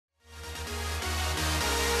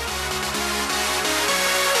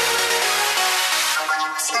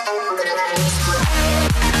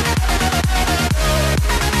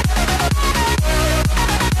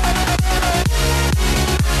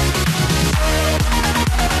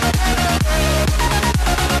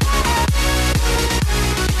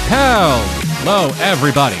Hello,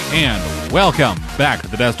 everybody, and welcome back to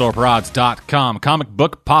the DesktopRods.com comic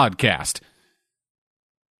book podcast.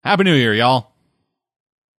 Happy New Year, y'all.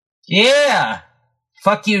 Yeah.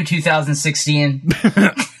 Fuck you, 2016.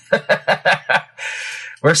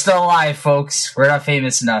 We're still alive, folks. We're not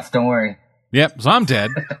famous enough, don't worry. Yep, so I'm dead.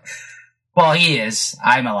 Well, he is.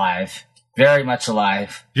 I'm alive. Very much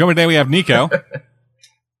alive. You know, today we have Nico.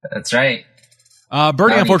 That's right.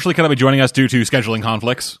 Bernie, unfortunately, cannot be joining us due to scheduling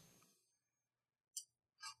conflicts.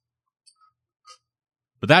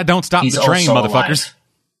 But that don't stop He's the train, also motherfuckers. alive.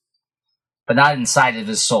 But not inside of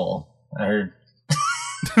his soul. I heard.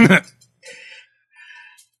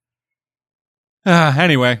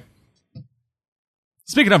 Anyway.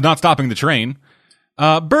 Speaking of not stopping the train,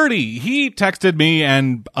 Birdie, he texted me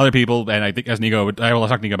and other people, and I think as Nico, I will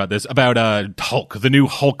talk to Nico about this, about Hulk, the new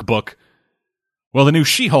Hulk book. Well, the new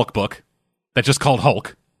She-Hulk book that's just called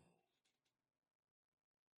Hulk.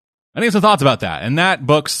 I have some thoughts about that, and that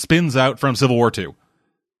book spins out from Civil War II.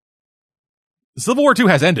 Civil War II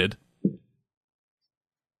has ended.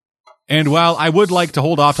 And while I would like to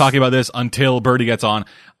hold off talking about this until Birdie gets on,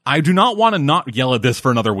 I do not want to not yell at this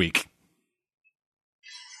for another week.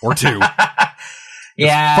 Or two.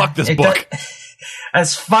 Yeah. Fuck this book.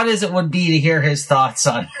 As fun as it would be to hear his thoughts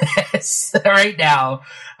on this right now,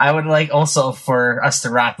 I would like also for us to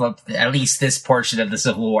wrap up at least this portion of the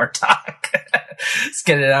Civil War talk. Let's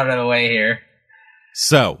get it out of the way here.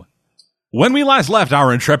 So, when we last left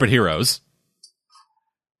our intrepid heroes,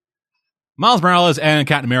 Miles Morales and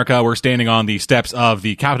Captain America were standing on the steps of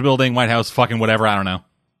the Capitol building, White House, fucking whatever, I don't know.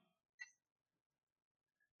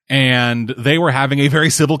 And they were having a very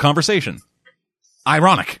civil conversation.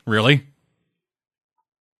 Ironic, really.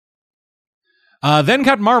 Then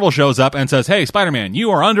Captain Marvel shows up and says, "Hey, Spider-Man, you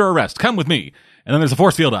are under arrest. Come with me." And then there's a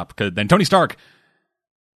force field up. Then Tony Stark,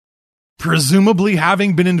 presumably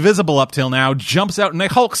having been invisible up till now, jumps out in a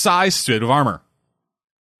Hulk-sized suit of armor.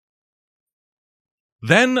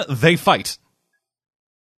 Then they fight.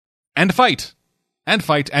 And fight. And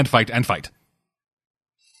fight, and fight, and fight.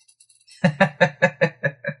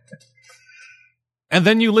 And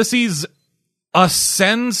then Ulysses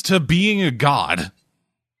ascends to being a god.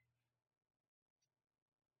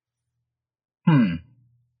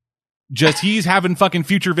 Just he's having fucking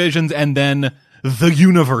future visions, and then the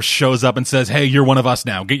universe shows up and says, "Hey, you're one of us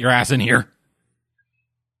now. Get your ass in here."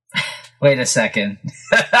 Wait a second.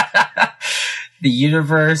 The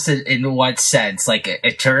universe in what sense? Like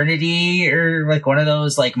eternity, or like one of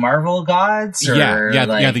those like Marvel gods? Or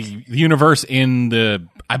the universe in the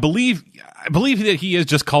I believe that he is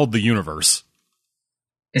just called the universe.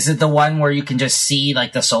 Is it the one where you can just see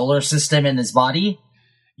like the solar system in his body?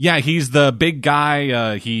 Yeah, he's the big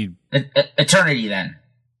guy. Eternity then.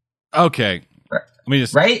 Okay. Let me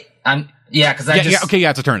just right. Because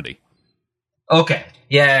it's Eternity. Okay.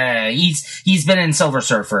 Yeah, he's been in Silver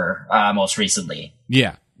Surfer most recently.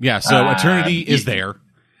 Yeah. So Eternity is there.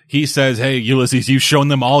 He says, "Hey, Ulysses, you've shown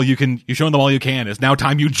them all you can. You've shown them all you can. It's now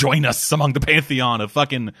time you join us among the pantheon of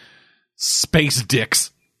fucking space dicks."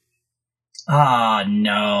 Oh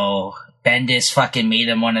no, Bendis fucking made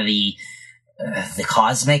him one of the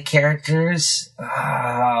cosmic characters.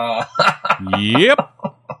 Yep.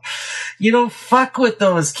 You don't fuck with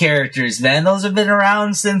those characters, man. Those have been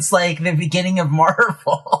around since like the beginning of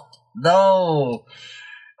Marvel. No.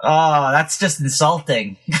 Oh, that's just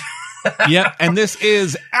insulting. Yep, and this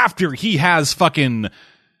is after he has fucking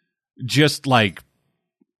just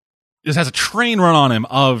has a train run on him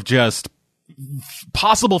of just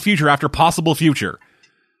possible future after possible future.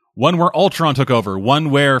 One where Ultron took over,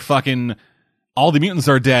 one where fucking all the mutants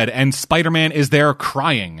are dead, and Spider-Man is there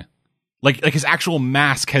crying. Like his actual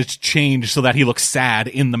mask has changed so that he looks sad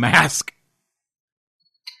in the mask.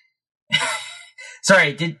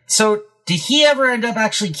 Sorry, did he ever end up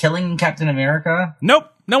actually killing Captain America? Nope,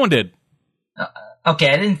 no one did.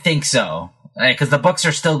 Okay, I didn't think so. Because the books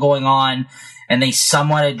are still going on, and they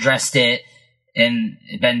somewhat addressed it in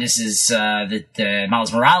Bendis's the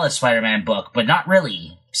Miles Morales Spider-Man book, but not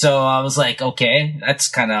really. So I was like, okay, that's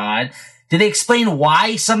kind of odd. Did they explain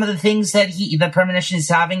why some of the things that the premonition is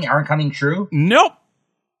having aren't coming true? Nope.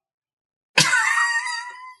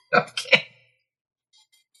 Okay.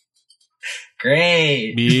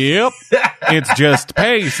 Great. Yep. It's just,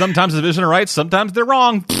 hey, sometimes the vision are right, sometimes they're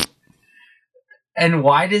wrong. And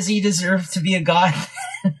why does he deserve to be a god?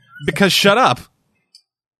 Because shut up.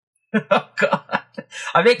 Oh, God.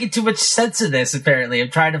 I'm making too much sense of this, apparently. I'm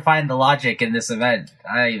trying to find the logic in this event.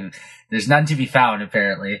 There's none to be found,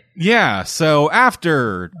 apparently. Yeah, so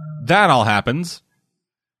after that all happens,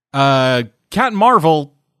 Captain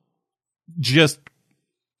Marvel just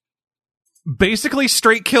basically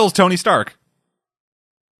straight kills Tony Stark.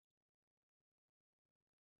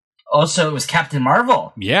 Also, it was Captain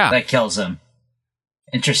Marvel. Yeah. That kills him.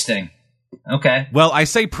 Interesting. Okay. Well, I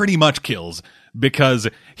say pretty much kills because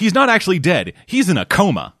he's not actually dead. He's in a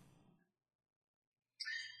coma.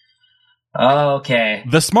 Okay.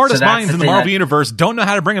 The smartest minds in the Marvel that... Universe don't know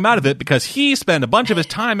how to bring him out of it because he spent a bunch of his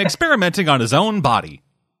time experimenting on his own body.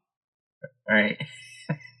 Right.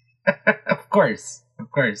 Of course.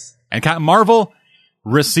 And Captain Marvel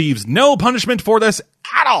receives no punishment for this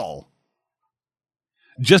at all.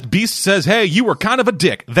 Just Beast says, hey, you were kind of a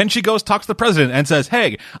dick. Then she goes, talks to the president and says,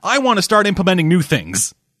 hey, I want to start implementing new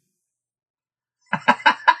things.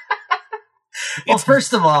 Well,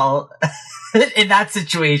 first of all, in that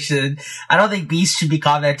situation, I don't think Beast should be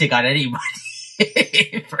commenting on anybody.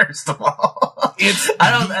 First of all, it's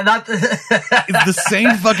the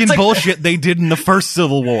same fucking bullshit they did in the first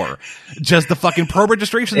Civil War. Just the fucking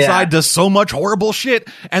pro-registration side does so much horrible shit,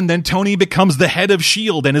 and then Tony becomes the head of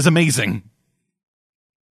S.H.I.E.L.D. and is amazing.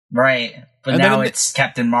 Right, but and now it's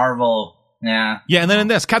Captain Marvel. Yeah, and then in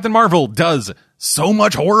this, Captain Marvel does so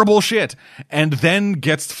much horrible shit, and then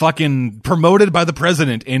gets fucking promoted by the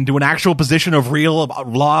president into an actual position of real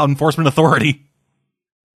law enforcement authority.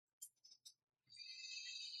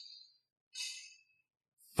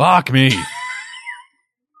 Fuck me.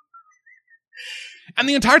 And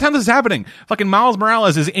the entire time this is happening, fucking Miles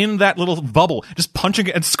Morales is in that little bubble, just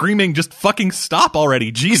punching and screaming, just fucking stop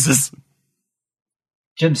already, Jesus.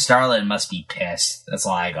 Jim Starlin must be pissed. That's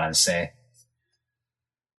all I gotta say.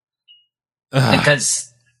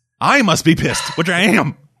 Because I must be pissed, which I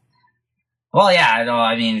am. Well, yeah, I know.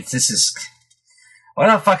 I mean, this is what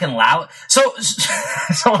a fucking loud. So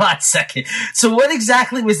hold on a second. So, what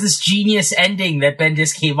exactly was this genius ending that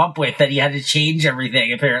Bendis came up with that he had to change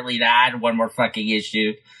everything apparently to add one more fucking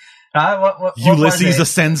issue? What Ulysses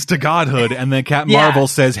ascends to godhood, and then Captain Marvel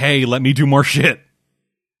says, "Hey, let me do more shit."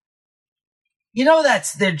 You know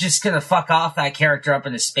they're just gonna fuck off that character up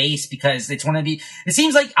into space because they want to be. It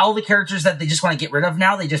seems like all the characters that they just want to get rid of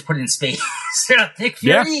now, they just put in space. Nick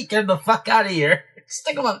Fury, get the fuck out of here.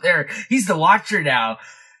 Stick him up there. He's the Watcher now.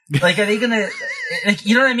 Like, are they gonna? Like,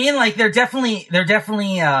 you know what I mean? Like, they're definitely.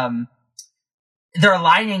 They're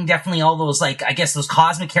aligning definitely all those, like, I guess those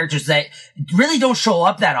cosmic characters that really don't show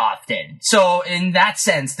up that often. So in that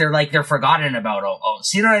sense, they're forgotten about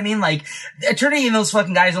almost. You know what I mean? Like, Eternity and those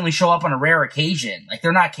fucking guys only show up on a rare occasion. Like,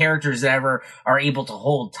 they're not characters that ever are able to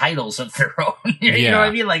hold titles of their own. You know what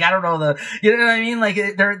I mean? Like, I don't know you know what I mean? Like,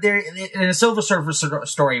 they're in a Silver Surfer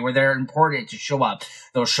story where they're important to show up,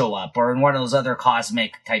 they'll show up. Or in one of those other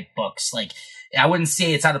cosmic type books, like, I wouldn't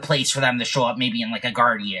say it's out of place for them to show up maybe in like a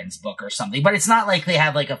Guardians book or something, but it's not like they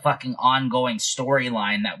have like a fucking ongoing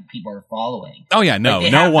storyline that people are following. Oh yeah, no,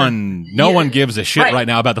 like no one gives a shit right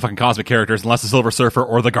now about the fucking cosmic characters unless the Silver Surfer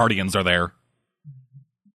or the Guardians are there.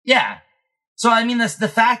 Yeah. So I mean, the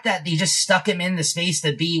fact that they just stuck him in the space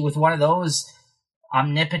to be with one of those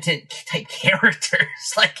omnipotent type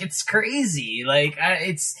characters, like, it's crazy. Like,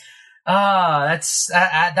 that's I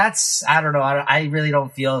don't know. I really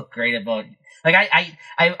don't feel great about. Like,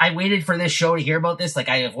 I waited for this show to hear about this. Like,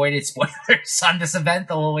 I avoided spoilers on this event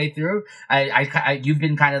the whole way through. You've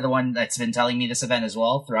been kind of the one that's been telling me this event as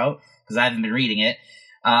well throughout, because I haven't been reading it.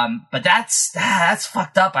 But that's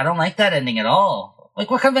fucked up. I don't like that ending at all.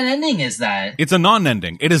 Like, what kind of an ending is that? It's a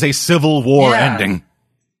non-ending. It is a Civil War ending.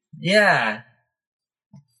 Yeah.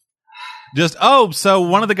 Just, so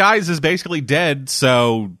one of the guys is basically dead,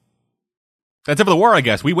 so that's it for the war, I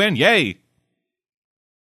guess. We win. Yay.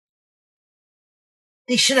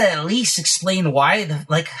 They should have at least explained why,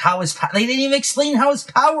 how his they didn't even explain how his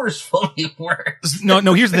powers fully work. No,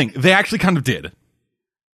 here's the thing. They actually kind of did.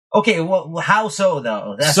 Okay, well, how so,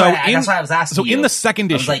 though? That's why I was asking. So in the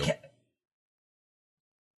second issue,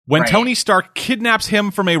 when Tony Stark kidnaps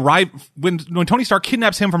him from when Tony Stark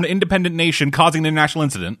kidnaps him from an independent nation, causing an international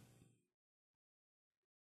incident,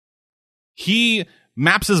 he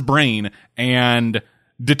maps his brain and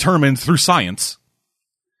determines through science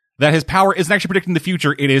that his power isn't actually predicting the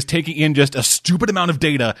future. It is taking in just a stupid amount of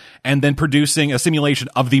data and then producing a simulation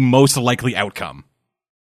of the most likely outcome.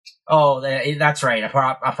 Oh, that's right. A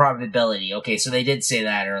probability. Okay, so they did say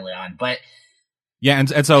that early on, but yeah,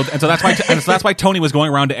 and so that's why that's why Tony was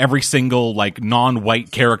going around to every single like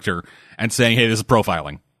non-white character and saying, "Hey, this is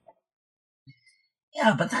profiling."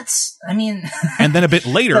 Yeah, but that's, I mean, and then a bit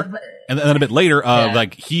later,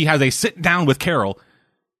 like he has a sit down with Carol,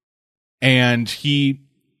 and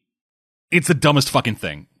it's the dumbest fucking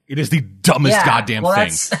thing. It is the dumbest goddamn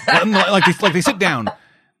thing. They sit down.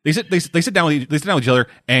 They sit down with each other,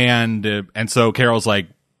 and so Carol's like,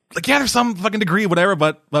 like, yeah, there's some fucking degree, whatever,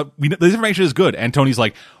 but this information is good. And Tony's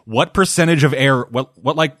like, what percentage of error,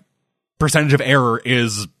 what like percentage of error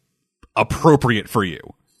is appropriate for you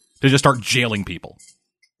to just start jailing people?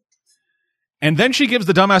 And then she gives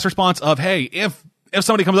the dumbass response of, hey, if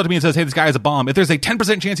somebody comes up to me and says, hey, this guy is a bomb, if there's a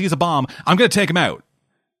 10% chance he's a bomb, I'm going to take him out.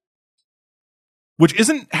 Which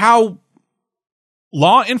isn't how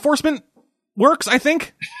law enforcement works, I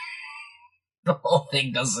think. The whole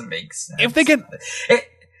thing doesn't make sense. If they get...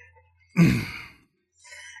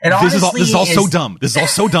 And this is all so dumb. This is all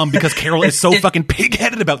so dumb because Carol is so fucking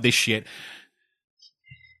pig-headed about this shit.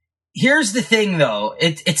 Here's the thing, though.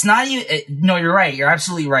 It's not even. No, you're right. You're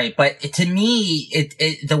absolutely right. But to me,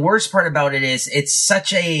 the worst part about it is it's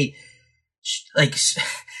such a like.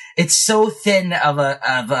 It's so thin of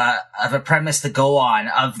a premise to go on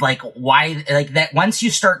of like why like that. Once you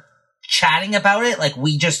start chatting about it, like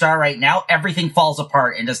we just are right now, everything falls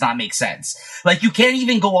apart and does not make sense. Like you can't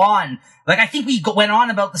even go on. Like, I think we went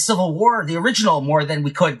on about the Civil War, the original, more than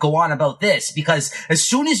we could go on about this, because as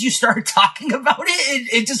soon as you start talking about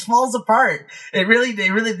it just falls apart. They really,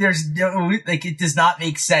 there's no, like, it does not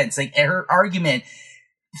make sense. Like, her argument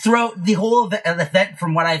throughout the whole event,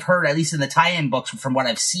 from what I've heard, at least in the tie-in books, from what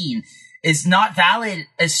I've seen, is not valid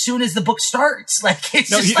as soon as the book starts. Like,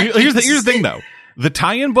 it's just like, here's the thing, though. The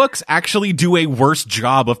tie-in books actually do a worse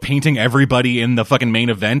job of painting everybody in the fucking main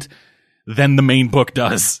event than the main book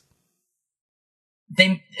does.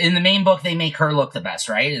 In the main book, they make her look the best,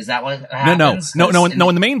 right? Is that what happens? No. In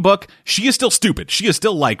the main book, she is still stupid. She is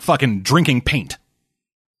still like fucking drinking paint.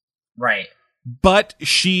 Right. But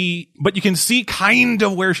you can see kind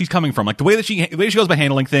of where she's coming from. Like the way she goes about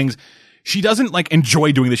handling things, she doesn't like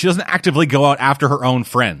enjoy doing this. She doesn't actively go out after her own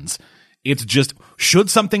friends. It's just, should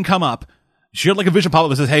something come up, she had like a vision pop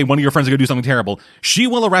up that says, hey, one of your friends are gonna do something terrible, she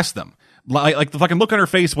will arrest them. Like the fucking look on her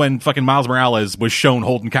face when fucking Miles Morales was shown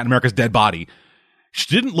holding Captain America's dead body.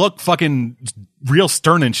 She didn't look fucking real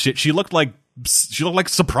stern and shit. She looked like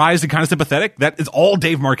surprised and kind of sympathetic. That is all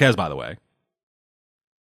Dave Marquez, by the way.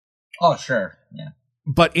 Oh, sure. Yeah.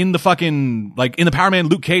 But in the fucking, like, in the Power Man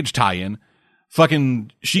Luke Cage tie-in,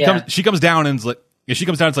 fucking, she comes down and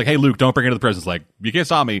it's like, hey, Luke, don't bring her to the prison. It's like, you can't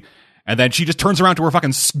stop me. And then she just turns around to her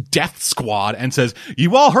fucking death squad and says,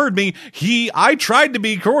 you all heard me. I tried to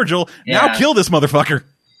be cordial. Yeah. Now kill this motherfucker.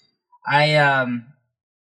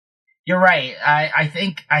 You're right. I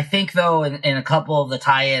think though, in a couple of the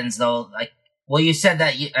tie-ins though, like, well, you said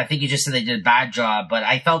that, I think you just said they did a bad job, but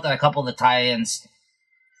I felt that a couple of the tie-ins,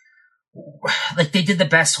 like, they did the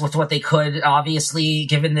best with what they could, obviously,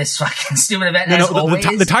 given this fucking stupid event.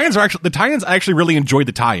 The tie-ins actually really enjoyed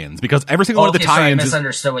the tie-ins, because every single one of the tie-ins. Sorry, I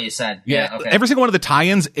misunderstood what you said. Yeah, okay. Every single one of the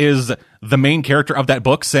tie-ins is the main character of that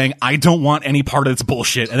book saying, I don't want any part of this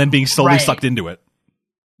bullshit, and then being slowly sucked into it.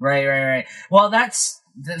 Right. Well, that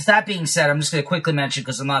being said, I'm just going to quickly mention,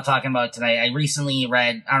 because I'm not talking about it tonight. I recently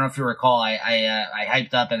read, I don't know if you recall, I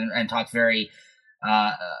hyped up and talked very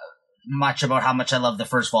much about how much I love the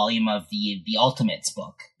first volume of the Ultimates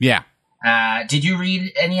book. Yeah. Did you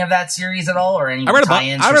read any of that series at all, or any I read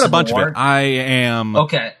tie-ins? I read a bunch of it. I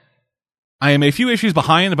am a few issues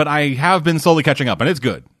behind, but I have been slowly catching up, and it's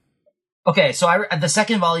good. Okay, so the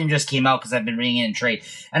second volume just came out because I've been reading it in trade,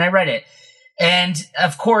 and I read it. And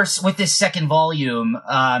of course, with this second volume,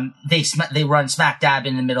 they run smack dab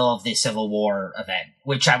in the middle of the Civil War event,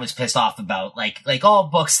 which I was pissed off about. Like all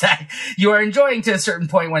books that you are enjoying to a certain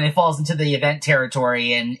point, when it falls into the event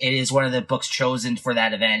territory, and it is one of the books chosen for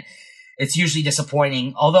that event, it's usually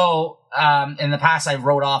disappointing. Although, in the past, I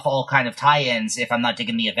wrote off all kind of tie-ins if I'm not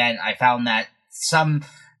digging the event. I found that some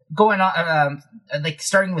going on, like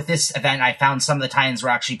starting with this event, I found some of the tie-ins were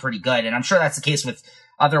actually pretty good, and I'm sure that's the case with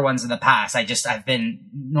other ones in the past.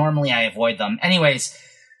 Normally I avoid them. Anyways,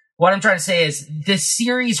 what I'm trying to say is this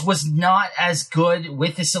series was not as good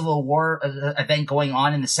with the Civil War event going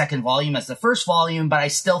on in the second volume as the first volume, but I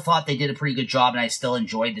still thought they did a pretty good job, and I still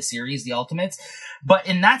enjoyed the series, the Ultimates. But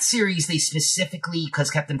in that series, they specifically,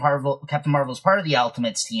 because Captain Marvel is part of the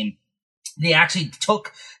Ultimates team, they actually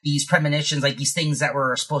took these premonitions, like these things that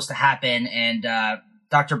were supposed to happen, and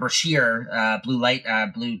Dr. Bashir, Blue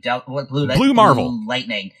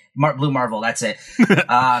Marvel, that's it.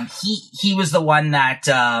 He was the one that,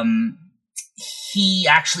 he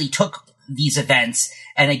actually took these events,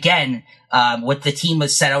 and again, what the team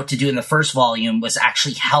was set out to do in the first volume was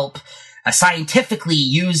actually help, scientifically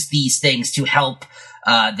use these things to help,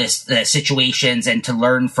 the situations and to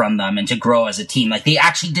learn from them and to grow as a team. Like, they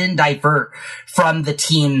actually didn't divert from the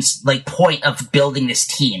team's like point of building this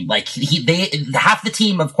team. Like, half the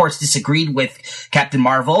team, of course, disagreed with Captain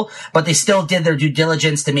Marvel, but they still did their due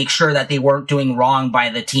diligence to make sure that they weren't doing wrong by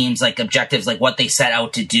the team's like objectives, like what they set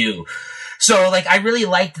out to do. So, like, I really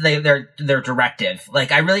liked their directive.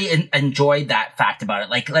 Like, I really enjoyed that fact about it.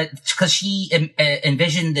 Like, because she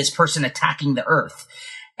envisioned this person attacking the Earth.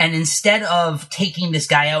 And instead of taking this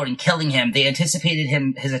guy out and killing him, they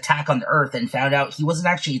anticipated his attack on the Earth and found out he wasn't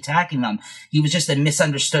actually attacking them. He was just a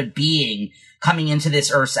misunderstood being coming into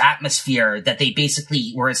this Earth's atmosphere that they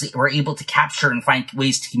basically were able to capture and find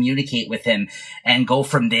ways to communicate with him and go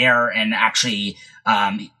from there and actually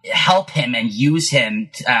help him and use him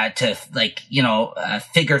to like,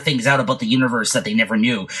 figure things out about the universe that they never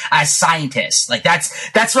knew as scientists. Like,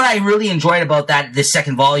 that's what I really enjoyed about this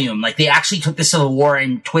second volume. Like, they actually took the Civil War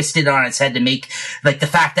and twisted it on its head to make like the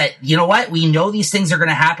fact that, you know what, we know these things are going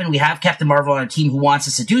to happen. We have Captain Marvel on our team who wants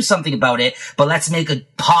us to do something about it, but let's make a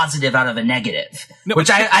positive out of a negative,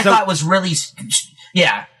 which I thought was really,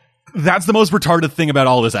 yeah. That's the most retarded thing about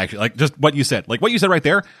all this, actually. Like, just what you said. Like, what you said right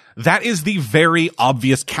there, that is the very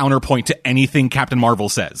obvious counterpoint to anything Captain Marvel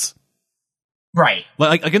says. Right.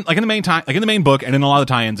 Like in the main book and in a lot of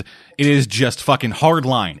the tie-ins, it is just fucking hard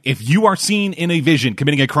line. If you are seen in a vision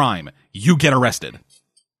committing a crime, you get arrested.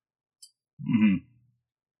 Mm-hmm.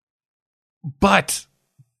 But...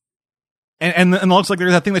 And it looks like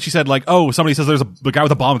there's that thing that she said, like, oh, somebody says there's a guy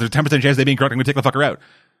with a bomb, there's a 10% chance they being correct, I'm gonna take the fucker out.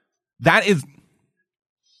 That is...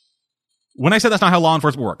 When I said that's not how law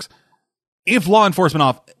enforcement works, if law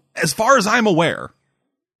enforcement as far as I'm aware,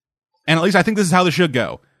 and at least I think this is how this should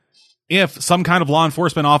go, if some kind of law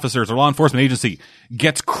enforcement officers or law enforcement agency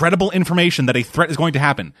gets credible information that a threat is going to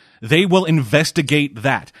happen, they will investigate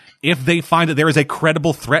that. If they find that there is a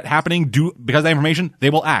credible threat happening because of that information, they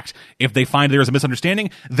will act. If they find there is a misunderstanding,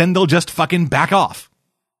 then they'll just fucking back off.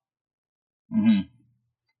 Mm-hmm.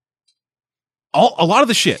 A lot of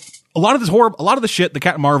the shit that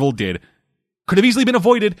Captain Marvel did could have easily been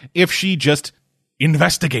avoided if she just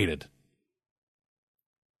investigated.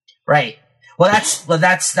 Right. Well, that's what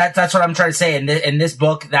I'm trying to say. In this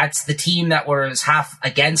book, that's the team that was half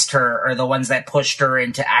against her are the ones that pushed her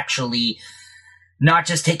into actually not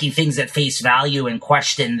just taking things at face value and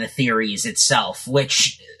question the theories itself,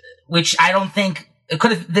 which I don't think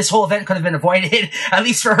this whole event could have been avoided, at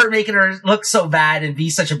least for her making her look so bad and be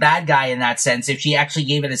such a bad guy in that sense, if she actually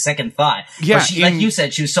gave it a second thought. Yeah. Like you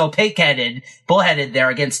said, she was so pig-headed, bullheaded there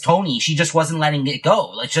against Tony, she just wasn't letting it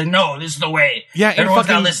go. Like, she's like, no, this is the way. Yeah, everyone's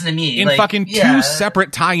gotta listen to me. In like, fucking two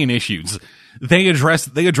separate tie-in issues, they address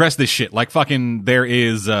this shit. Like, fucking, there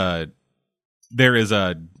is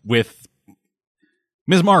with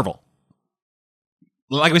Ms. Marvel.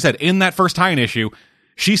 Like we said, in that first tie-in issue,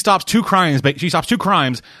 she stops two crimes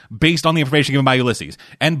based on the information given by Ulysses.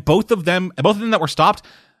 And both of them that were stopped,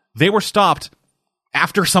 they were stopped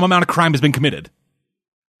after some amount of crime has been committed.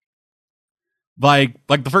 Like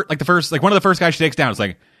one of the first guys she takes down is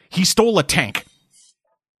like, he stole a tank.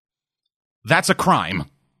 That's a crime.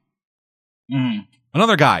 Mm.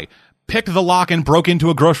 Another guy picked the lock and broke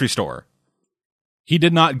into a grocery store. He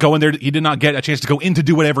did not go in there. He did not get a chance to go in to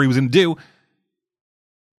do whatever he was going to do.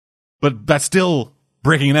 But that's still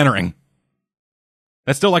breaking and entering.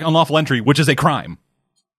 That's still like unlawful entry, which is a crime.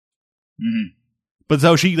 Mm-hmm. But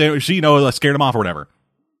so she scared him off or whatever.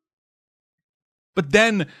 But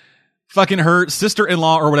then fucking her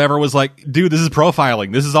sister-in-law or whatever was like, dude, this is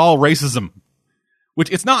profiling. This is all racism. Which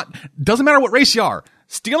it's not. Doesn't matter what race you are.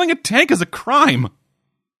 Stealing a tank is a crime.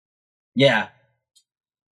 Yeah.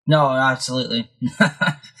 No, absolutely.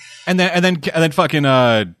 and then fucking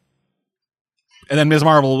and then Ms.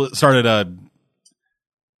 Marvel started and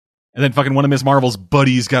then fucking one of Ms. Marvel's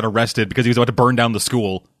buddies got arrested because he was about to burn down the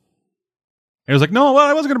school. And he was like, no, well,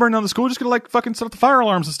 I wasn't going to burn down the school. Just going to like fucking set up the fire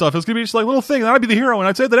alarms and stuff. It was going to be just like a little thing. And I'd be the hero and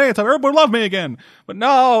I'd save the day and everyone would love me again. But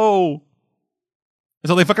no. And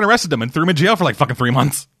so they fucking arrested him and threw him in jail for like fucking 3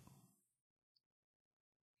 months.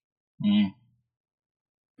 Mm.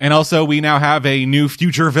 And also we now have a new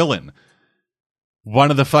future villain. One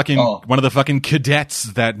of the fucking cadets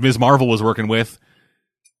that Ms. Marvel was working with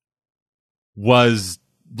was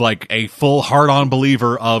like a full hard-on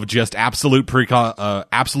believer of just absolute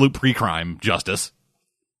pre-crime justice,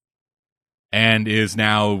 and is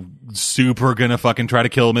now super gonna fucking try to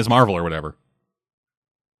kill Ms. Marvel or whatever.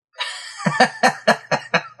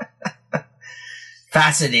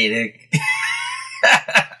 Fascinating.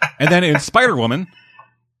 And then in Spider-Woman,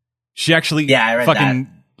 she actually I read that.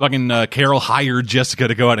 Fucking Carol hired Jessica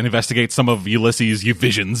to go out and investigate some of Ulysses'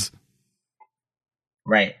 visions.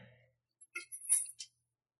 Right.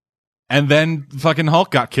 And then fucking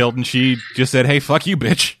Hulk got killed, and she just said, "Hey, fuck you,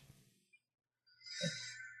 bitch."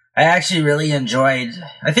 I actually really enjoyed.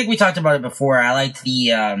 I think we talked about it before. I liked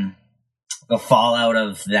the fallout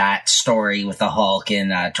of that story with the Hulk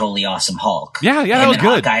and Totally Awesome Hulk. Yeah, that was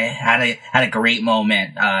good. Hawkeye had a great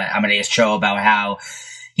moment. Amadeus Cho about how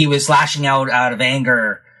he was lashing out of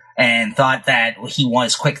anger and thought that he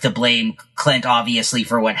was quick to blame Clint, obviously,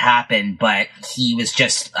 for what happened, but he was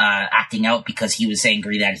just acting out because he was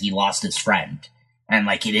angry that he lost his friend, and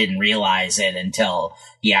like he didn't realize it until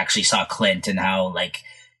he actually saw Clint and how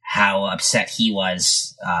upset he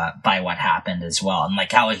was by what happened as well, and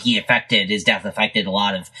like how his death affected a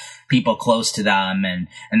lot of people close to them, and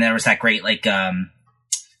there was that great the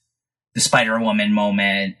Spider-Woman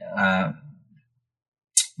moment.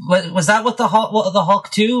 Was that with the Hulk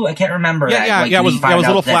too? I can't remember. Yeah. It was a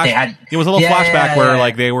little flash. It was a little flashback where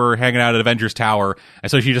like they were hanging out at Avengers Tower, and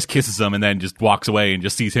so she just kisses him and then just walks away and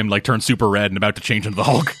just sees him like turn super red and about to change into the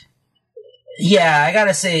Hulk. Yeah, I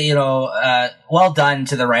gotta say, well done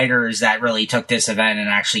to the writers that really took this event and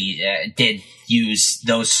actually did use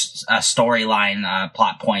those storyline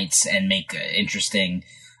plot points and make interesting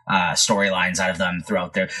storylines out of them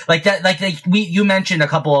throughout there. You mentioned a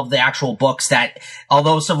couple of the actual books that,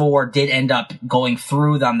 although Civil War did end up going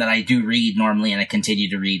through them, that I do read normally and I continue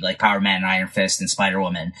to read, like Power Man, Iron Fist, and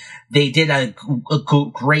Spider-Woman. They did a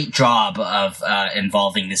great job of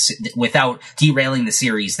involving this without derailing the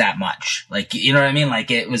series that much. Like, you know what I mean?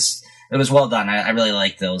 Like, it was well done. I really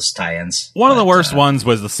liked those tie-ins. One of the worst ones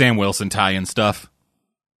was the Sam Wilson tie-in stuff.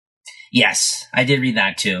 Yes, I did read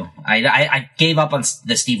that too. I gave up on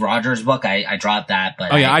the Steve Rogers book. I dropped that,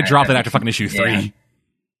 but I dropped it after fucking issue 3.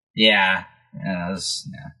 Yeah. Anyways.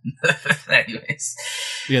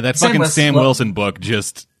 Yeah, that fucking Sam Wilson book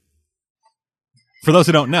just... For those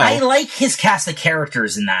who don't know... I like his cast of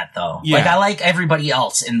characters in that, though. Yeah. Like, I like everybody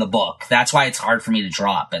else in the book. That's why it's hard for me to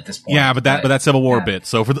drop at this point. Yeah, but that Civil War bit.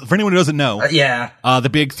 So for anyone who doesn't know... the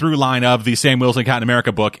big through line of the Sam Wilson Captain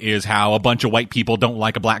America book is how a bunch of white people don't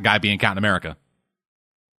like a black guy being Captain America.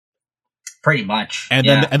 Pretty much. And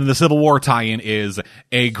then the Civil War tie-in is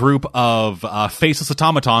a group of faceless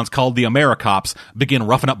automatons called the AmeriCops begin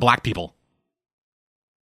roughing up black people.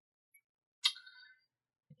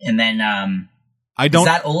 And then... Is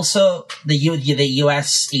that also the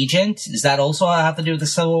U.S. agent? Does that also have to do with the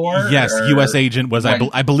Civil War? Yes, U.S. agent was,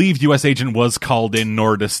 I believe U.S. agent was called in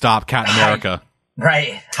order to stop Captain America.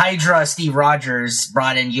 Right. Hydra Steve Rogers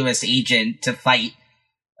brought in U.S. agent to fight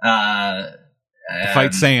Sam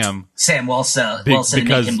Wilson to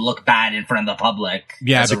make him look bad in front of the public.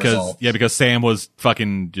 Yeah, because Sam was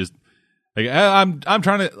fucking just like, I'm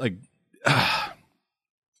trying to like.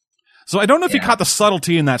 So I don't know if you caught the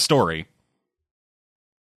subtlety in that story.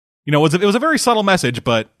 You know, it was a very subtle message,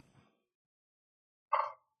 but...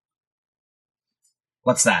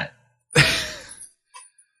 What's that?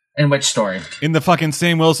 In which story? In the fucking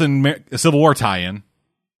Sam Wilson Civil War tie-in.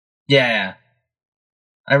 Yeah.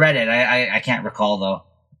 I read it. I can't recall, though.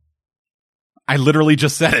 I literally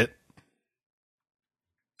just said it.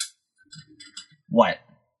 What?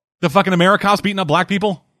 The fucking AmeriCops beating up black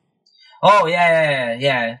people? Oh,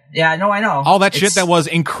 yeah. No, I know. All that shit that was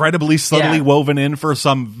incredibly subtly woven in for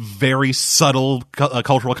some very subtle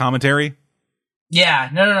cultural commentary.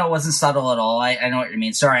 Yeah, no, it wasn't subtle at all. I know what you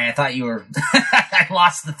mean. Sorry, I thought you were... I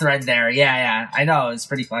lost the thread there. Yeah, I know. It's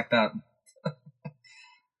pretty fucked up.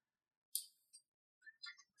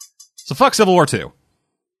 So fuck Civil War 2.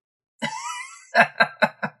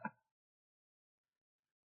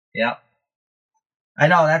 Yep. I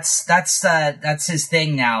know that's his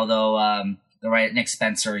thing now, though. Nick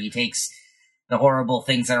Spencer, he takes the horrible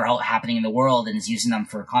things that are happening in the world and is using them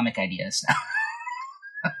for comic ideas now.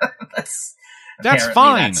 That's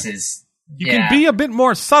fine. You can be a bit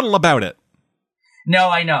more subtle about it. No,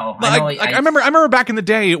 I know. I remember back in the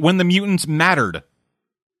day when the mutants mattered.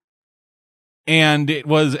 And it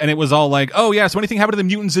was all like, oh yeah, so anything happened to the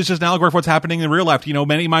mutants is just an allegory for what's happening in real life,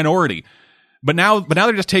 many minority. But now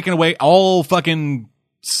they're just taking away all fucking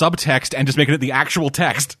subtext and just making it the actual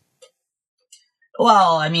text.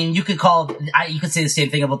 Well, I mean, you could say the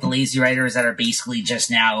same thing about the lazy writers that are basically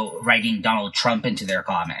just now writing Donald Trump into their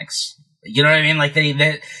comics. You know what I mean? Like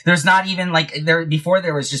there's not even before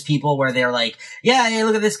there was just people where they're like, yeah, hey,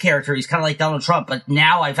 look at this character. He's kind of like Donald Trump. But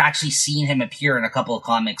now I've actually seen him appear in a couple of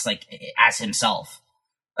comics, like as himself.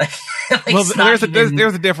 Well, there's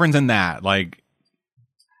a difference in that. Like,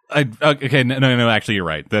 no, actually, you're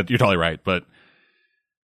right. You're totally right. But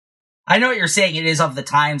I know what you're saying. It is of the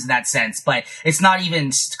times in that sense, but it's not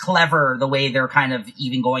even clever the way they're kind of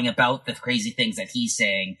even going about the crazy things that he's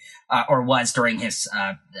saying, or was during his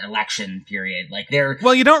election period. Like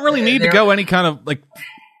well, you don't really need to go any kind of like.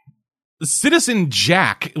 Citizen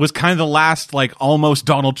Jack was kind of the last like almost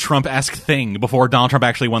Donald Trump-esque thing before Donald Trump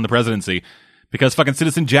actually won the presidency, because fucking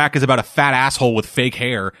Citizen Jack is about a fat asshole with fake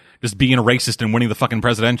hair just being a racist and winning the fucking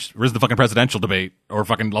presidential debate or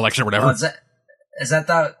fucking election or whatever. Oh, is that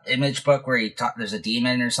the Image book where there's a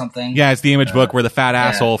demon or something? Yeah, it's the Image book where the fat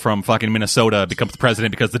asshole from fucking Minnesota becomes the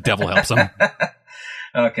president because the devil helps him.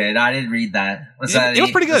 Okay, no, I didn't read that. It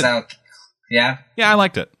was pretty good. Yeah? Yeah, I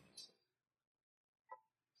liked it.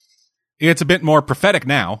 It's a bit more prophetic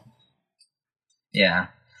now. Yeah.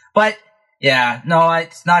 But, yeah, no,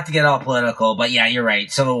 it's not to get all political, but yeah, you're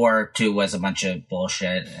right. Civil War 2 was a bunch of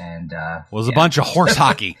bullshit and, was a bunch of horse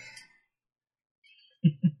hockey.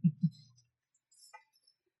 It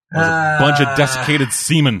was a bunch of desiccated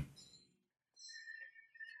semen.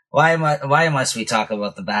 Why must we talk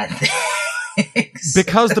about the bad things?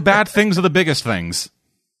 Because the bad things are the biggest things.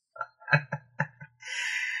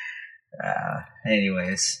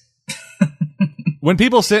 Anyways. When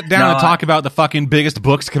people sit down and talk about the fucking biggest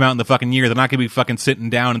books come out in the fucking year, they're not going to be fucking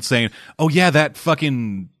sitting down and saying, "Oh yeah, that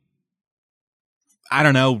fucking." I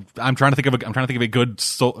don't know. I'm trying to think of a good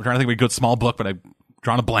small book, but I'm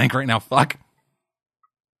drawing a blank right now. Fuck.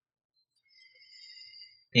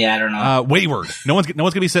 Yeah, I don't know. Wayward. No one's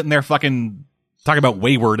gonna be sitting there fucking talking about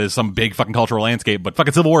Wayward as some big fucking cultural landscape, but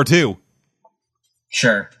fucking Civil War 2.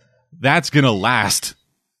 Sure. That's gonna last.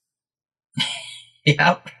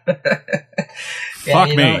 Yep. Fuck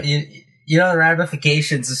me. You know the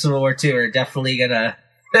ramifications of Civil War 2 are definitely gonna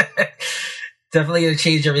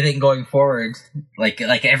change everything going forward. Like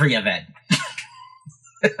every event.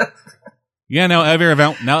 Yeah, now every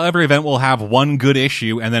event will have one good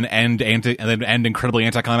issue and then end incredibly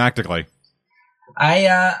anticlimactically.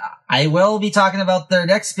 I will be talking about their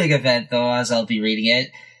next big event though, as I'll be reading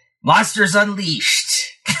it. Monsters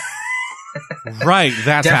Unleashed. Right,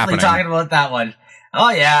 that's definitely happening. Talking about that one. Oh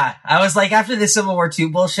yeah, I was like, after this Civil War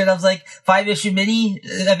 2 bullshit, I was like, 5-issue mini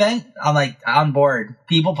event. I'm like, on board.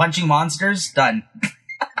 People punching monsters, done.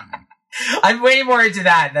 I'm way more into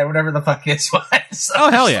that than whatever the fuck this was. Oh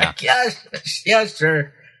hell yeah! Like, yeah,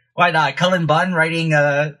 sure. Why not? Cullen Bunn writing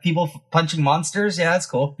people punching monsters. Yeah, that's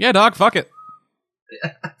cool. Yeah, dog. Fuck it.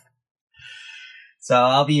 So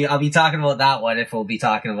I'll be talking about that one if we'll be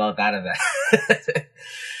talking about that event.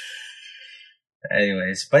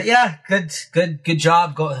 Anyways, but yeah, good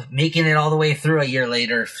job making it all the way through a year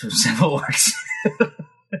later from Civil War.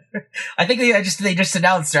 I think they just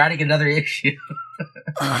announced they're adding another issue.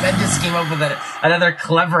 Ben just came up with another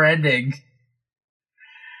clever ending.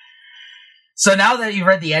 So now that you've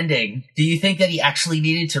read the ending, do you think that he actually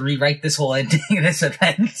needed to rewrite this whole ending of this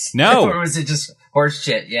event? No. Or was it just horse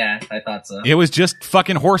shit? Yeah, I thought so. It was just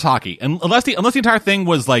fucking horse hockey. And unless the entire thing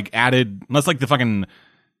was like added, unless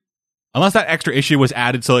that extra issue was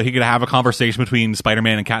added so that he could have a conversation between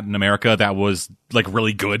Spider-Man and Captain America that was like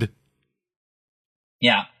really good.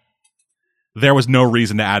 Yeah. There was no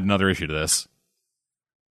reason to add another issue to this.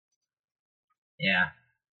 Yeah.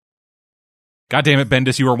 God damn it,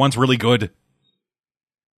 Bendis, you were once really good.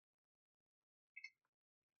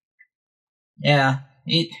 Yeah.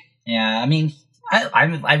 I mean,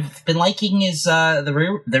 I've been liking his the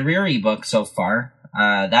Riri book so far.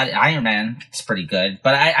 That Iron Man is pretty good,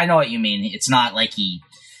 but I know what you mean. It's not like he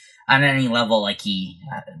on any level like he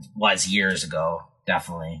was years ago.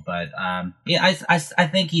 Definitely, but yeah, I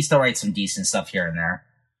think he still writes some decent stuff here and there.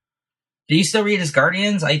 Do you still read his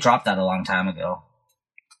Guardians? I dropped that a long time ago.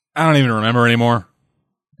 I don't even remember anymore.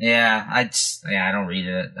 Yeah, I don't read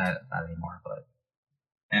it that anymore. But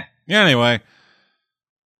yeah. Anyway,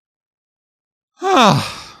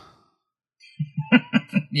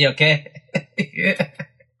 you okay?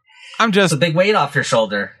 I'm just it's a big weight off your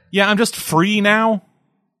shoulder. Yeah, I'm just free now.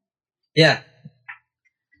 Yeah.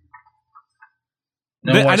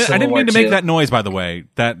 I didn't mean to make that noise, by the way.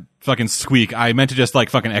 That fucking squeak. I meant to just like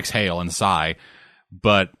fucking exhale and sigh.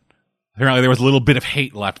 But apparently there was a little bit of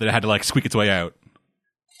hate left that it had to like squeak its way out.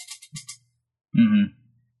 Mm-hmm.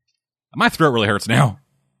 My throat really hurts now.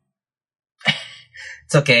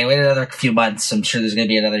 It's okay. Wait another few months. I'm sure there's going to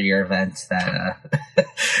be another year event that,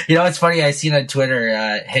 you know, it's funny. I seen on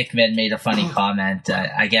Twitter, Hickman made a funny comment,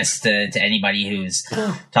 I guess to anybody who's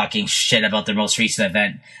talking shit about their most recent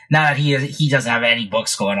event. Now that he doesn't have any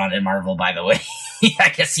books going on in Marvel, by the way. I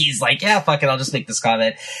guess he's like, yeah, fuck it. I'll just make this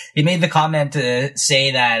comment. He made the comment to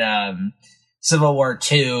say that, Civil War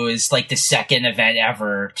 2 is like the second event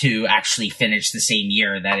ever to actually finish the same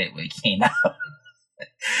year that it came out.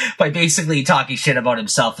 by basically talking shit about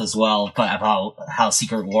himself as well, but about how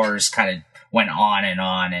Secret Wars kind of went on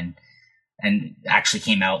and actually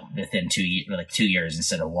came out within 2 years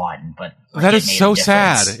instead of one. But that is so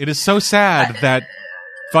sad. It is so sad that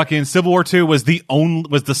fucking Civil War II was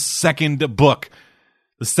the second book,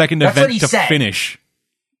 the second event to finish.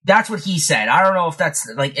 That's what he said. I don't know if that's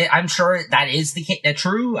I'm sure that is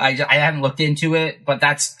true. I haven't looked into it, but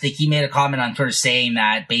he made a comment on Twitter saying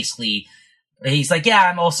that basically he's like, yeah,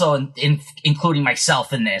 I'm also including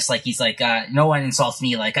myself in this. Like, he's like, no one insults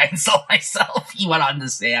me like I insult myself. He went on to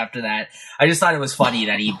say after that. I just thought it was funny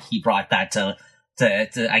that he brought that to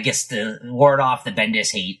I guess to ward off the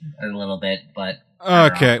Bendis hate a little bit, but.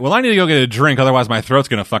 Okay. Well, I need to go get a drink. Otherwise my throat's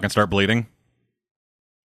going to fucking start bleeding.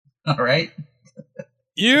 All right.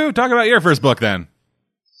 You talk about your first book then.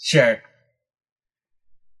 Sure.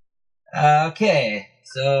 Okay,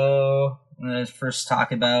 so I'm going to first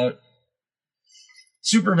talk about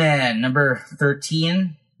Superman number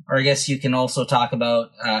 13, or I guess you can also talk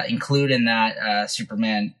about, include in that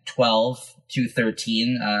Superman 12 to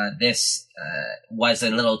 13. This was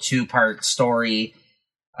a little 2-part story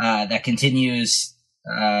that continues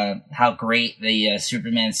how great the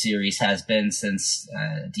Superman series has been since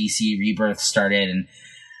DC Rebirth started, and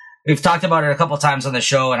we've talked about it a couple times on the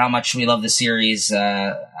show and how much we love the series.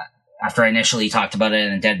 After I initially talked about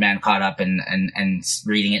it, and Dead Man caught up and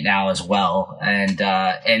reading it now as well, and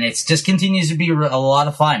it just continues to be a lot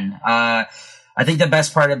of fun. I think the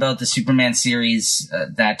best part about the Superman series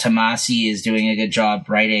that Tomasi is doing a good job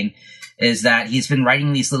writing is that he's been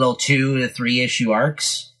writing these little 2 to 3 issue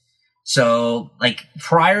arcs. So, like,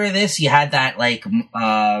 prior to this, you had that, like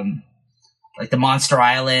the Monster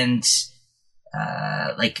Island,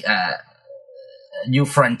 New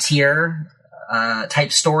Frontier,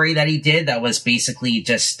 type story that he did that was basically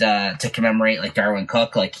just, to commemorate, like, Darwin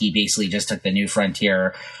Cook. Like, he basically just took the New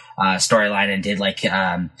Frontier, storyline and did, like,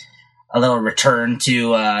 a little return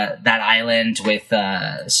to, that island with,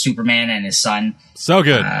 Superman and his son. So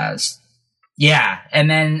good. Yeah, and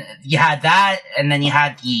then you had that, and then you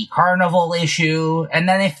had the Carnival issue, and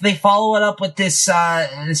then if they follow it up with this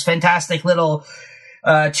this fantastic little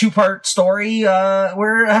 2-part story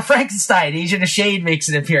where Frankenstein, Agent of Shade, makes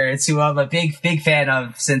an appearance, who I'm a big fan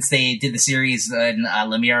of since they did the series and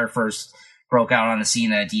Lemire first broke out on the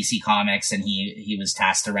scene at DC Comics, and he was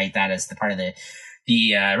tasked to write that as the part of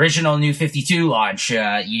the original New 52 launch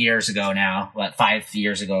years ago now, 5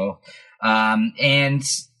 years ago, and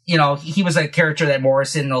you know, he was a character that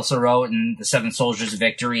Morrison also wrote in The Seven Soldiers of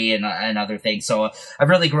Victory and other things. So I've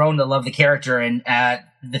really grown to love the character. And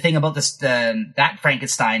the thing about this, that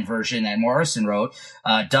Frankenstein version that Morrison wrote,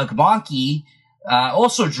 Doug Mahnke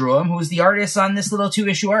also drew him, who was the artist on this little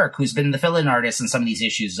 2-issue arc, who's been the fill-in artist in some of these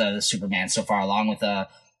issues of Superman so far, along with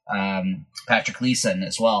Patrick Gleason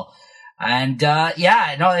as well. And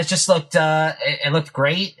it just looked it looked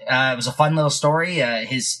great. It was a fun little story.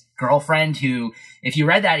 His girlfriend, who, if you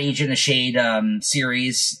read that Agent of Shade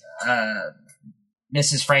series,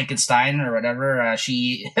 Mrs. Frankenstein or whatever,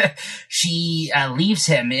 she leaves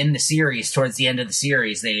him in the series towards the end of the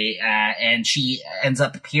series. And she ends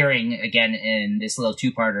up appearing again in this little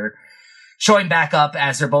 2-parter, showing back up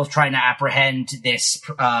as they're both trying to apprehend this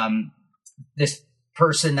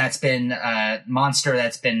person that's been monster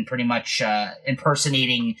that's been pretty much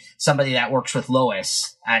impersonating somebody that works with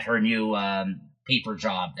Lois at her new paper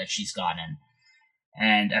job that she's gotten,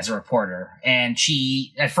 and as a reporter. And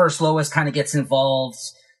at first Lois kind of gets involved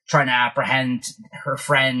trying to apprehend her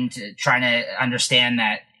friend, trying to understand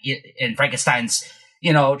that, and Frankenstein's,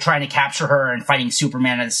 trying to capture her and fighting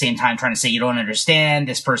Superman at the same time, trying to say, you don't understand,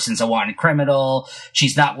 this person's a wanted criminal,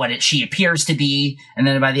 she's not what she appears to be. And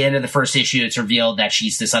then by the end of the first issue, it's revealed that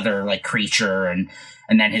she's this other, like, creature, and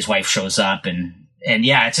then his wife shows up, and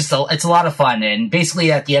yeah, it's a lot of fun. And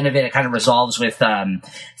basically at the end of it, it kind of resolves with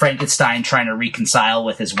Frankenstein trying to reconcile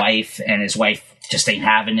with his wife, and his wife just ain't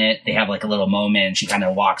having it. They have like a little moment, and she kind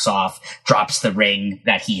of walks off, drops the ring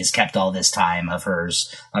that he has kept all this time of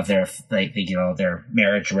hers, of their, like, their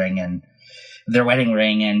marriage ring and their wedding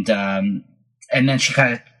ring. And then she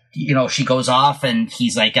kind of, she goes off, and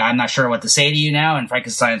he's like, I'm not sure what to say to you now. And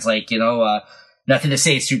Frankenstein's like, nothing to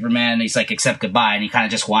say, Superman. He's like, except goodbye. And he kind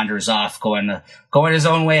of just wanders off, going his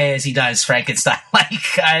own way, as he does, Frankenstein.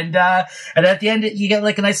 And at the end, you get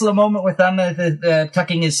like a nice little moment with them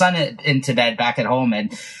tucking his son into bed back at home.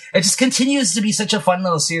 And it just continues to be such a fun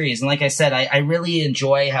little series. And like I said, I really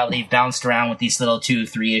enjoy how they've bounced around with these little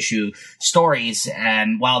 2-3 issue stories,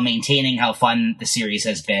 and while maintaining how fun the series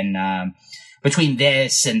has been, between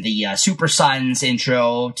this and the Super Sons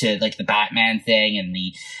intro to like the Batman thing and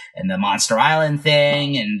the Monster Island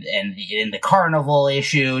thing and the Carnival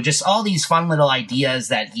issue, just all these fun little ideas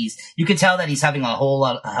that you can tell that he's having a hell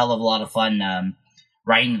of a lot of fun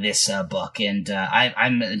writing this book, and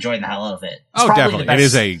I'm enjoying the hell out of it. Oh, definitely, it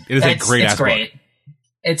is a great ass book.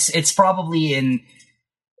 It's probably in,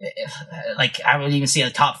 like, I would even say the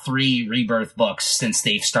top 3 Rebirth books since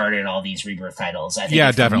they've started all these Rebirth titles. I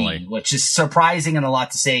think definitely. Me, which is surprising and a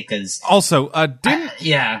lot to say because also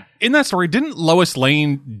in that story, didn't Lois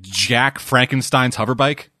Lane jack Frankenstein's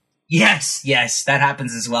hoverbike? Yes, that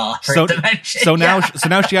happens as well.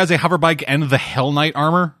 Now she has a hoverbike and the Hell Knight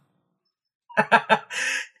armor.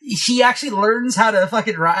 She actually learns how to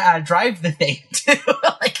fucking drive the thing too,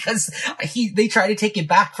 like because they try to take it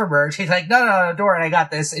back from her. She's like, no, don't worry, I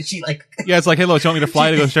got this. And she like, yeah, it's like, hey, Lois, you want me to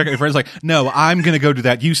fly to go check out your friends? Like, no, I'm gonna go do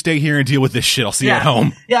that. You stay here and deal with this shit. I'll see you at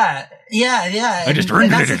home. Yeah. And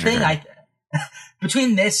that's the thing.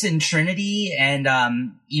 Between this and Trinity, and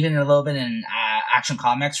even a little bit in Action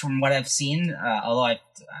Comics, from what I've seen, although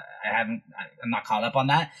I'm not caught up on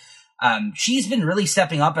that. She's been really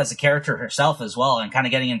stepping up as a character herself as well, and kind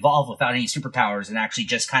of getting involved without any superpowers, and actually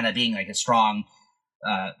just kind of being like a strong,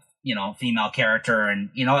 female character. And,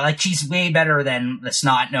 like, she's way better than the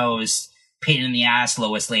snot-nosed, pain in the ass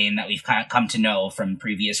Lois Lane that we've kind of come to know from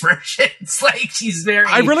previous versions. Like, she's very...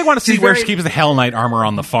 I really want to see where she keeps the Hell Knight armor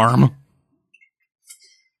on the farm.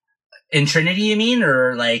 In Trinity, you mean?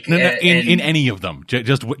 Or, like... No, in any of them.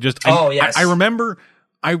 Just. Yes.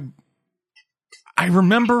 I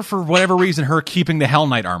remember for whatever reason her keeping the Hell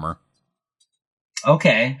Knight armor.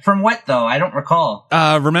 Okay. From what, though? I don't recall.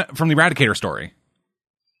 From the Eradicator story.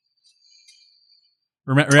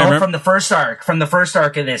 From the first arc. From the first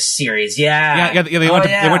arc of this series. Yeah. They went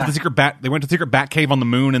to the secret bat cave on the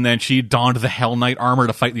moon, and then she donned the Hell Knight armor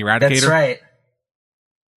to fight the Eradicator. That's right.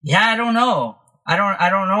 Yeah, I don't know. I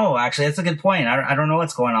don't know, actually. That's a good point. I don't know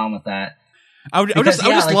what's going on with that. I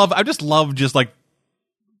just love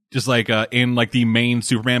in like the main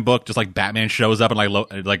Superman book, just like Batman shows up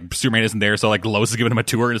and like Superman isn't there, so like Lois is giving him a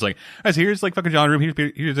tour and it's like, guys, here's like fucking John Room, here's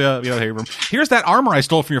room, here's that armor I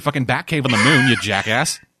stole from your fucking Batcave on the moon, you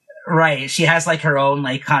jackass. Right, she has like her own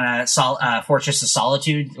like kind of Fortress of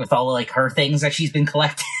Solitude with all like her things that she's been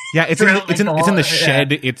collecting. Yeah, it's in the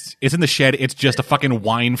shed. Yeah. It's in the shed. It's just a fucking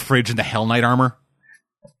wine fridge and the Hell Knight armor.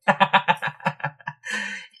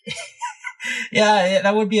 Yeah,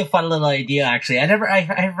 that would be a fun little idea, actually.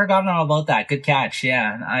 I forgotten all about that. Good catch.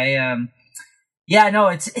 Yeah.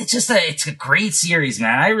 It's a great series,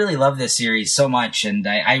 man. I really love this series so much, and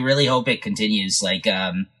I really hope it continues. Like,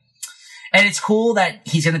 and it's cool that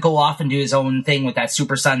he's going to go off and do his own thing with that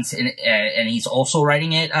Super Sons, and he's also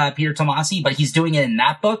writing it, Peter Tomasi, but he's doing it in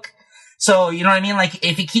that book. So, you know what I mean? Like,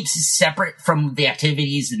 if he keeps it separate from the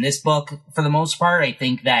activities in this book, for the most part, I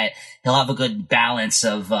think that he'll have a good balance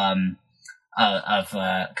of kind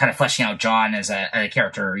of fleshing out John as a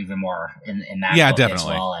character even more in that book definitely. As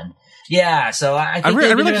well. And yeah, so I think I'd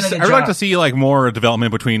really like to see like more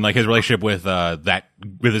development between like his relationship with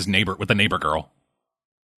his neighbor, with the neighbor girl.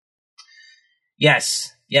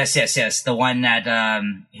 Yes. The one that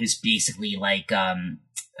who's basically like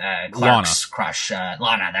Clark's Lana. crush,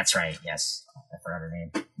 Lana. That's right. Yes, I forgot her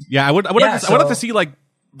name. Yeah, I would like to see like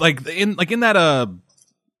in that.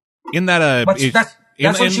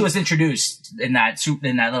 That's when she was introduced in that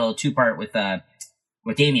little 2-part with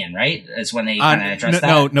Damian, right? Is when they kind of addressed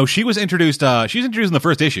that. No, she was introduced. She was introduced in the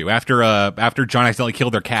first issue after John accidentally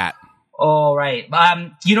killed their cat. Oh, right.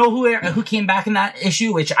 You know who came back in that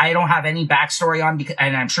issue, which I don't have any backstory on,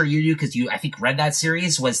 and I'm sure you do because I think read that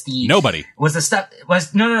series. Nobody was the stuff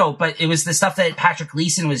but it was the stuff that Patrick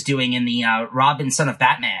Gleason was doing in the Robin Son of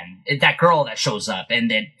Batman. That girl that shows up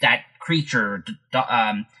and that creature.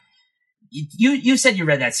 You said you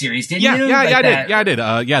read that series, didn't you? Yeah, I did.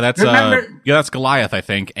 That's Goliath, I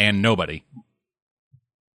think, and Nobody.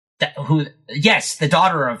 Yes, the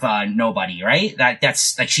daughter of Nobody, right?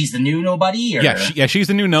 That's like she's the new Nobody. Or? She's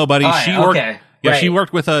the new Nobody. Oh, she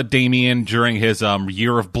worked with Damian during his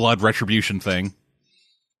Year of Blood retribution thing.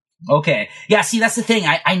 Okay, yeah. See, that's the thing.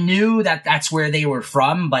 I knew that's where they were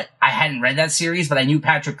from, but I hadn't read that series. But I knew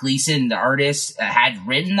Patrick Gleason, the artist, had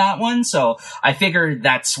written that one, so I figured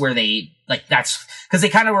that's where that's because they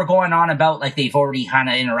kind of were going on about like they've already kind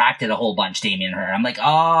of interacted a whole bunch, Damian and her. I'm like,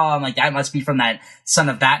 that must be from that Son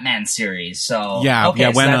of Batman series. So Robin,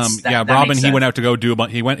 he went out to go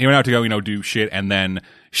do shit, and then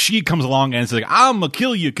she comes along and says like, I'm gonna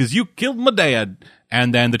kill you because you killed my dad,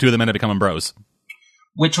 and then the two of them end up becoming bros.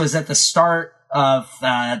 Which was at the start of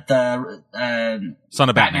the Son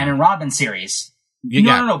of Batman and Robin series.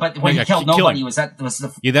 No. But when he killed nobody, was that the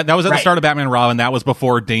that was at the start of Batman Robin. That was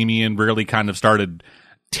before Damian really kind of started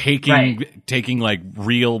taking like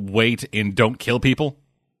real weight in don't kill people.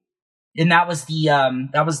 And that was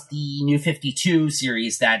the New 52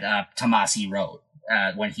 series that Tomasi wrote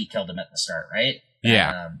when he killed him at the start, right?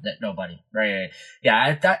 That nobody, right?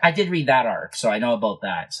 Yeah, I did read that arc, so I know about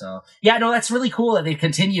that. So yeah, no, that's really cool that they've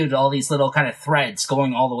continued all these little kind of threads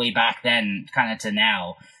going all the way back then, kind of to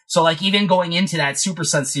now. So like even going into that Super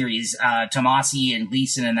Son series, Tomasi and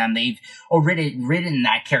Gleason and them, they've already written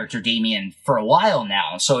that character Damian for a while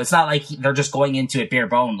now. So it's not like they're just going into it bare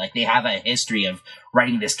bone. Like they have a history of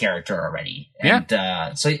writing this character already.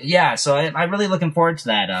 And, so I'm really looking forward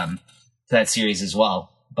to that series as well.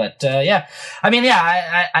 But, I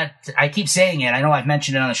keep saying it. I know I've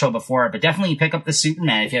mentioned it on the show before, but definitely pick up the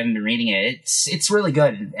Superman if you haven't been reading it. It's really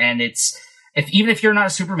good. And even if you're not a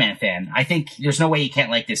Superman fan, I think there's no way you can't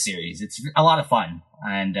like this series. It's a lot of fun.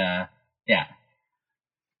 And, yeah.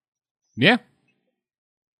 Yeah.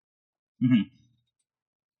 Mm-hmm.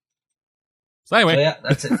 So anyway. So yeah,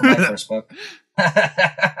 that's it for my first book.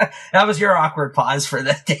 That was your awkward pause for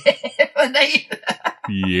the day.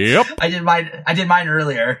 Yep. I did mine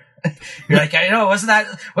earlier. You're like, I know, wasn't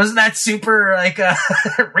that super like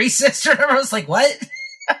racist or whatever? I was like, what?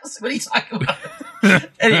 What are you talking about?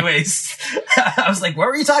 Anyways, I was like, what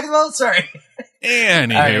were you talking about? Sorry.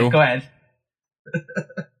 Anywho. Right, go ahead.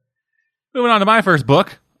 Moving on to my first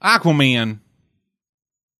book, Aquaman.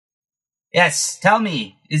 Yes, tell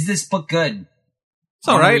me, is this book good? It's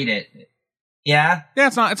all right. Read it. Yeah. Yeah,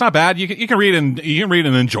 it's not bad. You can read and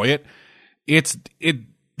enjoy it.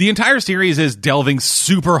 The entire series is delving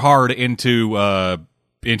super hard into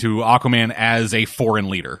Aquaman as a foreign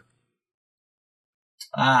leader.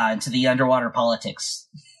 Into the underwater politics.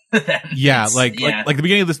 Like the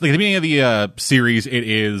beginning of this, like the beginning of the series, it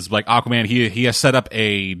is like Aquaman. He has set up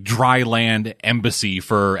a dry land embassy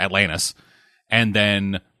for Atlantis, and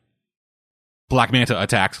then Black Manta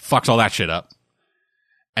attacks, fucks all that shit up.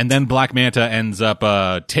 And then Black Manta ends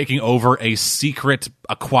up taking over a secret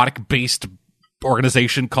aquatic-based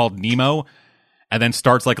organization called Nemo, and then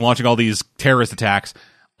starts like launching all these terrorist attacks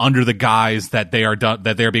under the guise that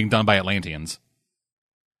they're being done by Atlanteans.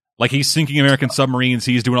 Like he's sinking American submarines,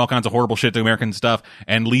 he's doing all kinds of horrible shit to American stuff,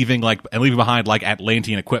 and leaving behind like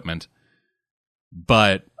Atlantean equipment.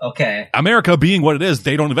 But okay, America being what it is,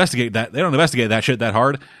 they don't investigate that shit that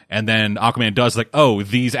hard. And then Aquaman does like, oh,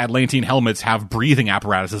 these Atlantean helmets have breathing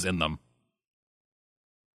apparatuses in them.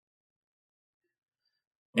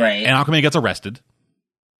 Right. And Aquaman gets arrested.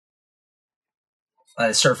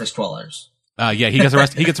 Surface dwellers. He gets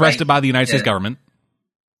arrested. He gets arrested by the United States government.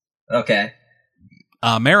 Okay.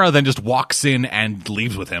 Mara then just walks in and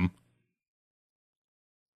leaves with him.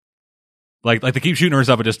 Like they keep shooting her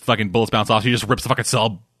stuff and just fucking bullets bounce off. She just rips the fucking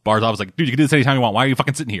cell bars off. I was like, dude, you can do this anytime you want. Why are you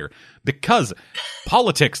fucking sitting here? Because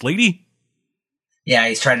politics, lady. Yeah,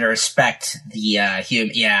 he's trying to respect the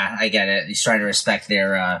human. Yeah, I get it. He's trying to respect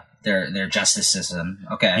their justice system.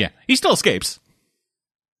 Okay. Yeah, he still escapes.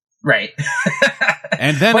 Right.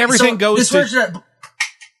 And then everything goes to.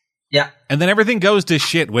 Yeah. And then everything goes to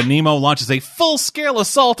shit when Nemo launches a full-scale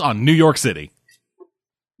assault on New York City.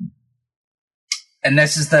 And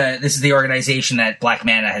this is the organization that Black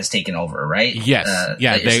Manta has taken over, right? Yes.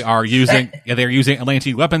 They are using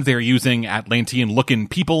Atlantean weapons. They are using Atlantean-looking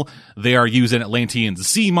people. They are using Atlantean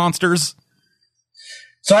sea monsters.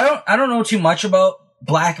 So I don't know too much about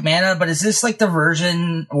Black Manta, but is this like the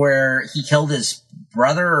version where he killed his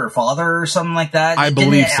brother or father or something like that? I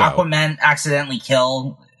believe so. Aquaman accidentally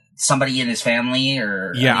kill somebody in his family,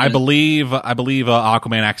 or I believe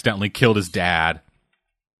Aquaman accidentally killed his dad.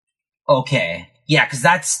 Okay. Yeah, because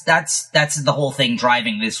that's the whole thing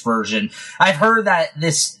driving this version. I've heard that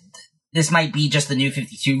this might be just the New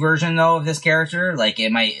 52 version though of this character. Like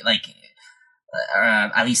it might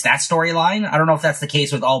at least that storyline. I don't know if that's the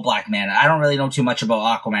case with all Black Manta. I don't really know too much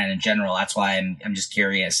about Aquaman in general. That's why I'm just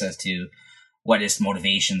curious as to what his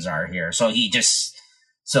motivations are here. So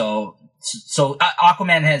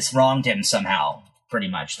Aquaman has wronged him somehow, pretty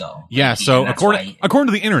much though. Yeah. So according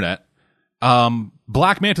to the internet.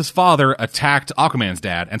 Black Manta's father attacked Aquaman's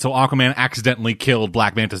dad, and so Aquaman accidentally killed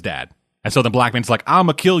Black Manta's dad. And so then Black Manta's like, I'm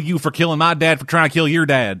gonna kill you for killing my dad for trying to kill your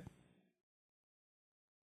dad.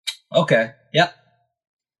 Okay. Yep.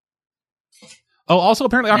 Oh, also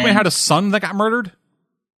apparently Aquaman had a son that got murdered.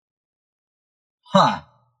 Huh.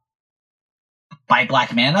 By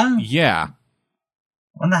Black Manta? Yeah.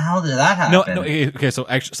 When the hell did that happen? No, okay, so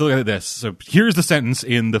look at this. So here's the sentence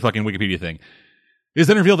in the fucking Wikipedia thing. It is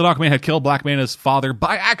then revealed that Aquaman had killed Black Manta's father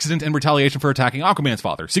by accident in retaliation for attacking Aquaman's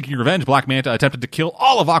father. Seeking revenge, Black Manta attempted to kill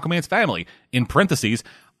all of Aquaman's family. In parentheses,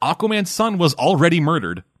 Aquaman's son was already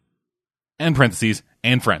murdered. In parentheses,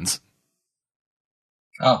 and friends.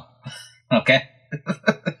 Oh, okay.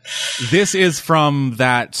 This is from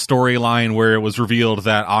that storyline where it was revealed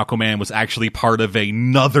that Aquaman was actually part of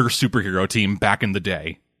another superhero team back in the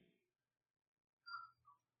day.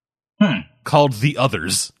 Called The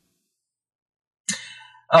Others.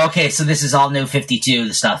 Okay, so this is all New 52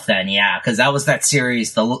 the stuff then, yeah, because that was that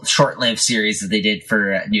series, the short-lived series that they did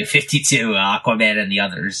for New 52, Aquaman and the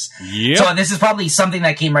Others. Yeah. So this is probably something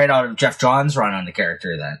that came right out of Jeff Johns' run on the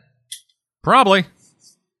character then. Probably.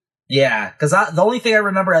 Yeah, because the only thing I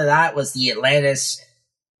remember of that was the Atlantis,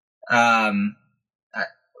 what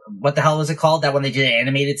the hell was it called? That when they did an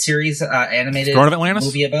animated series, animated Throne of Atlantis?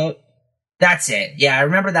 movie about? That's it. Yeah, I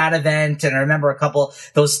remember that event, and I remember a couple,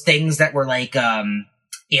 those things that were like,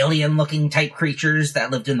 alien-looking type creatures that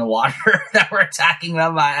lived in the water that were attacking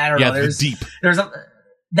them. I don't know. The Deep.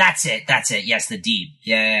 That's it. Yes, the Deep.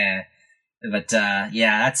 Yeah. But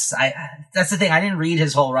that's the thing. I didn't read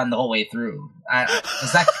his whole run the whole way through.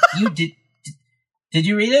 Was that you? Did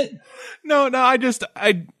you read it? No.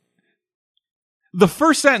 The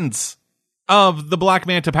first sentence of the Black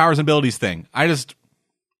Manta powers and abilities thing. I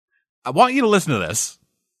want you to listen to this.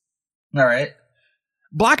 All right.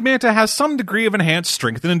 Black Manta has some degree of enhanced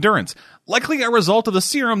strength and endurance, likely a result of the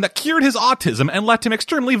serum that cured his autism and left him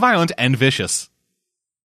extremely violent and vicious.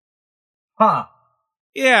 Huh.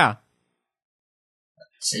 Yeah.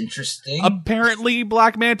 That's interesting. Apparently,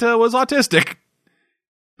 Black Manta was autistic.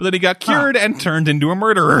 But then he got cured and turned into a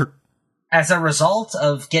murderer. As a result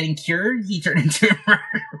of getting cured, he turned into a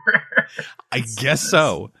murderer. I guess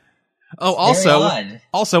so. Oh,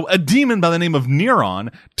 also, a demon by the name of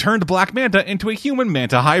Neuron turned Black Manta into a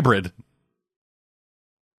human-manta hybrid.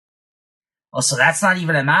 Oh, so that's not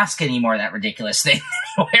even a mask anymore, that ridiculous thing.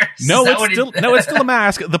 No, it's still a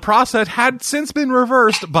mask. The process had since been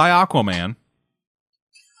reversed by Aquaman.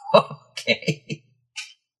 Okay.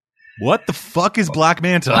 What the fuck is Black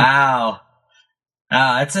Manta? Wow.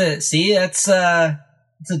 That's a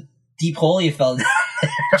deep hole you fell down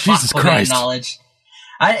there. Jesus Christ. Knowledge.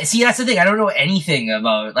 That's the thing. I don't know anything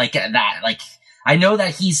about like that. Like, I know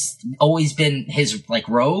that he's always been his like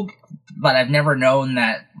rogue, but I've never known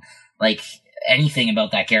that like anything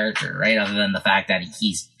about that character, right? Other than the fact that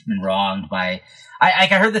he's been wronged by. I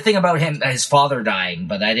heard the thing about his father dying,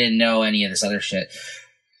 but I didn't know any of this other shit.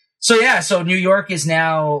 So yeah, so New York is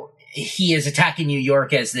now he is attacking New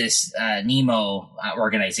York as this Nemo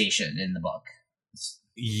organization in the book.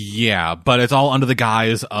 Yeah, but it's all under the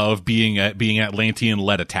guise of being an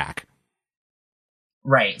Atlantean-led attack.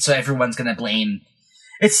 Right, so everyone's going to blame...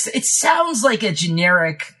 It sounds like a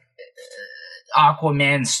generic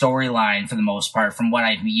Aquaman storyline for the most part from what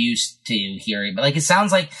I'm used to hearing. But like it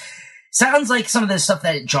sounds like some of the stuff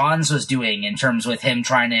that Johns was doing in terms with him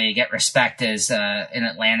trying to get respect as in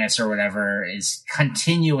Atlantis or whatever is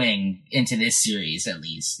continuing into this series at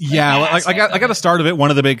least. Yeah, I got the start of it.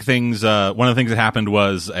 One of the things that happened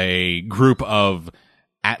was a group of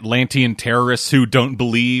Atlantean terrorists who don't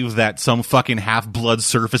believe that some fucking half-blood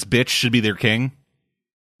surface bitch should be their king.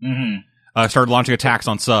 Mm-hmm. Started launching attacks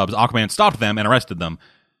on subs. Aquaman stopped them and arrested them.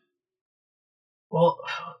 Well,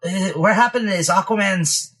 what happened is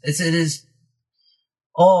Aquaman's...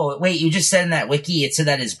 Oh, wait, you just said in that wiki, it said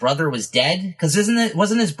that his brother was dead? Because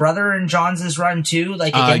wasn't his brother in Johns' run too?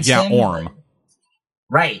 Like, against him? Orm.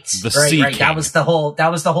 Right. Sea right. King. That was the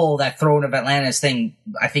whole, that Throne of Atlantis thing.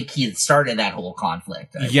 I think he had started that whole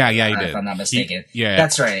conflict. He did. If I'm not mistaken. Yeah.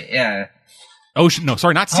 That's right, yeah.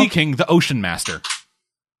 Not Sea King, the Ocean Master.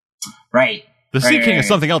 Right. The Sea King is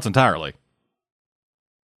something else entirely.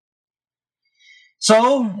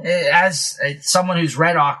 So, as someone who's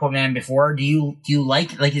read Aquaman before, do you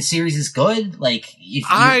like the series is good? Like,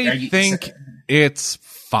 I think it's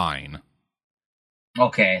fine.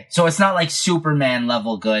 Okay, so it's not like Superman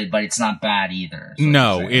level good, but it's not bad either.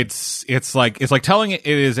 No, it's like telling it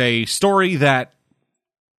is a story that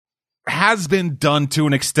has been done to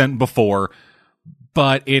an extent before,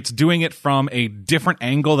 but it's doing it from a different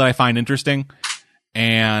angle that I find interesting.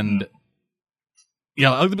 And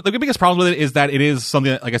the biggest problem with it is that it is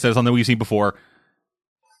something that, like I said, something we've seen before.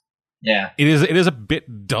 Yeah, it is a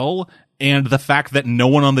bit dull, and the fact that no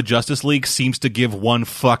one on the Justice League seems to give one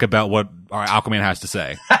fuck about what Aquaman has to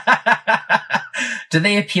say. Do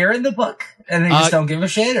they appear in the book and they just don't give a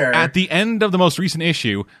shit? Or at the end of the most recent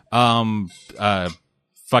issue,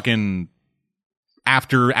 fucking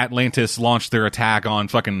after Atlantis launched their attack on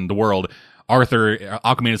fucking the world,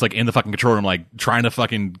 Aquaman is like in the fucking control room, like trying to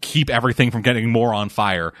fucking keep everything from getting more on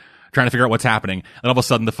fire, trying to figure out what's happening. And all of a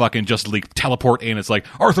sudden the fucking Justice League teleport in. It's like,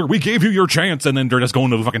 Arthur, we gave you your chance. And then they're just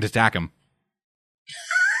going to fucking attack him.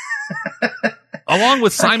 Along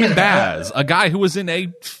with Simon Baz, a guy who was in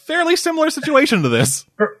a fairly similar situation to this.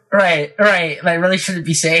 Right. I really shouldn't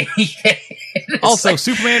be saying anything. Also,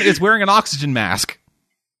 Superman is wearing an oxygen mask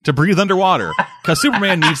to breathe underwater. Because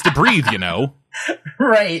Superman needs to breathe, you know.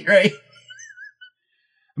 Right. I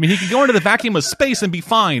mean, he can go into the vacuum of space and be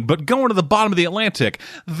fine, but going to the bottom of the Atlantic,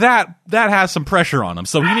 that has some pressure on him.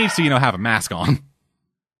 So he needs to, have a mask on.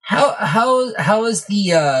 How is the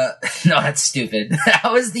no, that's stupid.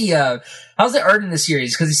 How's the art in the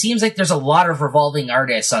series? Because it seems like there's a lot of revolving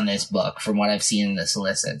artists on this book from what I've seen in the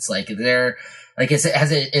solicits. Like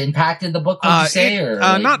has it impacted the book, would you say?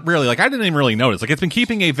 Not really. Like, I didn't even really notice. Like, it's been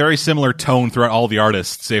keeping a very similar tone throughout all the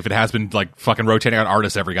artists, if it has been like fucking rotating out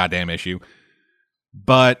artists every goddamn issue.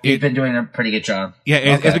 But it's been doing a pretty good job. Yeah,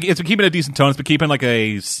 it's been keeping a decent tone. It's been keeping like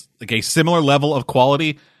a similar level of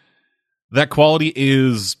quality. That quality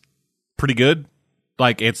is pretty good.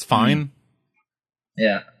 Like, it's fine.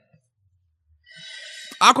 Yeah.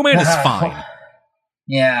 Aquaman is fine.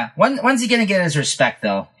 Yeah. When's he gonna get his respect,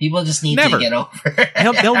 though? People just need to get over it.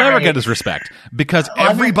 He'll never get his respect. Because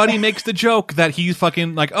everybody makes the joke that he's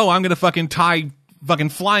fucking like, oh, I'm gonna fucking tie fucking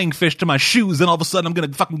flying fish to my shoes, and all of a sudden I'm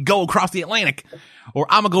gonna fucking go across the Atlantic. Or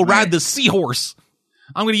I'm gonna go ride the seahorse.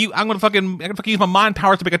 I'm gonna fucking use my mind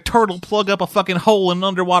powers to make a turtle plug up a fucking hole in an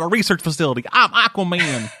underwater research facility. I'm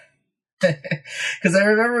Aquaman. Because I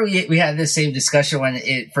remember we had this same discussion when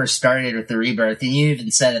it first started with the Rebirth, and you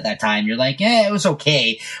even said at that time, you're like, yeah, it was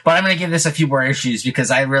okay, but I'm going to give this a few more issues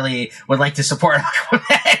because I really would like to support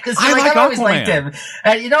Aquaman. Because I've always liked him.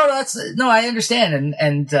 And I understand,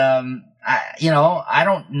 and I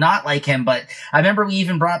don't not like him, but I remember we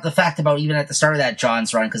even brought up the fact about even at the start of that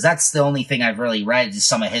John's run, because that's the only thing I've really read is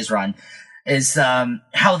some of his run, is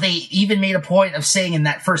how they even made a point of saying in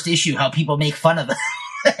that first issue how people make fun of him.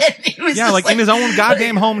 like in his own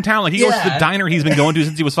goddamn hometown. Like, he goes to the diner he's been going to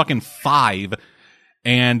since he was fucking 5.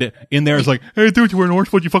 And in there is like, hey, dude, you wear an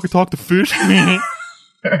orange, but you fucking talk to fish?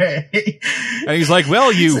 Right. And he's like,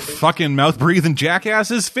 well, you fucking mouth-breathing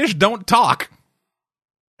jackasses, fish don't talk.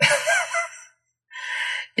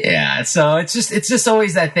 Yeah, so it's just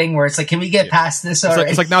always that thing where it's like, can we get past this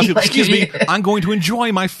already? It's like now, excuse me, I'm going to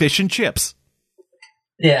enjoy my fish and chips.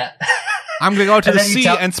 Yeah. I'm going to go out to the sea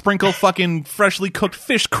and sprinkle fucking freshly cooked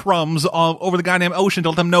fish crumbs over the goddamn ocean to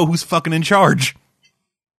let them know who's fucking in charge.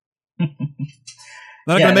 Then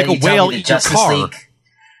I'm going to make a whale eat your car.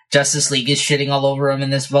 Justice League is shitting all over him in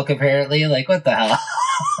this book, apparently. Like, what the hell?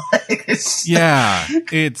 It's...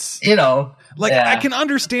 I can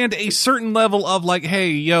understand a certain level of like, hey,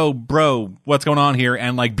 yo, bro, what's going on here?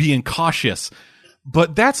 And like being cautious.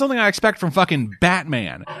 But that's something I expect from fucking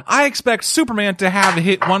Batman. I expect Superman to have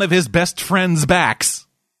hit one of his best friend's backs.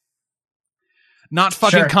 Not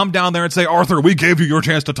fucking come down there and say, Arthur, we gave you your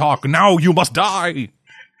chance to talk. Now you must die.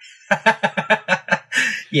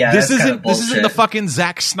 Yeah, this isn't the fucking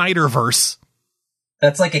Zack Snyder verse.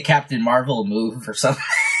 That's like a Captain Marvel move or something.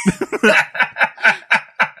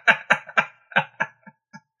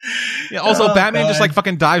 Yeah, also, Batman just like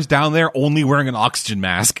fucking dives down there only wearing an oxygen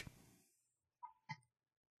mask.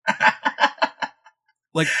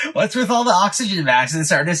 Like, what's with all the oxygen masks?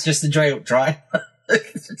 This artist just enjoy drawing.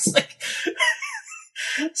 It's like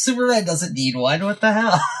Superman doesn't need one. What the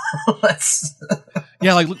hell?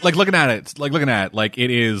 Yeah, like looking at it, like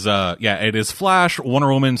it is. It is Flash,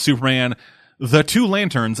 Wonder Woman, Superman, the two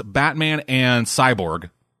Lanterns, Batman, and Cyborg.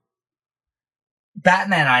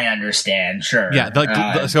 Batman, I understand, sure. Yeah,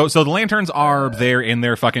 so the Lanterns are there in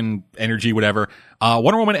their fucking energy, whatever.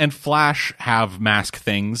 Wonder Woman and Flash have mask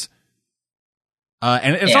things.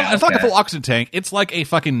 And it's not like a full oxygen tank. It's like a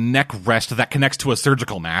fucking neck rest that connects to a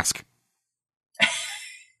surgical mask.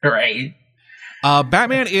 Right.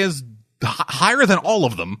 Batman is higher than all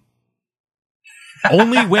of them.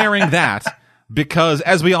 Only wearing that because,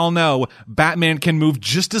 as we all know, Batman can move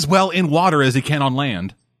just as well in water as he can on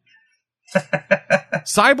land.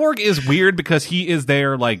 Cyborg is weird because he is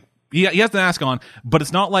there, like, he has the mask on, but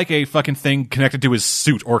it's not like a fucking thing connected to his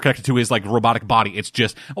suit or connected to his, like, robotic body. It's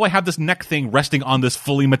just, I have this neck thing resting on this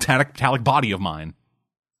fully metallic body of mine.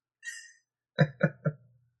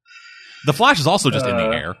 The Flash is also just in the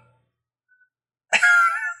air.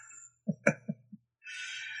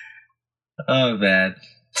 Oh, man.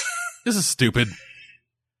 This is stupid.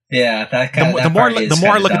 Yeah, the more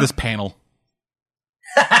I look at this panel.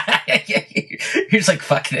 You're just like,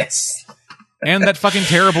 fuck this. And that fucking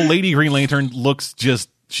terrible Lady Green Lantern looks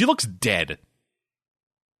dead.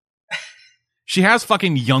 She has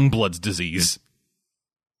fucking Youngblood's disease.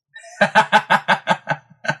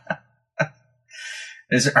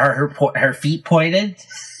 Are her feet pointed?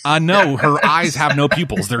 No, her eyes have no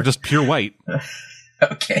pupils. They're just pure white.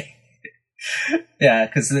 Okay. Yeah,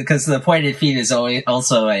 because the pointed feet is always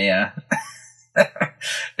also a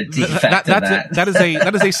defect.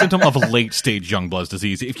 That is a symptom of late stage Youngblood's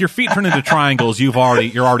disease. If your feet turn into triangles, you're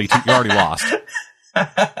already lost.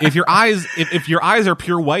 If your eyes are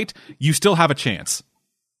pure white, you still have a chance.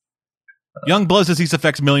 Youngblood's disease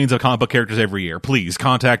affects millions of comic book characters every year. Please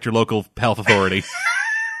contact your local health authority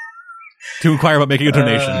to inquire about making a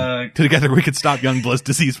donation. Together we can stop Youngblood's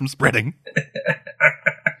disease from spreading.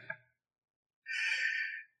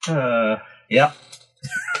 Yep.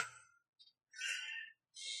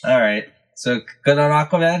 All right. So good on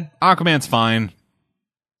Aquaman? Aquaman's fine.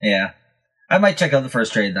 Yeah. I might check out the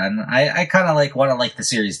first trade then. I kind of want to like the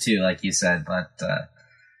series too, like you said, but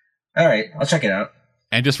all right, I'll check it out.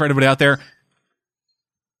 And just for everybody out there,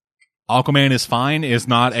 Aquaman is fine is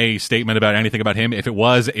not a statement about anything about him. If it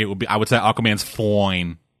was, it would be. I would say Aquaman's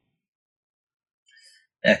fine.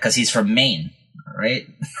 Yeah, because he's from Maine, right?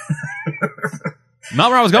 Not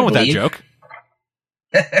where I was going with that joke.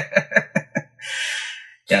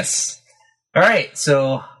 Yes. All right,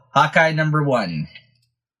 so Hawkeye number 1.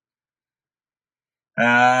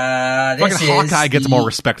 Hawkeye gets more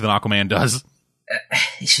respect than Aquaman does.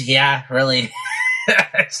 Yeah, really.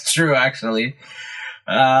 It's true, actually.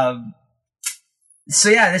 So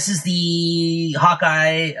yeah, this is the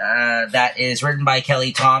Hawkeye that is written by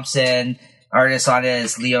Kelly Thompson. Artist on it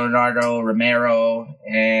is Leonardo Romero,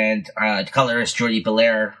 and colorist Jordi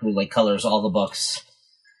Belair, who colors all the books.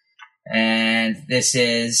 And this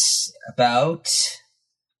is about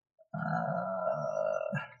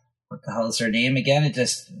what the hell is her name again? It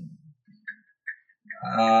just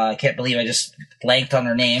I can't believe I just blanked on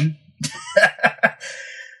her name.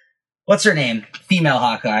 What's her name? Female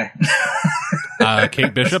Hawkeye.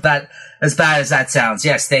 Kate Bishop. As bad as that sounds.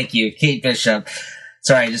 Yes, thank you, Kate Bishop.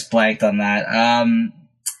 Sorry, I just blanked on that.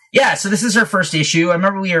 Yeah, so this is her first issue. I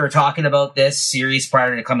remember we were talking about this series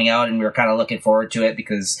prior to coming out, and we were kind of looking forward to it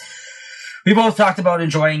because we both talked about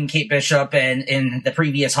enjoying Kate Bishop, and in the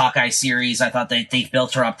previous Hawkeye series, I thought that they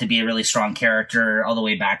built her up to be a really strong character all the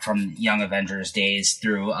way back from Young Avengers days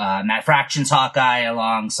through Matt Fraction's Hawkeye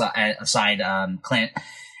alongside Clint.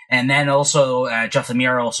 And then also, Jeff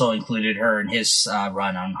Lemire also included her in his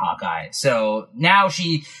run on Hawkeye. So now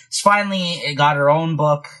she's finally got her own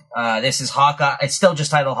book. This is Hawkeye. It's still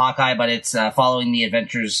just titled Hawkeye, but it's following the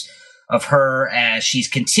adventures of her as she's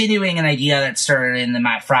continuing an idea that started in the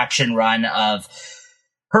Matt Fraction run of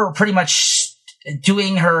her pretty much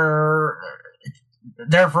doing their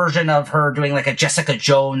version of her doing a Jessica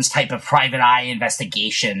Jones type of private eye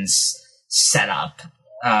investigations setup.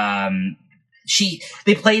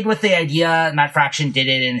 They played with the idea. Matt Fraction did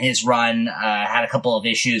it in his run. Had a couple of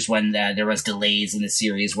issues when there was delays in the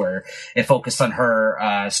series where it focused on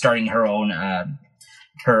her starting her own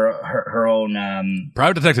her own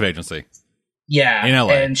private detective agency. Yeah, in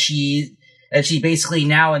LA. And she basically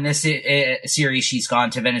now in this series she's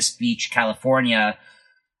gone to Venice Beach, California,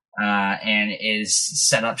 and is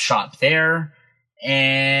set up shop there.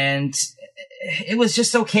 And it was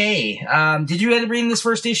just okay. Did you end up reading this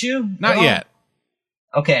first issue? Not yet.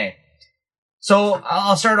 Okay. So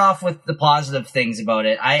I'll start off with the positive things about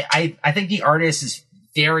it. I think the artist is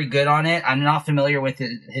very good on it. I'm not familiar with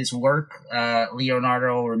his work,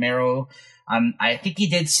 Leonardo Romero. I think he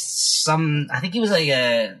did I think he was like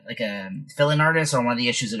a fill-in artist on one of the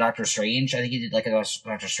issues of Doctor Strange. I think he did a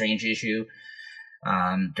Doctor Strange issue,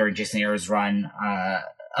 during Jason Aaron's run.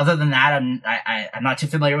 Other than that, I'm not too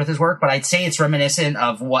familiar with his work, but I'd say it's reminiscent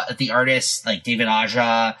of what the artists like David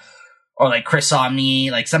Aja or Chris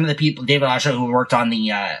Samnee, some of the people, David Aja, who worked on the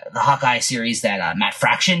Hawkeye series that Matt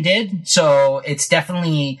Fraction did. So it's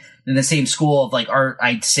definitely in the same school of art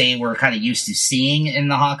I'd say we're kind of used to seeing in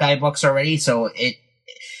the Hawkeye books already. So it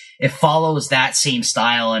follows that same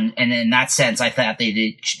style, and in that sense, I thought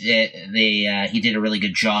he did a really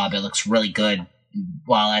good job. It looks really good,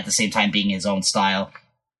 while at the same time being his own style.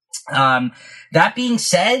 That being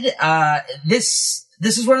said,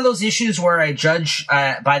 this is one of those issues where I judge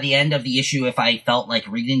by the end of the issue if I felt like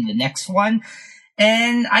reading the next one.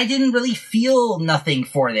 And I didn't really feel nothing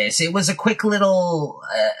for this. It was a quick little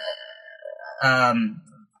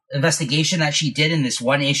investigation that she did in this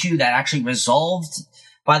one issue that actually resolved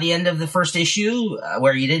by the end of the first issue,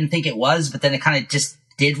 where you didn't think it was, but then it kind of just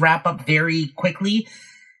did wrap up very quickly.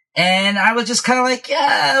 And I was just kind of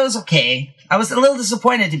yeah, it was okay. I was a little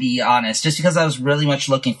disappointed, to be honest, just because I was really much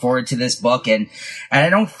looking forward to this book. And I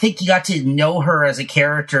don't think you got to know her as a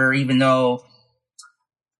character, even though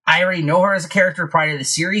I already know her as a character prior to the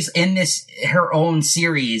series. In this, her own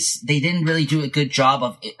series, they didn't really do a good job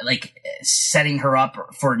of like setting her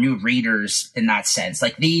up for new readers in that sense.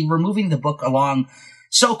 Like they were moving the book along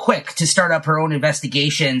so quick to start up her own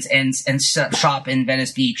investigations and shop in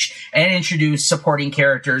Venice Beach and introduce supporting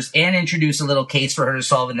characters and introduce a little case for her to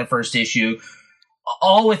solve in the first issue.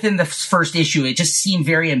 All within the first issue, it just seemed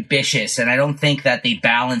very ambitious, and I don't think that they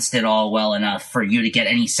balanced it all well enough for you to get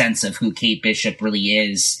any sense of who Kate Bishop really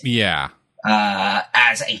is. Yeah.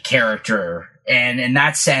 As a character. And in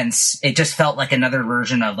that sense, it just felt like another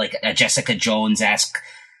version of like a Jessica Jones-esque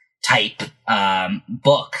type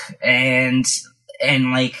book. And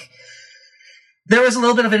like, there was a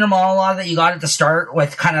little bit of inner monologue that you got at the start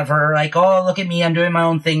with kind of her like, oh, look at me, I'm doing my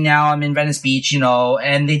own thing now, I'm in Venice Beach, you know,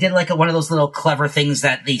 and they did like one of those little clever things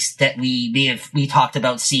that we talked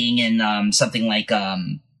about seeing in something like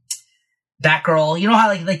Batgirl. You know how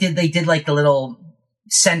like they did like the little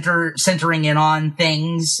centering in on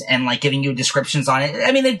things and like giving you descriptions on it.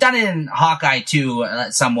 I mean, they've done it in Hawkeye too,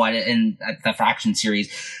 somewhat in the Fraction series.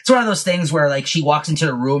 It's one of those things where like she walks into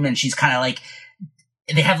the room and she's kind of like,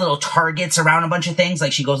 they have little targets around a bunch of things.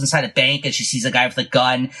 Like she goes inside a bank and she sees a guy with a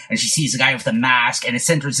gun and she sees a guy with a mask and it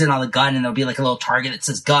centers in on the gun and there'll be like a little target that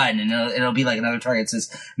says gun and it'll be like another target that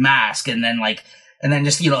says mask and then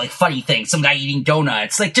just, you know, like funny things. Some guy eating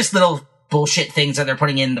donuts, like just little bullshit things that they're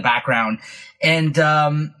putting in the background. And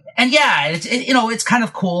yeah, it's kind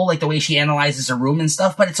of cool, like the way she analyzes a room and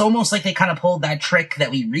stuff, but it's almost like they kind of pulled that trick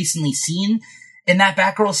that we recently seen in that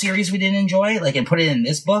Batgirl series we didn't enjoy, like, and put it in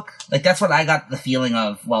this book. Like, that's what I got the feeling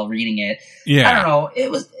of while reading it. Yeah. I don't know. It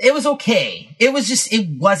was okay. It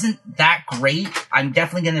wasn't that great. I'm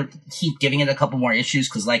definitely going to keep giving it a couple more issues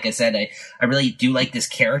because, like I said, I really do like this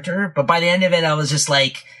character. But by the end of it, I was just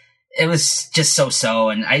like, it was just so-so.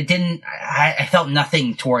 And I felt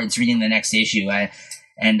nothing towards reading the next issue. I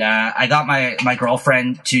got my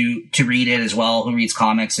girlfriend to read it as well, who reads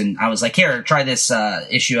comics, and I was like, here, try this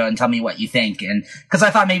issue and tell me what you think. And because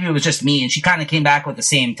I thought maybe it was just me, and she kind of came back with the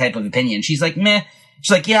same type of opinion. She's like, meh.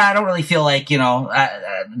 She's like, yeah, I don't really feel like,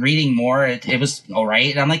 reading more. It was all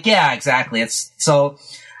right. And I'm like, yeah, exactly. It's so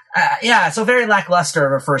very lackluster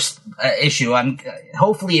of a first issue.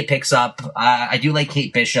 Hopefully it picks up. I do like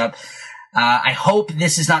Kate Bishop. I hope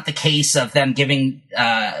this is not the case of them giving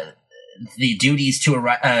the duties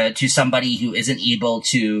to somebody who isn't able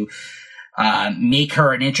to make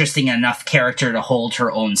her an interesting enough character to hold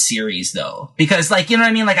her own series, though. Because, like, you know what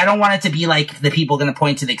I mean? Like, I don't want it to be like the people going to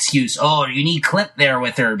point to the excuse, oh, you need Clint there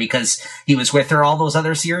with her because he was with her all those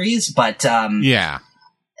other series. But, yeah.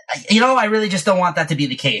 I really just don't want that to be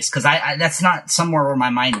the case because I that's not somewhere where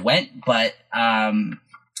my mind went. But, I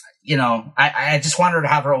just want her to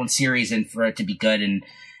have her own series and for it to be good and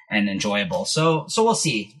enjoyable. So we'll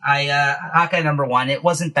see. Hawkeye #1, it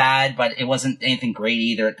wasn't bad, but it wasn't anything great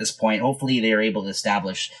either at this point. Hopefully they are able to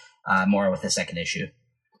establish more with the second issue.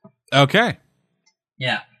 Okay.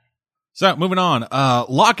 Yeah. So moving on.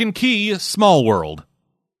 Lock and Key, Small World.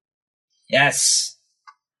 Yes.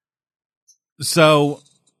 So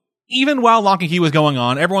even while Lock and Key was going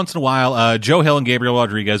on, every once in a while, Joe Hill and Gabriel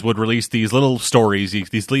Rodriguez would release these little stories,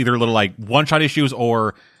 these either little like one-shot issues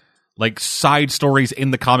or like side stories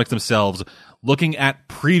in the comics themselves, looking at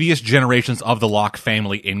previous generations of the Locke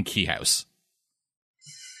family in Key House.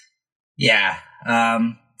 Yeah.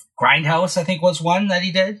 Grindhouse, I think, was one that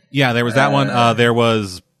he did. Yeah, there was that one. There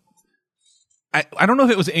was... I don't know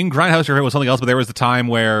if it was in Grindhouse or if it was something else, but there was the time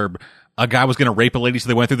where a guy was going to rape a lady, so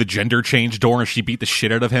they went through the gender change door and she beat the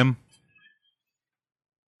shit out of him.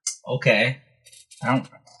 Okay.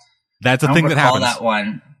 That's a thing that happens. That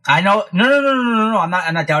one. I know. No. I'm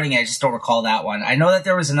not doubting it. I just don't recall that one. I know that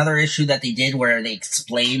there was another issue that they did where they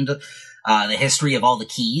explained the history of all the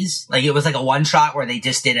keys. Like, it was like a one shot where they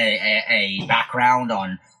just did a background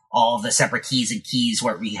on all of the separate keys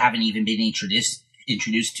where we haven't even been introduced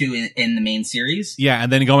to in the main series. Yeah,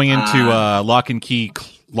 and then going into Lock and Key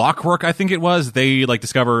Clockwork, I think it was, they like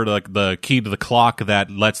discovered like the key to the clock that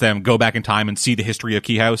lets them go back in time and see the history of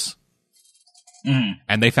Key House. Mm-hmm.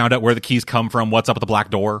 And they found out where the keys come from, what's up at the black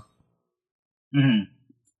door. Mm-hmm.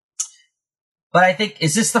 But I think,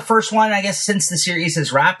 is this the first one, I guess, since the series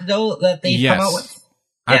has wrapped, though, that they've come out with?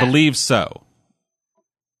 I believe so.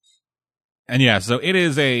 And yeah, so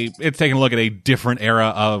it's taking a look at a different era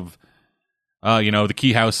of, the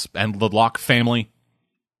Key House and the Locke family.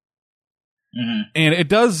 Mm-hmm. And it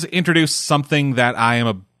does introduce something that I am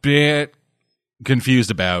a bit confused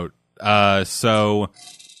about. So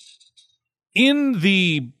in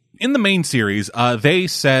the main series, they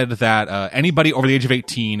said that anybody over the age of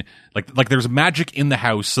 18, like there's magic in the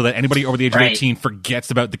house so that anybody over the age of 18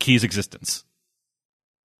 forgets about the key's existence.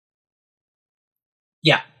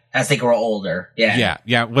 Yeah, as they grow older. Yeah.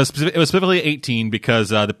 It was specifically 18 because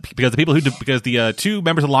the two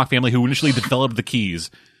members of the Locke family who initially developed the keys,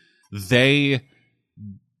 they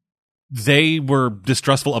were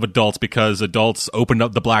distrustful of adults because adults opened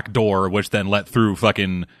up the black door, which then let through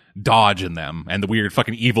fucking Dodge in them and the weird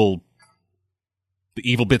fucking evil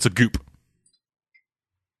bits of goop.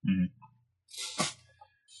 Mm-hmm.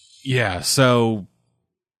 Yeah, so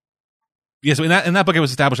in that book it was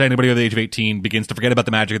established that anybody over the age of 18 begins to forget about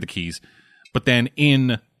the magic of the keys. But then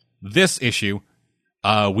in this issue,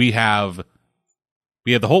 we have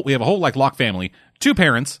a whole like Locke family, two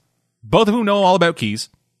parents, both of whom know all about keys.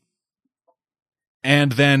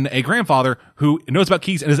 And then a grandfather who knows about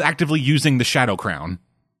keys and is actively using the Shadow Crown.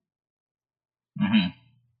 Mm-hmm.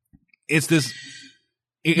 It's this.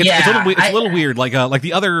 It's a little weird. Like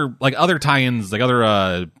the other tie-ins, like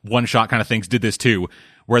other one-shot kind of things did this too,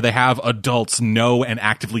 where they have adults know and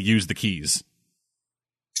actively use the keys.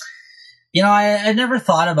 You know, I never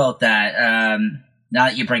thought about that. Now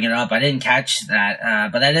that you bring it up, I didn't catch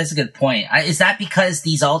that, but that is a good point. Is that because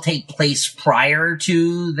these all take place prior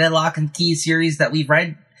to the Lock and Key series that we've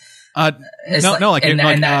read? In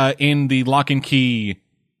the Lock and Key,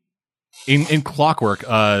 in Clockwork,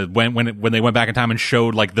 when they went back in time and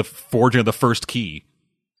showed like the forging of the first key,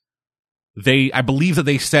 I believe that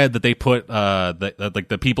they said that they put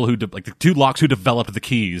the people who the two Locks who developed the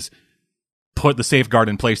keys put the safeguard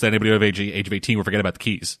in place that anybody over age of 18 will forget about the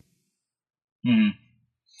keys. Hmm.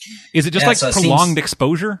 Is it just prolonged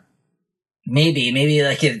exposure? Maybe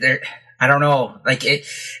like I don't know. Like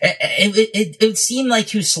it seemed like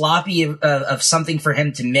too sloppy of something for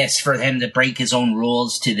him to miss, for him to break his own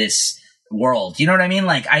rules to this world. You know what I mean?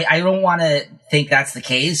 Like I don't want to think that's the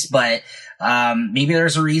case, but maybe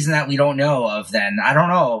there's a reason that we don't know of. Then I don't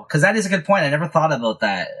know, because that is a good point. I never thought about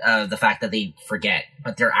that. The fact that they forget,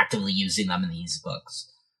 but they're actively using them in these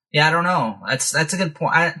books. Yeah, I don't know. That's a good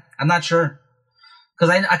point. I'm not sure.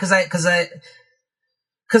 Because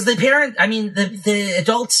the parent, I mean, the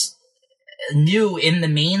adults knew in the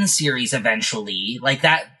main series eventually, like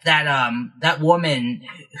that woman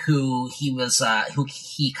who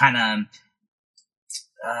he kind of,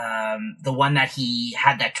 the one that he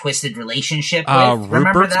had that twisted relationship with.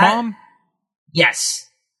 Remember Rupert's that? mom? Yes.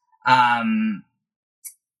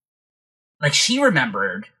 Like she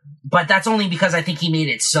remembered, but that's only because I think he made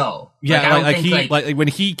it so. Yeah, like when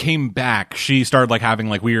he came back, she started like having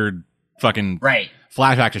like weird fucking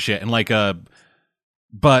flashbacks to shit, and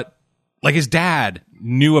but like his dad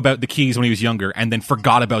knew about the keys when he was younger, and then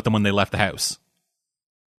forgot about them when they left the house.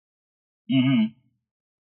 Mm-hmm.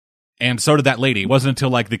 And so did that lady. It wasn't until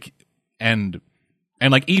like even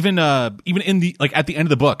in the like at the end of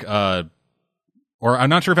the book, or I'm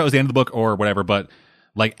not sure if it was the end of the book or whatever, but.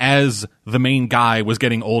 Like, as the main guy was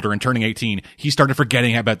getting older and turning 18, he started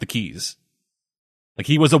forgetting about the keys. Like,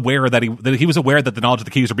 he was aware that he was aware that the knowledge of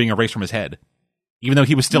the keys were being erased from his head, even though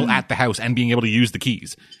he was still at the house and being able to use the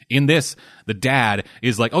keys. In this, the dad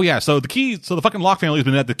is like, oh yeah, so the fucking Locke family has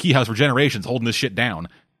been at the key house for generations holding this shit down.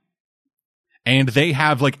 And they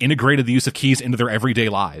have, like, integrated the use of keys into their everyday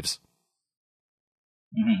lives.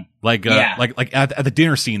 Mm-hmm. Like at the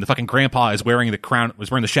dinner scene, the fucking grandpa is wearing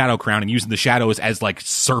the shadow crown and using the shadows as like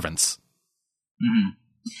servants. Mm-hmm.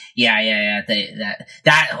 Yeah.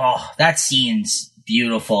 That scene's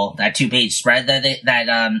beautiful. That 2-page spread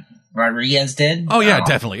that Rodriguez did. Oh yeah,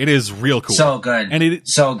 definitely. It is real cool. So good.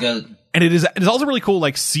 So good. And it is also really cool,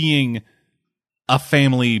 like seeing a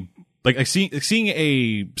family,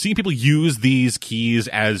 seeing people use these keys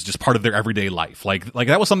as just part of their everyday life. Like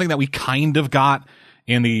that was something that we kind of got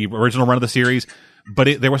in the original run of the series,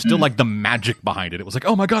 but there was still like the magic behind it. It was like,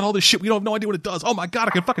 oh my god, all this shit, we don't have no idea what it does. Oh my god,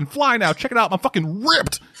 I can fucking fly now. Check it out. I'm fucking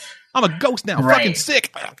ripped. I'm a ghost now. Fucking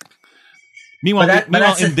sick. Meanwhile,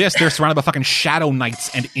 in this, they're surrounded by fucking shadow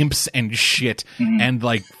knights and imps and shit, and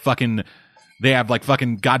like fucking, they have like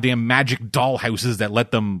fucking goddamn magic doll houses that let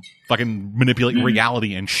them fucking manipulate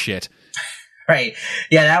reality and shit. Right.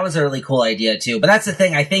 Yeah, that was a really cool idea too. But that's the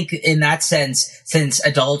thing. I think in that sense, since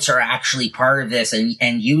adults are actually part of this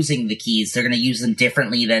and using the keys, they're going to use them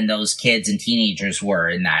differently than those kids and teenagers were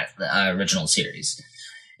in that original series.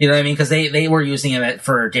 You know what I mean? Because they were using it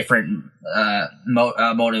for different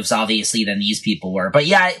motives, obviously, than these people were. But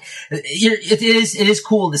yeah, it is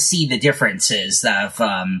cool to see the differences of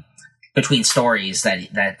between stories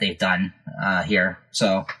that they've done here.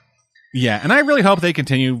 So. Yeah, and I really hope they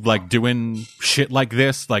continue like doing shit like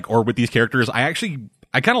this, like, or with these characters. I kind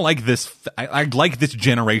of like this. I like this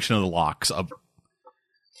generation of the Locks.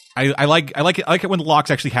 I like it when the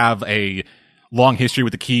Locks actually have a long history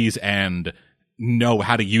with the keys and know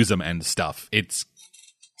how to use them and stuff. It's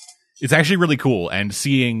it's actually really cool, and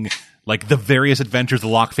seeing like the various adventures of the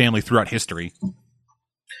Locke family throughout history.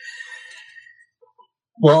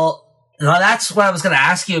 Well, that's what I was going to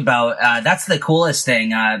ask you about. That's the coolest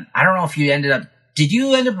thing. I don't know if you did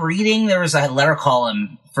you end up reading? There was a letter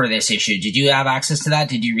column for this issue. Did you have access to that?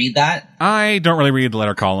 Did you read that? I don't really read the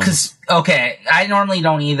letter columns. Okay, I normally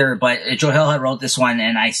don't either, but Joe Hill had wrote this one,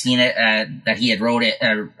 and I seen it, that he had wrote it,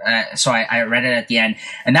 so I read it at the end.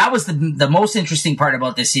 And that was the most interesting part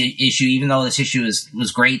about this issue, even though this issue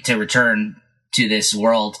was great to return to this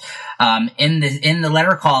world. In the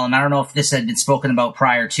letter column, I don't know if this had been spoken about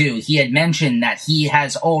prior to, he had mentioned that he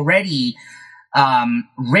has already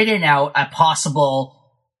written out a possible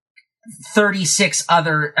 36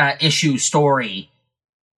 other issue story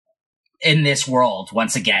in this world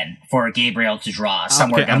once again for Gabriel to draw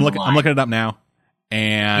somewhere down the line. I'm looking it up now,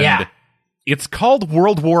 and it's called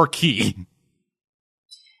World War Key.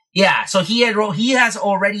 Yeah, so he has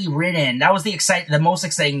already written. That was the most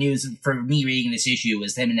exciting news for me reading this issue,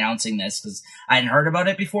 was him announcing this, because I hadn't heard about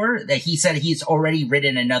it before. That he said he's already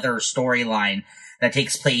written another storyline that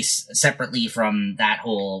takes place separately from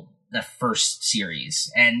the first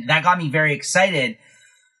series, and that got me very excited.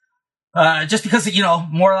 Just because,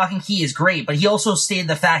 more Lock and Key is great, but he also stated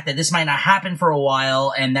the fact that this might not happen for a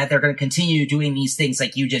while, and that they're going to continue doing these things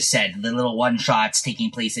like you just said, the little one-shots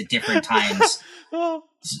taking place at different times. No,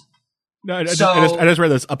 I just read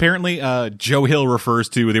this. Apparently, Joe Hill refers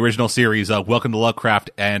to the original series, Welcome to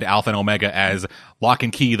Lovecraft and Alpha and Omega, as Lock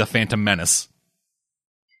and Key, the Phantom Menace.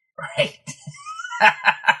 Right.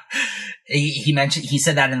 He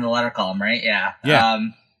said that in the letter column, right? Yeah.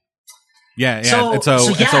 Yeah.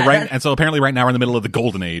 So apparently right now we're in the middle of the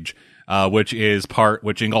Golden Age, which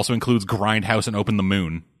also includes Grindhouse and Open the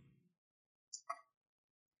Moon.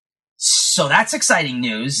 So that's exciting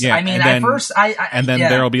news. Yeah, I mean,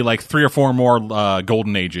 there'll be like 3 or 4 more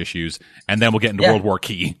Golden Age issues, and then we'll get into World War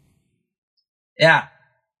Key. Yeah.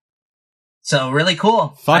 So really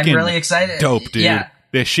cool. Fucking I'm really excited. Dope, dude. Yeah.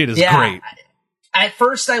 This shit is great. At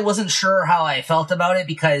first, I wasn't sure how I felt about it,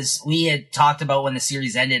 because we had talked about when the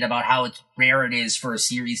series ended about how rare it is for a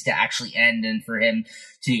series to actually end, and for him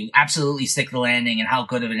to absolutely stick the landing, and how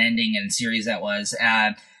good of an ending and series that was.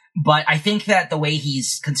 But I think that the way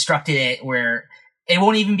he's constructed it, where it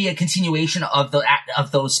won't even be a continuation of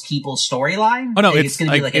those people's storyline. Oh no, it's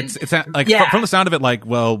going to be like from the sound of it, like,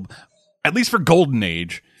 well, at least for Golden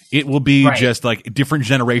Age, it will be just like different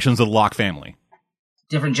generations of the Locke family.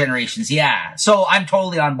 Different generations, yeah. So I'm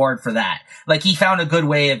totally on board for that. Like, he found a good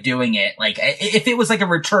way of doing it. Like, if it was like a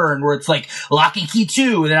return where it's like Lock and Key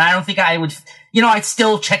 2, then I don't think I would, I'd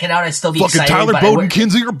still check it out. I'd still be fucking excited. Tyler Bowden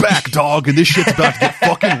Kinsey are back, dog, and this shit's about to get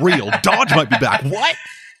fucking real. Dodge might be back. What?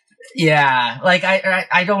 Yeah, like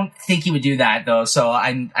I don't think he would do that though. So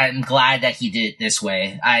I'm glad that he did it this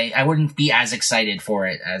way. I wouldn't be as excited for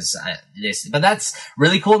it as this, but that's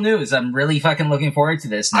really cool news. I'm really fucking looking forward to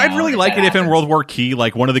this now. I'd really like it if in World War Key,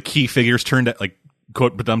 like, one of the key figures turned out, like,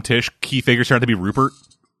 quote badum tish, key figures turned out to be Rupert.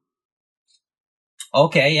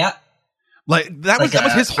 Okay, yeah. Like that was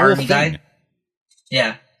his whole thing. Guy?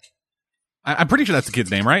 Yeah. I'm pretty sure that's the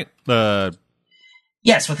kid's name, right?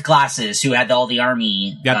 Yes, with the glasses, who had all the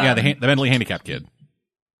army. Yeah, the mentally handicapped kid.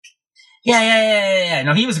 Yeah.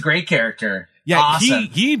 No, he was a great character. Yeah, awesome.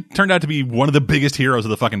 He turned out to be one of the biggest heroes of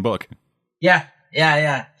the fucking book. Yeah.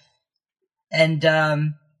 And,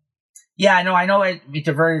 I know we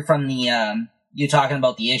diverted from the, you talking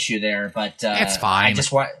about the issue there, but, it's fine. I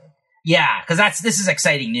just want, because this is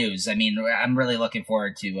exciting news. I mean, I'm really looking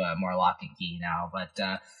forward to, more Lock and Key now, but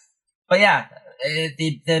yeah.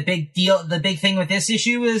 The big deal, the big thing with this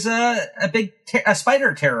issue is a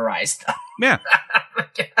spider terrorized them. Yeah,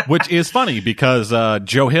 which is funny because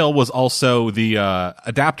Joe Hill was also the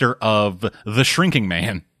adapter of The Shrinking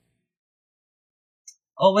Man.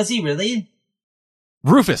 Oh, was he really?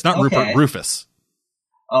 Rufus, not Rupert. Rufus.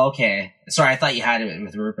 Okay, sorry, I thought you had it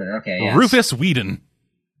with Rupert. Okay, yes. Rufus Whedon.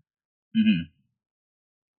 Mm-hmm.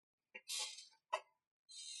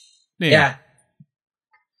 Yeah.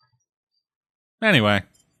 Anyway.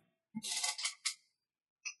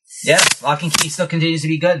 Yeah, Lock and Key still continues to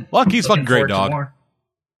be good. Lock and Key's fucking great, dog.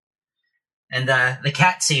 And the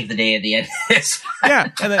cat saved the day at the end of this. Yeah,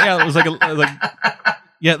 and it was the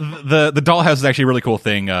dollhouse is actually a really cool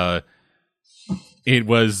thing. It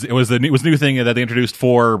was a new thing that they introduced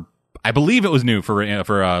for, I believe it was new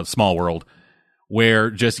for Small World, where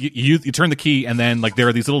just you turn the key and then like there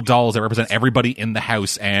are these little dolls that represent everybody in the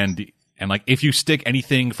house, and like if you stick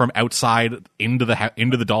anything from outside into the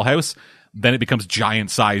dollhouse, then it becomes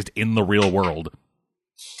giant sized in the real world.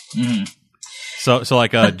 Mm. So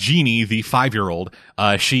like Jeannie, the 5-year-old,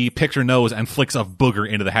 she picks her nose and flicks a booger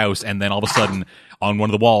into the house, and then all of a sudden, on one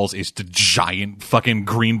of the walls is the giant fucking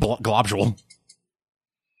green globule.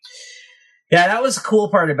 Yeah, that was the cool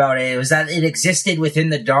part about it. It was that it existed within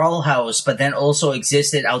the dollhouse, but then also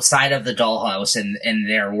existed outside of the dollhouse in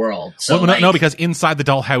their world. So well, no, because inside the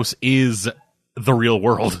dollhouse is the real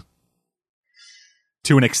world.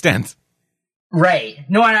 To an extent. Right.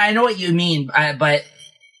 No, I know what you mean, but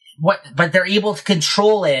they're able to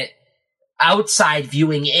control it outside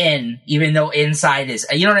viewing in, even though inside is,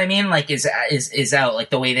 you know what I mean? Like is out, like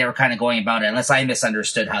the way they were kind of going about it, unless I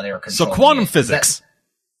misunderstood how they were controlling it. So quantum physics.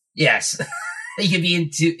 Yes. You could be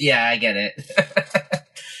into, yeah, I get it.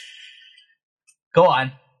 Go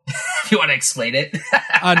on. If you want to explain it.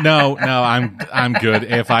 No, I'm good.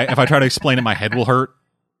 If I try to explain it, my head will hurt.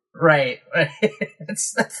 Right.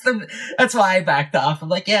 That's why I backed off. I'm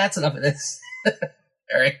like, yeah, that's enough of this.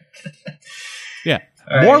 All right. Yeah.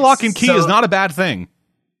 All More right. Lock and Key is not a bad thing.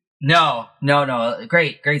 No.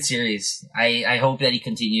 Great series. I hope that he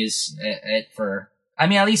continues it for, I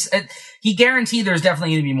mean, at least he guaranteed there's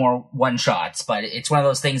definitely going to be more one-shots, but it's one of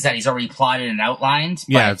those things that he's already plotted and outlined.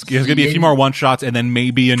 Yeah, there's going to be a few more one-shots and then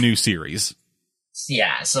maybe a new series.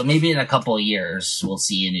 Yeah, so maybe in a couple of years we'll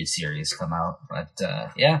see a new series come out. But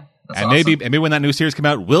yeah, that's and awesome. maybe when that new series come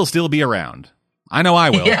out, we'll still be around. I know I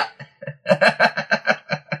will. Yeah.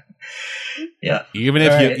 Yeah. Even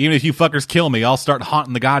if you fuckers kill me, I'll start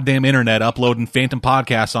haunting the goddamn internet, uploading phantom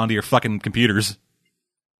podcasts onto your fucking computers.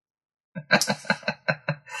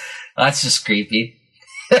 That's just creepy.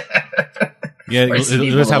 Yeah, you'll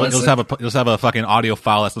just have a fucking audio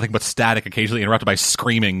file that's nothing but static, occasionally interrupted by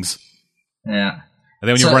screamings. Yeah. And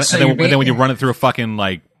then when you run it through a fucking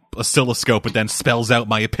like oscilloscope, it then spells out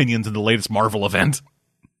my opinions in the latest Marvel event.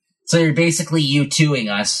 So you're basically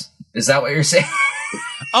U2ing us. Is that what you're saying?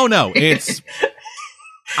 Oh no, it's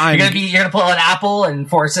you're gonna pull an Apple and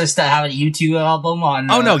force us to have a U2 album on.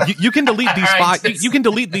 Oh no, you can delete these files. Right. You can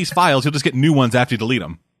delete these files. You'll just get new ones after you delete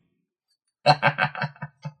them.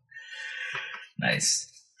 Nice.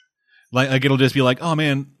 Like it'll just be like, oh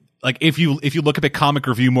man, like if you look up a comic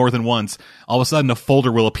review more than once, all of a sudden a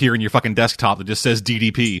folder will appear in your fucking desktop that just says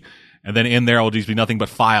DDP, and then in there will just be nothing but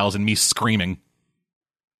files and me screaming.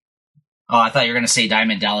 Oh, I thought you were gonna say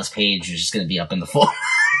Diamond Dallas Page was just gonna be up in the folder.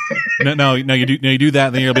 No, you do that,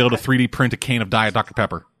 and then you'll be able to 3D print a can of Diet Dr.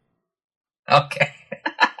 Pepper. Okay.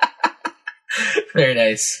 Very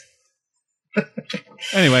nice.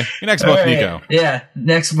 Anyway, your next book, right. Nico. Yeah,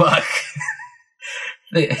 next book.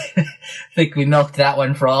 I think we milked that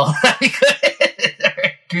one for all that we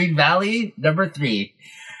could. Green Valley, number 3.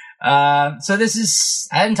 So this is,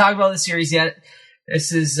 I haven't talked about this series yet.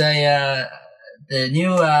 This is the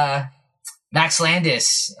new Max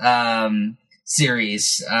Landis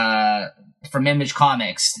series from Image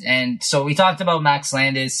Comics. And so we talked about Max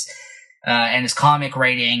Landis and his comic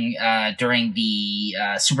writing during the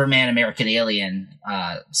Superman American Alien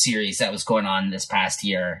series that was going on this past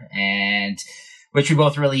year, and which we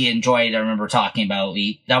both really enjoyed. I remember talking about.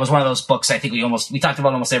 That was one of those books I think we talked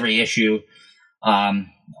about almost every issue on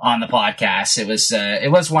the podcast.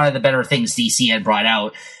 It was one of the better things DC had brought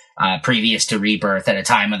out previous to Rebirth, at a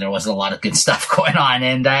time when there wasn't a lot of good stuff going on.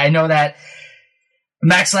 And I know that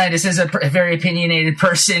Max Landis is a very opinionated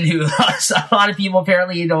person who a lot of people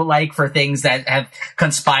apparently don't like for things that have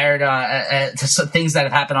conspired to things that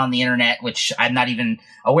have happened on the internet, which I'm not even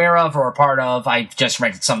aware of or a part of. I've just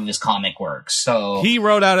read some of his comic works. So he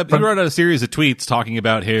wrote out a series of tweets talking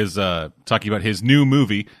about his new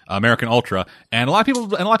movie, American Ultra, and a lot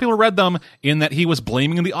of people read them in that he was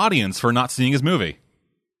blaming the audience for not seeing his movie.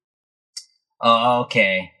 Oh,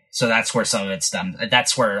 okay. So that's where some of it stems.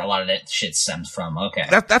 That's where a lot of that shit stems from. Okay.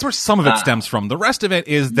 That's where some of it stems from. The rest of it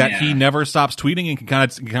is that he never stops tweeting and can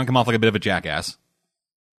kind of come off like a bit of a jackass.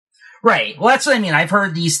 Right. Well, that's what I mean. I've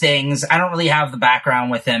heard these things. I don't really have the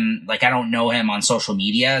background with him. Like, I don't know him on social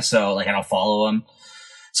media, so like I don't follow him.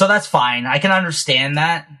 So that's fine. I can understand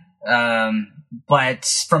that. But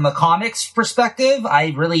from a comics perspective,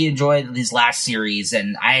 I really enjoyed his last series,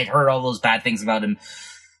 and I had heard all those bad things about him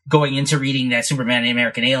going into reading that Superman the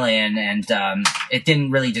American Alien, and it didn't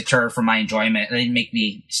really deter from my enjoyment. It didn't make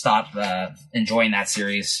me stop enjoying that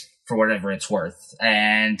series for whatever it's worth.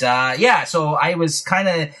 And so I was kind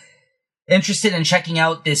of interested in checking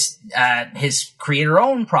out this his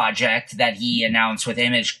creator-owned project that he announced with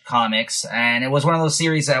Image Comics, and it was one of those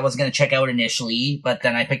series that I was going to check out initially, but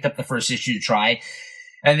then I picked up the first issue to try,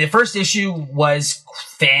 and the first issue was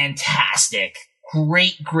fantastic.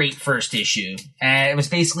 Great first issue. It was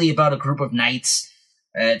basically about a group of knights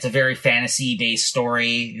It's a very fantasy-based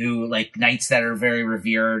story, who like knights that are very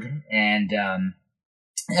revered. And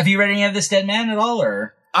have you read any of this Dead Man at all,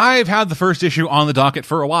 or? I've had the first issue on the docket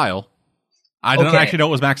for a while. I don't actually know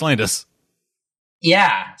it was Max Landis.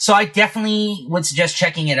 Yeah, so I definitely would suggest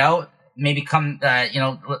checking it out. Maybe come, let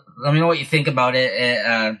me know what you think about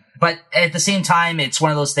it. But at the same time, it's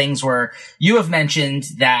one of those things where you have mentioned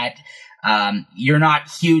that you're not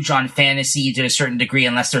huge on fantasy to a certain degree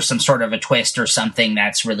unless there's some sort of a twist or something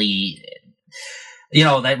that's really,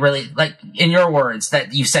 that really, like, in your words,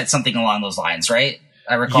 that you said something along those lines, right?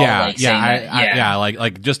 I recall, saying that.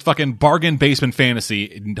 Like just fucking bargain basement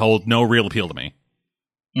fantasy hold no real appeal to me.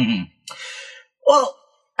 Mm-hmm. Well,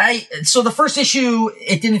 so the first issue,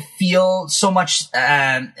 it didn't feel so much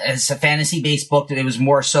as a fantasy-based book. It was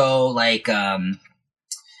more so like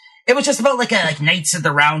it was just about like Knights of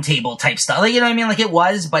the Round Table type stuff. Like, you know what I mean? Like it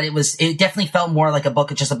was, but it definitely felt more like a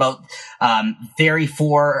book just about very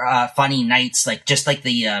four funny knights, like just like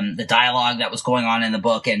the dialogue that was going on in the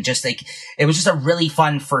book, and just like it was just a really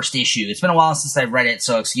fun first issue. It's been a while since I've read it,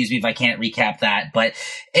 so excuse me if I can't recap that, but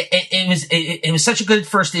it was such a good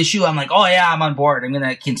first issue. I'm like, oh yeah, I'm on board. I'm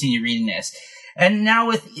gonna continue reading this. And now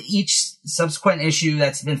with each subsequent issue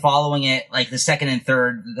that's been following it, like the second and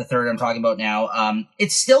third, the third I'm talking about now,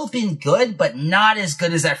 it's still been good, but not as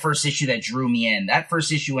good as that first issue that drew me in. That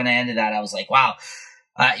first issue, when I ended that, I was like, wow,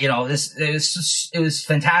 it was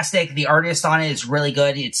fantastic. The artist on it is really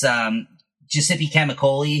good. It's, Giuseppe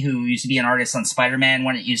Camicoli, who used to be an artist on Spider-Man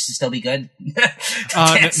when it used to still be good.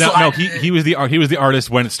 No, he was the artist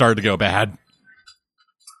when it started to go bad.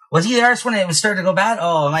 Was he the artist when it started to go bad?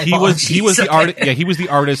 Oh, my apologies. He was the artist. Yeah, he was the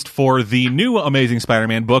artist for the new Amazing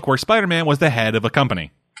Spider-Man book, where Spider-Man was the head of a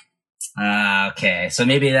company. Okay, so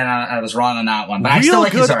maybe then I was wrong on that one. But I Real still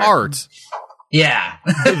like good his art. Yeah.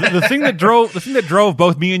 the thing that drove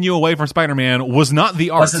both me and you away from Spider-Man was not the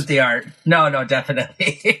art. Wasn't the art? No,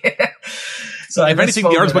 definitely. So if anything,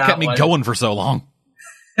 the art's what kept me going for so long.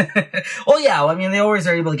 Well, yeah. I mean, they always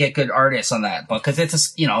are able to get good artists on that book because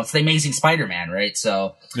it's the Amazing Spider-Man, right?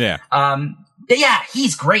 So yeah. But yeah,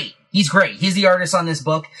 he's great. He's great. He's the artist on this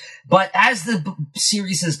book. But as the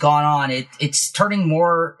series has gone on, it's turning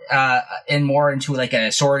more and more into like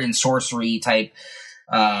a sword and sorcery type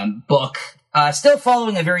book. Still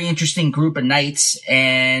following a very interesting group of knights,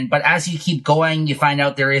 but as you keep going, you find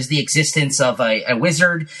out there is the existence of a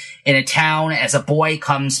wizard in a town as a boy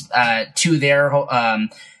comes to their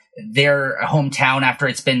hometown after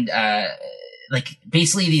it's been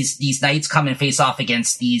basically these knights come and face off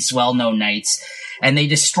against these well-known knights, and they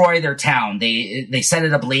destroy their town. They set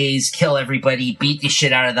it ablaze, kill everybody, beat the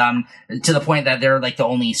shit out of them to the point that they're like the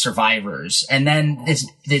only survivors. And then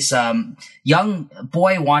this young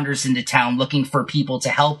boy wanders into town looking for people to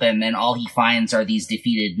help him, and all he finds are these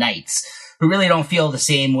defeated knights who really don't feel the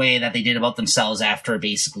same way that they did about themselves after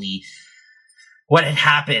basically what had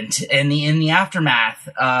happened. And in the aftermath,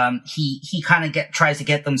 he kind of tries to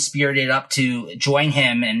get them spirited up to join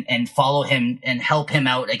him and follow him and help him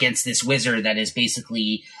out against this wizard that is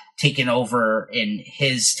basically taken over in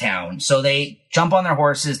his town. So they jump on their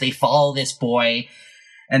horses, they follow this boy,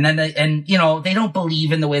 and then they don't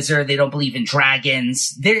believe in the wizard, they don't believe in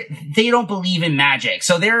dragons, they don't believe in magic.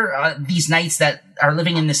 So they're these knights that are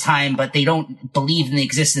living in this time, but they don't believe in the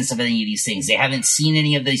existence of any of these things. They haven't seen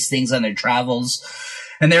any of these things on their travels,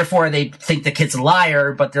 and therefore they think the kid's a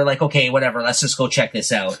liar, but they're like, okay, whatever, let's just go check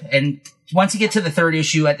this out. And once you get to the third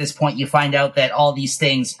issue, at this point, you find out that all these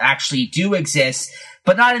things actually do exist,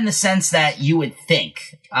 but not in the sense that you would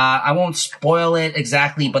think. I won't spoil it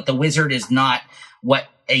exactly, but the wizard is not what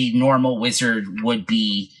a normal wizard would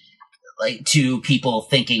be like to people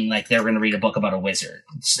thinking like they're going to read a book about a wizard.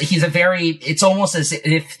 It's almost as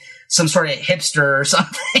if some sort of hipster or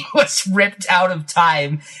something was ripped out of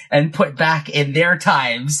time and put back in their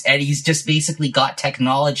times. And he's just basically got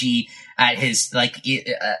technology at his, at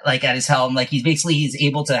his helm. Like he's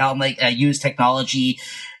able to use technology.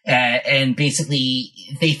 And basically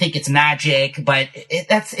they think it's magic, but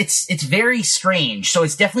it's very strange. So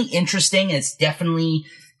it's definitely interesting. It's definitely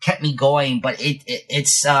kept me going, but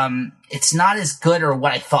it's not as good or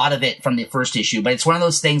what I thought of it from the first issue, but it's one of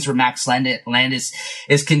those things where Max Landis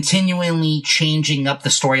is continually changing up the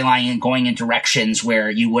storyline and going in directions where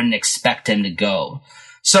you wouldn't expect him to go.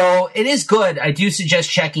 So it is good. I do suggest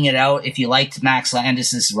checking it out if you liked Max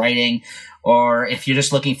Landis's writing, or if you're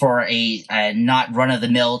just looking for a not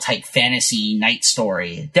run-of-the-mill type fantasy night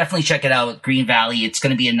story. Definitely check it out, Green Valley. It's going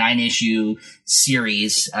to be a 9-issue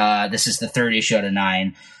series. This is the third issue out of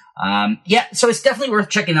 9. So it's definitely worth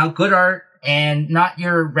checking out. Good art and not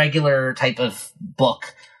your regular type of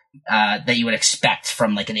book that you would expect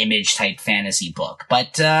from like an Image type fantasy book.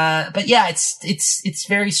 But yeah, it's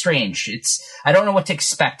very strange. I don't know what to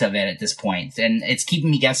expect of it at this point, and it's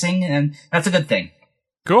keeping me guessing, and that's a good thing.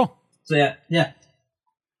 Cool. So yeah.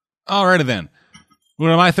 Alrighty then.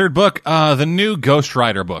 Moving to my third book, the new Ghost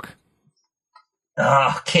Rider book.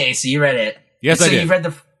 Okay, so you read it. Yes, so I did. You read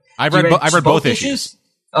the. I've read both issues.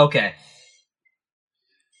 Okay.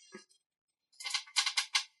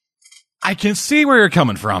 I can see where you're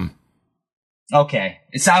coming from. Okay,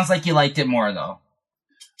 it sounds like you liked it more though.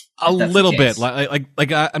 A little bit. I'm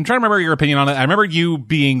trying to remember your opinion on it. I remember you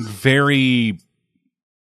being very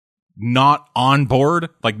not on board,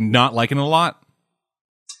 like not liking it a lot.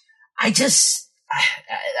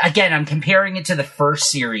 Again, I'm comparing it to the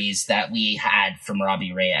first series that we had from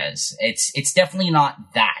Robbie Reyes. It's definitely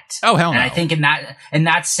not that. Oh, hell no. And I think in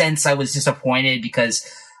that sense, I was disappointed because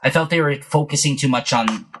I felt they were focusing too much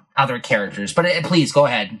on other characters. But please go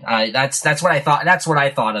ahead. That's what I thought. That's what I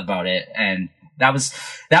thought about it, and that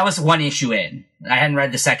was one issue in. I hadn't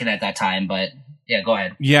read the second at that time, but yeah, go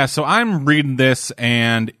ahead. Yeah, so I'm reading this,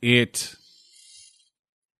 and it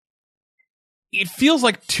feels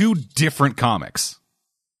like two different comics.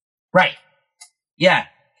 Right. Yeah.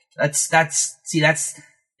 That's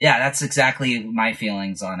exactly my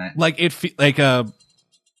feelings on it. Like there's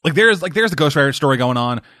the Ghost Rider story going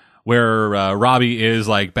on where Robbie is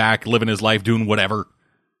like back living his life doing whatever.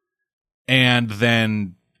 And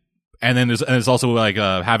then there's also like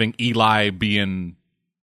having Eli being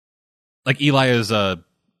like Eli is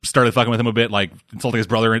started fucking with him a bit, like insulting his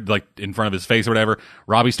brother like in front of his face or whatever.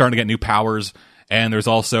 Robbie's starting to get new powers, and there's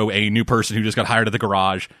also a new person who just got hired at the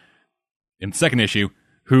garage in the second issue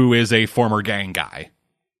who is a former gang guy.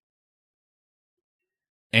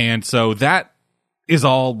 And so that is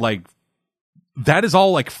all like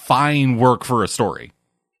fine work for a story.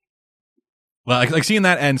 Like seeing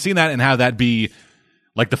that and have that be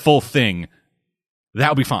like the full thing, that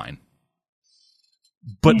would be fine.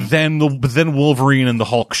 But then Wolverine and the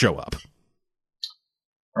Hulk show up.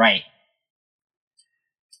 Right.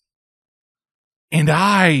 And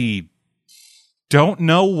I don't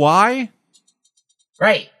know why.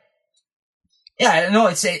 Right. Yeah, no,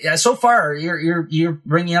 it's so far you're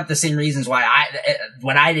bringing up the same reasons why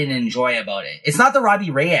I didn't enjoy about it. It's not the Robbie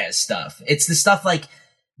Reyes stuff. It's the stuff like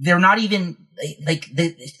they're not even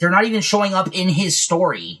showing up in his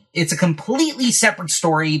story. It's a completely separate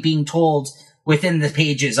story being told within the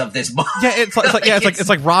pages of this book. Yeah, it's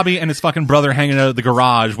like Robbie and his fucking brother hanging out at the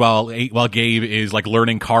garage while Gabe is like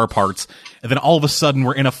learning car parts, and then all of a sudden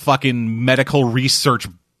we're in a fucking medical research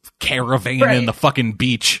caravan in the fucking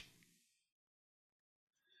beach.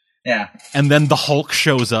 Yeah. And then the Hulk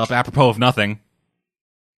shows up apropos of nothing.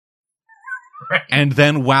 Right. And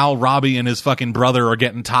then while Robbie and his fucking brother are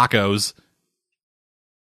getting tacos,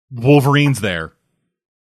 Wolverine's there.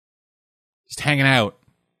 Just hanging out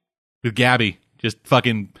with Gabby. Just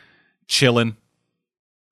fucking chilling.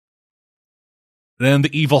 Then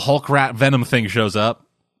the evil Hulk rat Venom thing shows up.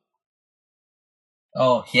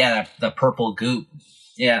 Oh, yeah, the purple goop.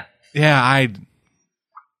 Yeah. Yeah,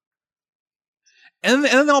 And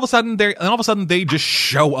then all of a sudden they just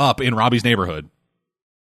show up in Robbie's neighborhood.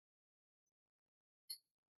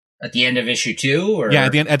 At the end of issue 2, or yeah,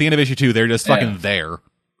 at the end of issue 2, they're just fucking there.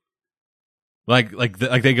 Like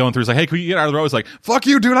they going through. It's like, hey, can you get out of the road? It's like, fuck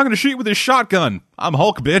you, dude. I'm going to shoot you with this shotgun. I'm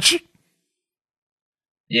Hulk, bitch.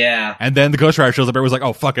 Yeah. And then the Ghost Rider shows up. Everyone's like,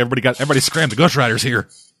 oh fuck, everybody scram. The Ghost Rider's here.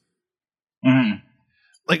 Mm-hmm.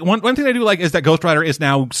 Like one thing I do like is that Ghost Rider is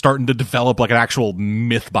now starting to develop like an actual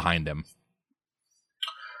myth behind him.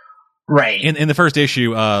 Right. In the first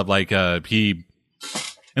issue,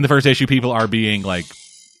 people are being like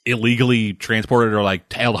illegally transported or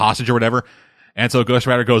like held hostage or whatever. And so Ghost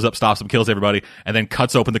Rider goes up, stops them, kills everybody, and then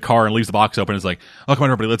cuts open the car and leaves the box open. And is like, oh, come on,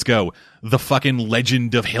 everybody, let's go. The fucking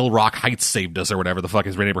Legend of Hill Rock Heights saved us, or whatever the fuck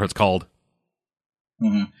his neighborhood's called.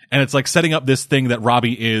 Mm-hmm. And it's like setting up this thing that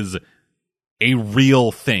Robbie is a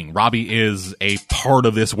real thing. Robbie is a part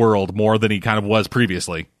of this world more than he kind of was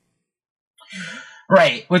previously.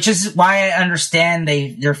 Right, which is why I understand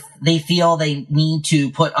they feel they need to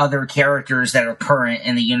put other characters that are current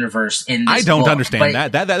in the universe in this I don't book, understand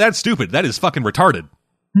that. That's stupid. That is fucking retarded.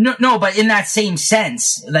 No, but in that same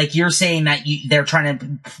sense, like you're saying that they're trying to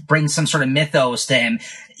bring some sort of mythos to him.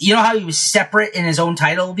 You know how he was separate in his own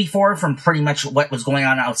title before from pretty much what was going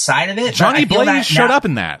on outside of it? Johnny Blaze showed up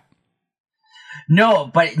in that. No,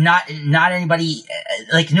 but not anybody,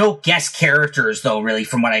 like no guest characters though, really,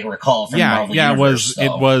 from what I recall from Marvel Universe, it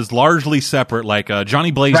was largely separate. Like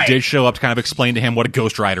Johnny Blaze did show up to kind of explain to him what a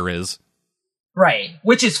Ghost Rider is. Right,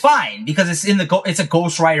 which is fine because it's it's a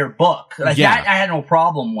Ghost Rider book. Like that, I had no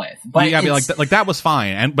problem with. But yeah, I mean, like that was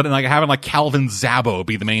fine, but like having like Calvin Zabo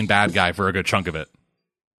be the main bad guy for a good chunk of it.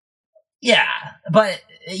 Yeah, but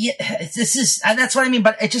this is that's what I mean.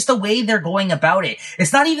 But it's just the way they're going about it.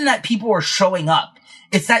 It's not even that people are showing up.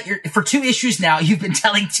 It's that for 2 issues now, you've been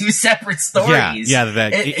telling 2 separate stories.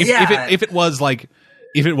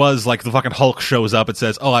 If it was like the fucking Hulk shows up and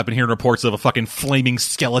says, "Oh, I've been hearing reports of a fucking flaming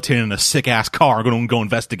skeleton in a sick ass car. I'm going to go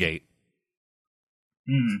investigate."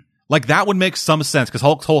 Like that would make some sense because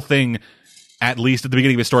Hulk's whole thing, at least at the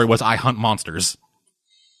beginning of his story, was I hunt monsters.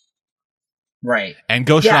 Right. And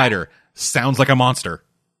Ghost Rider sounds like a monster.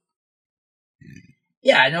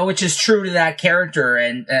 Yeah, I know, which is true to that character,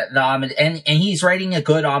 and he's writing a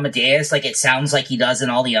good Amadeus, like it sounds like he does in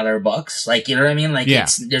all the other books, like you know what I mean? Like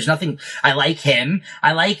there's nothing. I like him.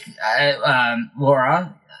 I like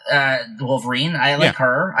Laura, Wolverine. I like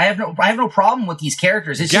her. I have no problem with these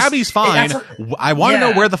characters. It's Gabby's fine. I want to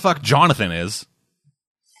know where the fuck Jonathan is.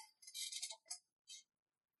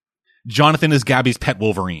 Jonathan is Gabby's pet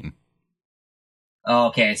Wolverine. Oh,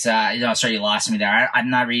 okay, so sorry, you lost me there.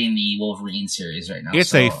 I'm not reading the Wolverine series right now.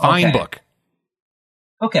 It's a fine book.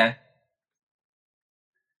 Okay,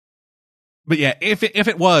 but yeah, if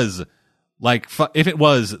it was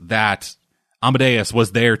that Amadeus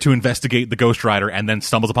was there to investigate the Ghost Rider and then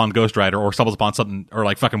stumbles upon the Ghost Rider or stumbles upon something or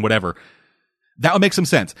like fucking whatever, that would make some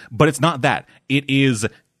sense. But it's not that. It is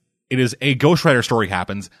a Ghost Rider story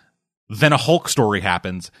happens, then a Hulk story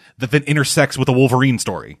happens that then intersects with a Wolverine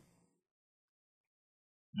story.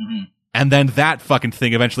 Mm-hmm. And then that fucking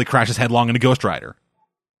thing eventually crashes headlong into Ghost Rider.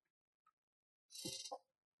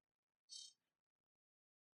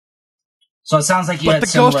 So it sounds like but the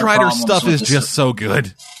Ghost Rider stuff is just so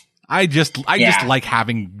good. I just like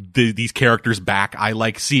having these characters back. I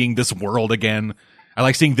like seeing this world again. I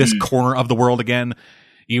like seeing this corner of the world again,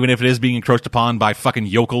 even if it is being encroached upon by fucking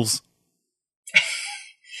yokels.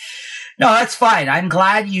 No, that's fine. I'm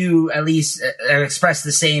glad you at least expressed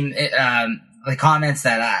the same the comments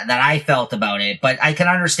that I felt about it, but I can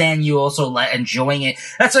understand you also enjoying it.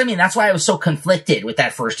 That's what I mean. That's why I was so conflicted with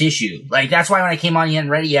that first issue. Like, that's why when I came on You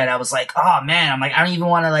Hadn't Read It Yet, I was like, oh man, I'm like, I don't even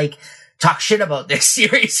want to like talk shit about this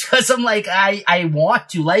series because I'm like, I want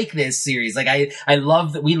to like this series. Like, I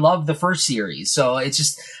love that we love the first series. So it's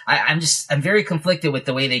just, I'm very conflicted with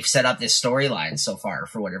the way they've set up this storyline so far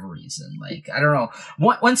for whatever reason. Like, I don't know.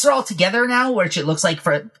 Once they're all together now, which it looks like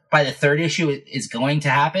by the 3rd issue is going to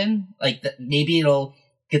happen, like maybe it'll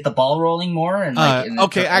get the ball rolling more. And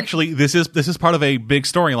okay, actually, this is part of a big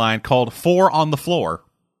storyline called 4 on the Floor.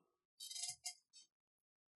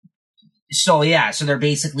 So yeah, so they're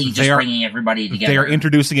basically just bringing everybody together. They are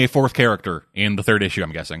introducing a 4th character in the 3rd issue,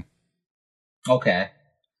 I'm guessing. Okay.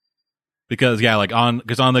 Because on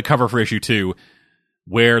the cover for issue 2,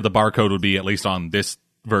 where the barcode would be, at least on this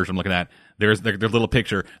version I'm looking at, there's their little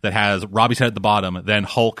picture that has Robbie's head at the bottom, then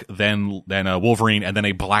Hulk, then Wolverine, and then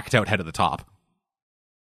a blacked out head at the top.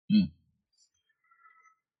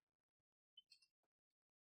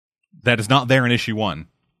 That is not there in issue 1.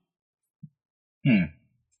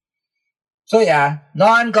 So yeah, no,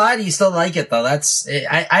 I'm glad you still like it though.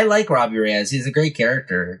 I like Robbie Reyes. He's a great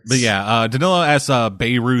character. But yeah, Danilo as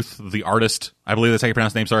Bayruth, the artist. I believe that's how you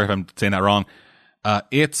pronounce his name. Sorry if I'm saying that wrong.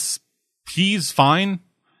 He's fine.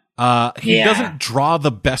 He doesn't draw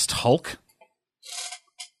the best Hulk.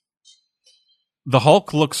 The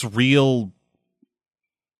Hulk looks real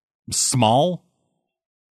small.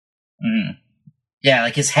 Yeah,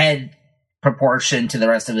 like his head proportion to the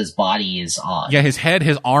rest of his body is odd. Yeah, his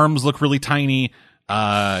arms look really tiny.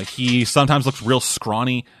 He sometimes looks real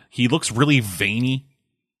scrawny. He looks really veiny.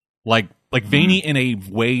 Like veiny in a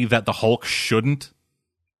way that the Hulk shouldn't.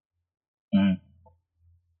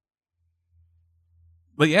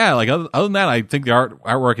 But yeah, like other than that, I think the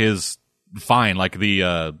artwork is fine. Like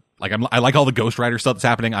I like all the Ghost Rider stuff that's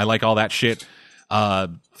happening. I like all that shit.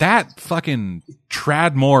 That fucking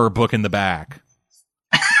Tradmore book in the back.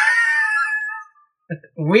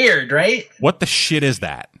 Weird, right? What the shit is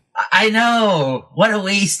that? I know. What a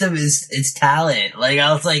waste of his talent. Like,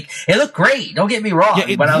 I was like, it looked great. Don't get me wrong.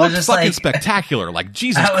 Yeah, but I was just fucking spectacular. Like,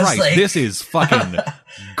 Jesus Christ, like, this is fucking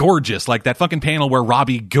gorgeous. Like that fucking panel where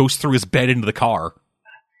Robbie goes through his bed into the car.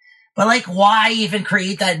 But like, why even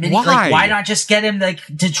create that mini? Why? Like, why not just get him like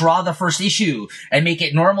to draw the first issue and make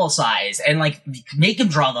it normal size and like make him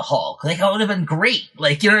draw the Hulk? Like, that would have been great.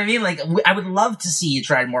 Like, you know what I mean? Like, I would love to see you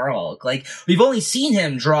try more Hulk. Like, we've only seen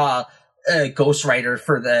him draw Ghost Rider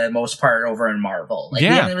for the most part over in Marvel. Like, we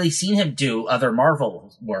haven't really seen him do other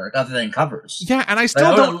Marvel work other than covers. Yeah, and I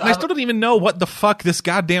still don't even know what the fuck this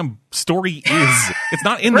goddamn story is. It's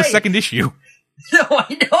not in the second issue. No,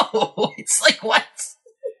 I know. It's like, what?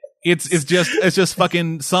 It's just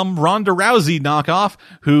fucking some Ronda Rousey knockoff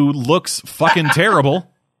who looks fucking terrible.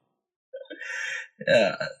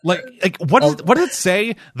 Like what did it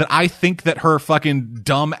say that I think that her fucking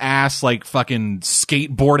dumb ass like fucking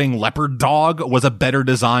skateboarding leopard dog was a better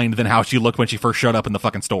design than how she looked when she first showed up in the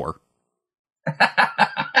fucking store?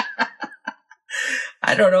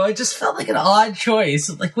 I don't know. It just felt like an odd choice.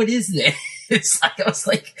 Like, what is this? It's like, I was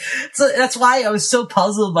like, so that's why I was so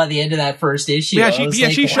puzzled by the end of that first issue. Yeah,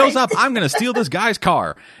 she shows up. I'm gonna steal this guy's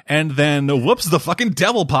car, and then whoops, the fucking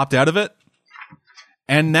devil popped out of it,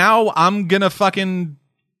 and now I'm gonna fucking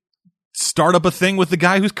start up a thing with the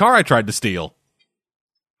guy whose car I tried to steal.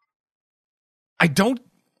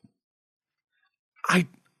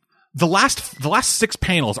 The last 6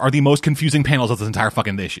 panels are the most confusing panels of this entire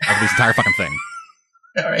fucking issue, of this entire fucking thing.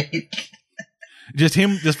 All right.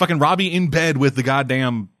 Just fucking Robbie in bed with the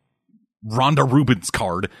goddamn Rhonda Rubens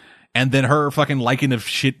card, and then her fucking liking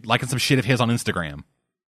some shit of his on Instagram.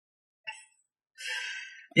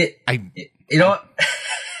 You know what?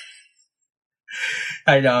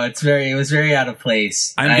 I know, it was very out of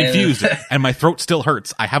place. I'm confused, and my throat still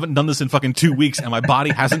hurts. I haven't done this in fucking 2 weeks, and my body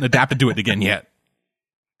hasn't adapted to it again yet.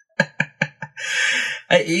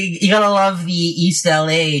 You gotta love the East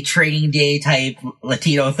LA Training Day type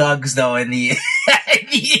Latino thugs, though, in the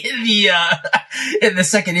in the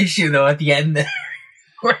second issue, though, at the end.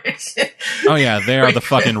 Oh yeah, they are the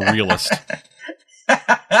fucking realest.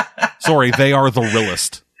 Sorry, they are the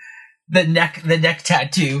realest. The neck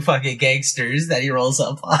tattoo fucking gangsters that he rolls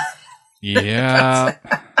up on. Yeah.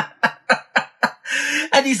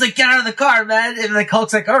 And he's like, get out of the car, man. And like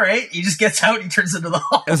Hulk's like, all right. He just gets out and he turns into the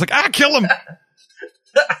Hulk. And it's like, kill him.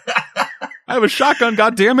 I have a shotgun,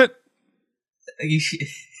 goddammit. He's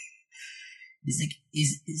like,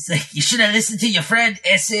 you should have listened to your friend,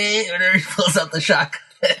 S.A. Whenever he pulls out the shotgun.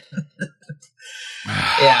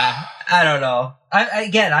 Yeah, I don't know. I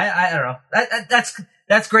don't know.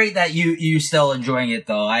 That's great that you still enjoying it,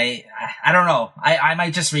 though. I don't know. I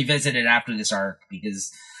might just revisit it after this arc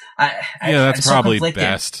because that's probably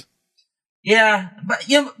best. Yeah, but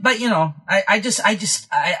you know,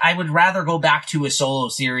 I would rather go back to a solo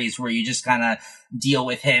series where you just kind of deal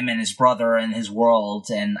with him and his brother and his world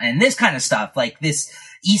and this kind of stuff, like this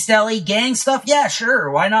East LA gang stuff. Yeah,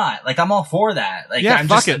 sure, why not? Like, I'm all for that. Like, yeah,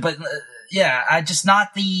 fuck it. But yeah, I just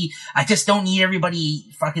don't need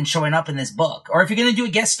everybody fucking showing up in this book. Or if you're gonna do a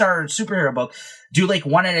guest star superhero book, do like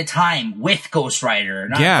one at a time with Ghost Rider.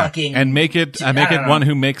 Not fucking, and make it one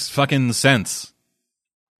who makes fucking sense.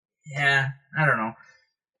 Yeah, I don't know.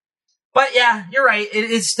 But yeah, you're right. It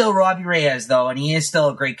is still Robbie Reyes, though, and he is still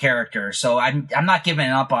a great character. So I'm not giving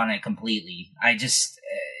up on it completely. I just,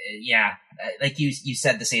 like you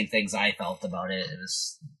said the same things I felt about it. It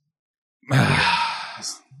was,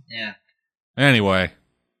 yeah. Anyway.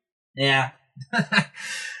 Yeah.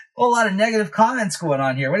 Whole lot of negative comments going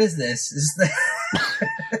on here. What is this? This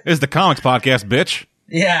is the comics podcast, bitch.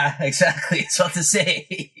 Yeah, exactly. That's what to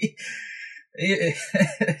say.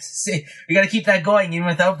 See, we gotta keep that going even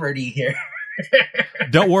without Birdie here.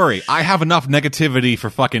 Don't worry, I have enough negativity for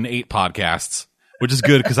fucking 8 podcasts, which is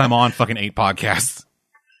good because I'm on fucking 8 podcasts.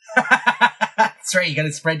 That's right, you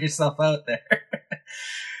gotta spread yourself out there.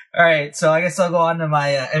 All right, so I guess I'll go on to my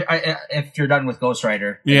if you're done with Ghost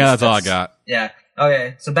Rider. Yeah, that's all I got. Yeah.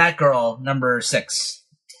 Okay, so Batgirl number 6.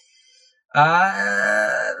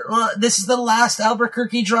 Well, this is the last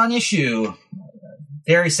Albuquerque drawn issue.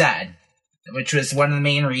 Very sad. Which was one of the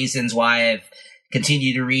main reasons why I've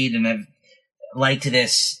continued to read and have liked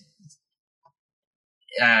this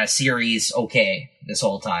series this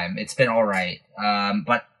whole time. It's been all right.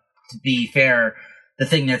 But to be fair, the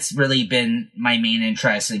thing that's really been my main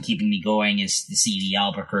interest in keeping me going is to see the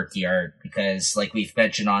Albuquerque art, because like we've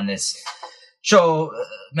mentioned on this show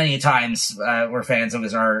many times, we're fans of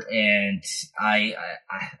his art, and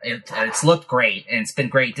it's looked great, and it's been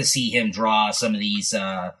great to see him draw some of these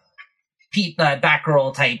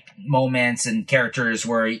Batgirl type moments and characters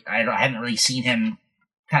where I haven't really seen him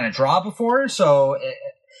kind of draw before. So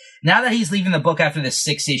now that he's leaving the book after the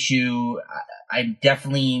 6th issue, I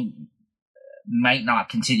definitely might not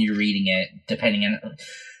continue reading it, depending on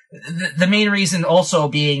the main reason also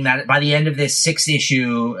being that by the end of this 6th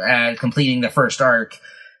issue, completing the first arc,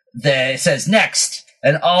 it says next,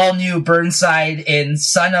 an all new Burnside in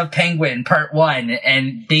Son of Penguin Part 1.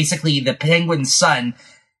 And basically the Penguin's son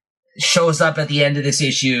shows up at the end of this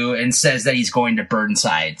issue and says that he's going to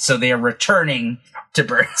Burnside. So they are returning to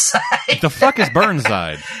Burnside. The fuck is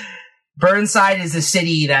Burnside? Burnside is the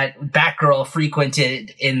city that Batgirl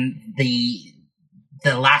frequented in the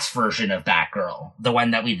last version of Batgirl, the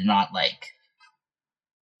one that we did not like.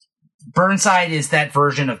 Burnside is that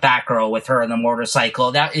version of Batgirl with her on the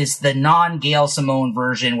motorcycle. That is the non-Gail Simone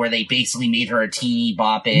version where they basically made her a teeny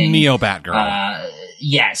bopping Neo Batgirl.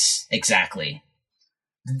 Yes, exactly.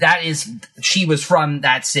 She was from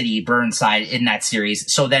that city, Burnside, in that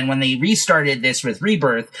series. So then when they restarted this with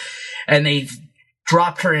Rebirth and they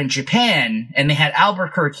dropped her in Japan and they had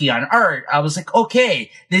Albuquerque on art, I was like, okay,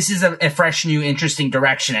 this is a fresh, new, interesting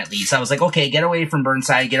direction at least. I was like, okay, get away from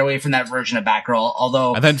Burnside, get away from that version of Batgirl.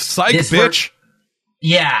 Although, and then psych, bitch.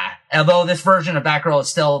 Although this version of Batgirl is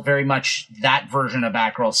still very much that version of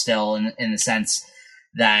Batgirl still in the sense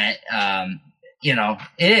that,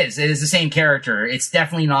 it is the same character. It's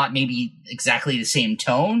definitely not maybe exactly the same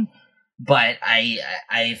tone, but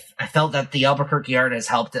I felt that the Albuquerque art has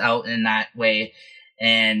helped out in that way.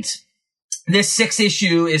 And this 6th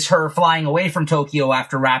issue is her flying away from Tokyo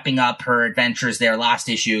after wrapping up her adventures there last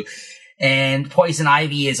issue. And Poison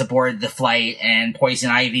Ivy is aboard the flight, and Poison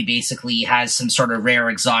Ivy basically has some sort of rare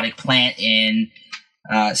exotic plant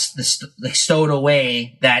stowed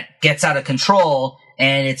away that gets out of control,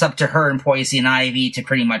 and it's up to her and Poison Ivy to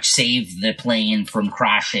pretty much save the plane from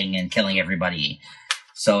crashing and killing everybody.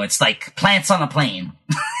 So it's like plants on a plane.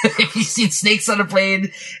 If you've seen snakes on a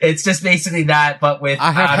plane, it's just basically that, but with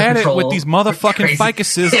I have had it with these motherfucking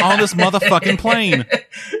ficuses on this motherfucking plane.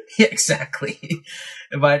 Yeah, exactly.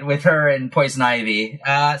 But with her and Poison Ivy.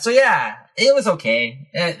 So yeah, it was okay.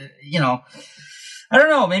 I don't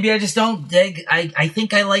know. Maybe I just don't dig. I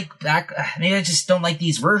think I like maybe I just don't like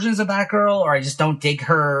these versions of Batgirl, or I just don't dig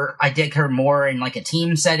her. I dig her more in like a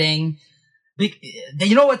team setting.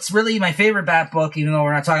 You know what's really my favorite Bat book, even though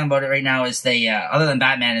we're not talking about it right now, is the other than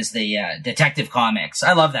Batman, is the Detective Comics.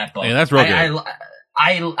 I love that book. Yeah, that's real good.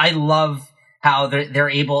 I love how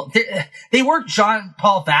they're able. They worked Jean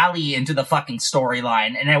Paul Valley into the fucking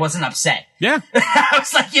storyline, and I wasn't upset. Yeah, I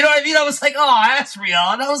was like, you know what I mean? I was like, oh,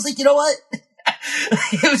 Asriel, and I was like, you know what?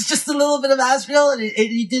 It was just a little bit of Asriel, and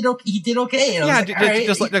he did okay. And I was like,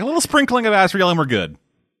 just like a little sprinkling of Asriel, and we're good.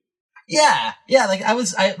 Yeah.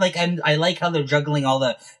 I like how they're juggling all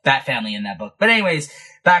the Bat family in that book. But anyways,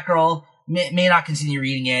 Batgirl, may not continue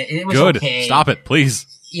reading it. It was good. Okay. Stop it, please.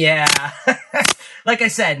 Yeah. Like I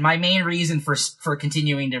said, my main reason for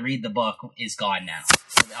continuing to read the book is gone now.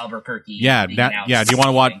 With Albuquerque. Yeah. Do you want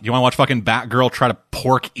to watch fucking Batgirl try to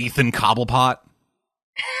pork Ethan Cobblepot?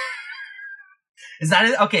 Is that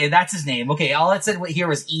it? Okay, that's his name. Okay, all it said here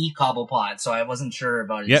was E. Cobblepot, so I wasn't sure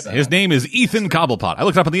about his... Yep, his name is Ethan Cobblepot. I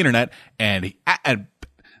looked it up on the internet, and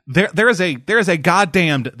there is a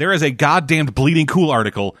goddamned Bleeding Cool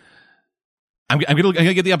article. I'm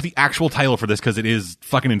gonna get up the actual title for this because it is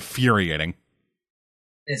fucking infuriating.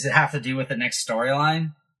 Does it have to do with the next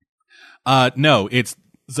storyline? No, it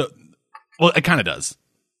kind of does.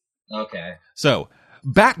 Okay. So,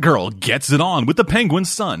 Batgirl gets it on with the Penguin's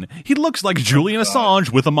son. He looks like Julian Assange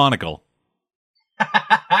with a monocle.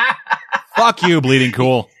 Fuck you, Bleeding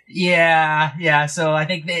Cool. Yeah. So I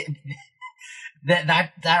think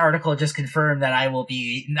that article just confirmed that I will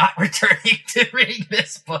be not returning to reading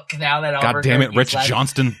this book now that God damn it, Rich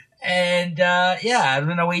Johnston. And I'm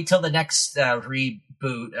gonna wait till the next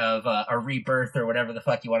reboot of a rebirth or whatever the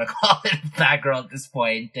fuck you want to call it, Batgirl at this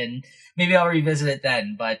point, and maybe I'll revisit it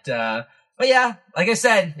then. But yeah, like I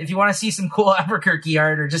said, if you want to see some cool Albuquerque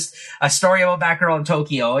art or just a story about Batgirl in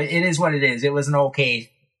Tokyo, it is what it is. It was an okay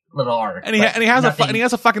little art. And he has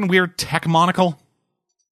a fucking weird tech monocle.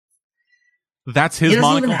 That's his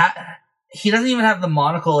monocle. He doesn't even have the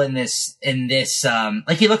monocle in this,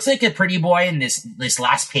 like he looks like a pretty boy in this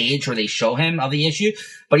last page where they show him of the issue,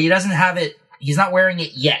 but he doesn't have it. He's not wearing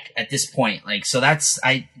it yet at this point. Like, so that's,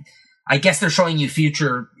 I guess they're showing you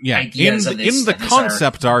future ideas of this. In the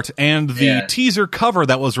concept art and the teaser cover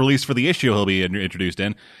that was released for the issue he'll be introduced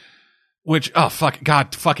in, which, oh, fuck,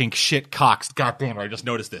 God, fucking shit, Cox. God damn it, I just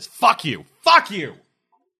noticed this. Fuck you.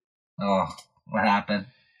 Oh, what happened?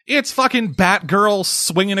 It's fucking Batgirl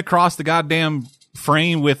swinging across the goddamn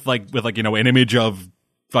frame with an image of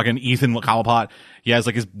fucking Ethan Cobblepot. He has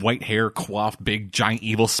like his white hair coiffed, big giant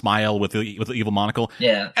evil smile with the evil monocle.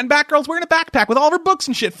 Yeah. And Batgirl's wearing a backpack with all of her books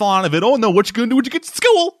and shit falling out of it. Oh no, what you gonna do when you get to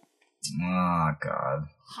school? Oh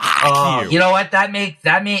God. You know what? That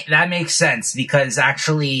makes sense, because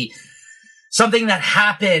actually something that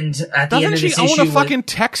happened at the end of this issue. Doesn't she own a fucking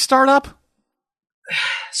tech startup?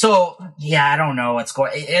 So, yeah, I don't know what's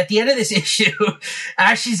going... At the end of this issue,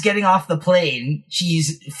 as she's getting off the plane,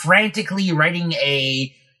 she's frantically writing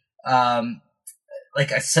a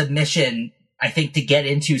submission, I think, to get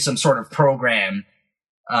into some sort of program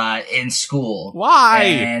in school. Why?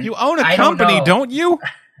 And you own a company, don't you?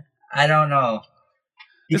 I don't know.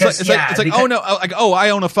 Because, oh no, like, oh, I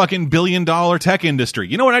own a fucking $1 billion tech industry.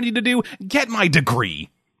 You know what I need to do? Get my degree.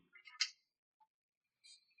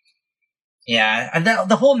 Yeah, and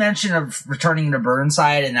the whole mention of returning to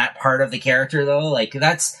Burnside and that part of the character, though, like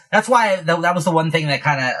that's why that was the one thing that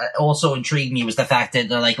kind of also intrigued me, was the fact that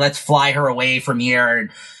they're like, let's fly her away from here, and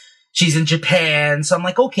she's in Japan. So I'm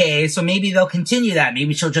like, okay, so maybe they'll continue that.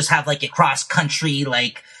 Maybe she'll just have like a cross country,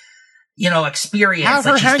 like, experience. Have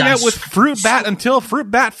her hang out with Fruit Bat until Fruit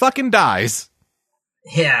Bat fucking dies.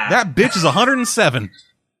 Yeah, that bitch is 107.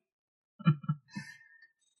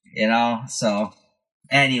 So.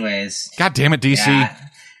 Anyways. God damn it, DC. Yeah,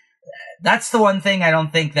 that's the one thing I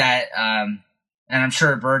don't think that, and I'm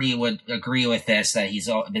sure Birdie would agree with this, that he's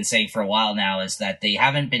been saying for a while now, is that they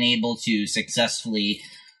haven't been able to successfully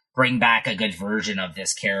bring back a good version of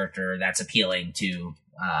this character that's appealing to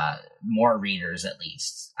more readers, at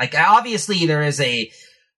least. Like, obviously there is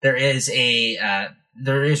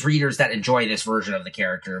readers that enjoy this version of the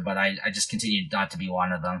character, but I just continue not to be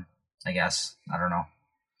one of them, I guess. I don't know.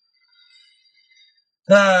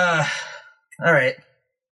 All right.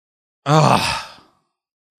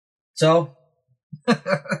 So,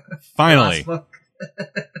 finally,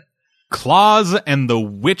 Claus and the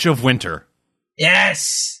Witch of Winter.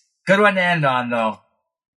 Yes, good one to end on, though.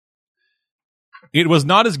 It was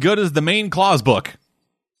not as good as the main Claus book.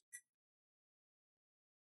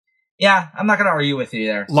 Yeah, I'm not going to argue with you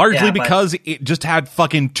there. Largely because it just had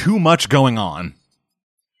fucking too much going on.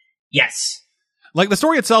 Yes. Like, the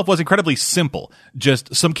story itself was incredibly simple.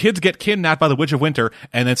 Just some kids get kidnapped by the Witch of Winter,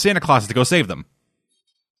 and then Santa Claus has to go save them.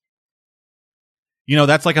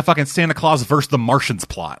 That's like a fucking Santa Claus versus the Martians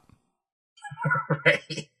plot.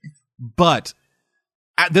 Right. But,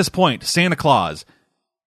 at this point, Santa Claus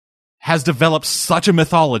has developed such a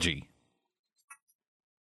mythology.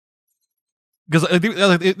 Because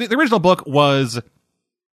the original book was...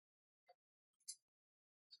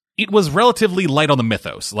 It was relatively light on the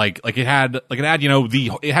mythos. Like it had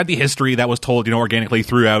the history that was told, organically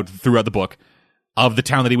throughout the book of the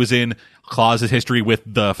town that he was in, Claus's history with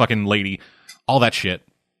the fucking lady, all that shit.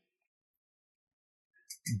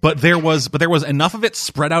 But there was enough of it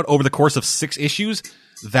spread out over the course of 6 issues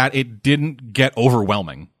that it didn't get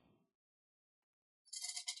overwhelming.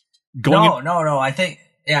 No. I think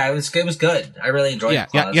it was good. I really enjoyed it.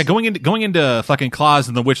 Yeah. Going into fucking Claus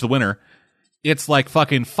and the Witch of the Winter. It's like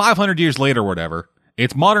fucking 500 years later or whatever.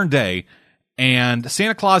 It's modern day, and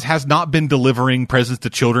Santa Claus has not been delivering presents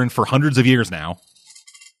to children for hundreds of years now.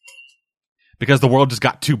 Because the world just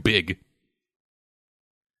got too big.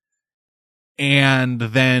 And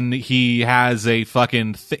then he has a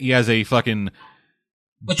fucking...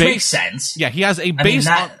 Which makes sense. Yeah, he has a base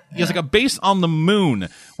he has like a base on the moon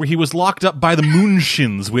where he was locked up by the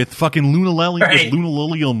Moonshins with fucking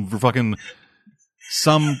lunalium for fucking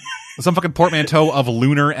some fucking portmanteau of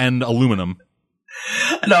lunar and aluminum.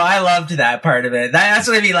 No, I loved that part of it. That's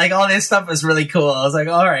what I mean. Like, all this stuff was really cool. I was like,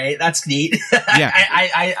 all right, that's neat.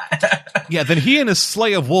 Yeah. Yeah, then he and his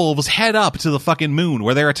sleigh of wolves head up to the fucking moon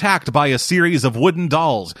where they're attacked by a series of wooden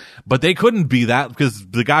dolls. But they couldn't be that because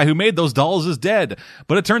the guy who made those dolls is dead.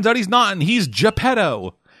 But it turns out he's not, and he's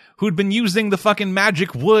Geppetto, who'd been using the fucking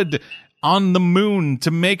magic wood on the moon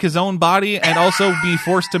to make his own body and also be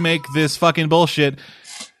forced to make this fucking bullshit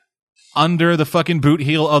under the fucking boot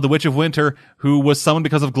heel of the Witch of Winter, who was summoned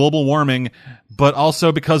because of global warming, but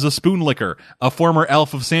also because of Spoonlicker, a former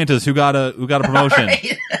elf of Santa's who got a promotion.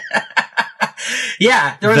 Right.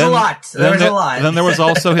 Yeah, there was a lot. Then there was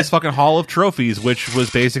also his fucking Hall of Trophies, which was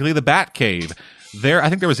basically the Bat Cave. I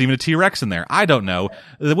think there was even a T-Rex in there. I don't know.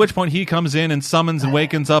 At which point he comes in and summons and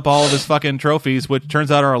wakens up all of his fucking trophies, which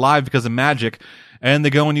turns out are alive because of magic, and they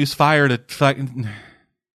go and use fire to fucking...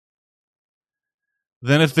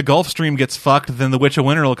 Then if the Gulf Stream gets fucked, then the Witch of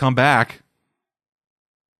Winter will come back.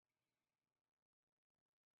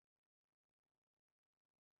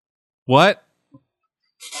 What?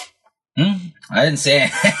 I didn't say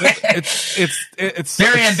it. It's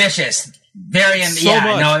very ambitious. Very ambitious. So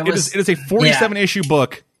much. No, it is a 47 issue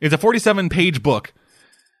book. It's a 47 page book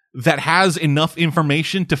that has enough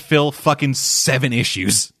information to fill fucking 7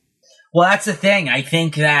 issues. Well, that's the thing. I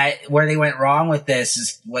think that where they went wrong with this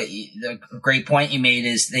is the great point you made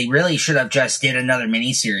is they really should have just did another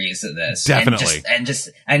miniseries of this. Definitely.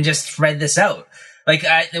 And just spread this out. Like,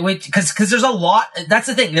 cause there's a lot, that's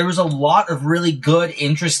the thing. There was a lot of really good,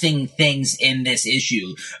 interesting things in this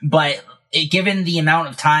issue, but given the amount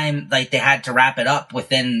of time, like, they had to wrap it up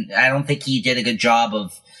within, I don't think he did a good job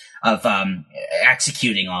of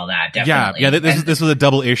executing all that. Definitely. Yeah. This was a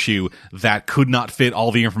double issue that could not fit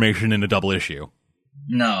all the information in a double issue.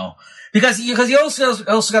 No, because you also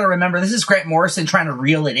got to remember this is Grant Morrison trying to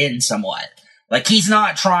reel it in somewhat. Like he's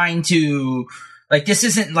not trying to like this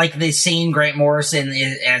isn't like the same Grant Morrison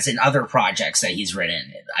as in other projects that he's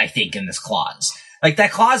written. I think in this Claws. Like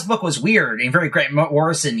that Claws book was weird and very Grant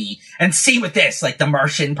Morrison-y. And same with this, like the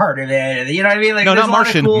Martian part of it. You know what I mean? Like no, not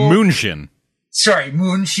Martian, Moonshin. Sorry,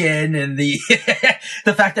 Moonshin and the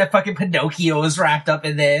the fact that fucking Pinocchio was wrapped up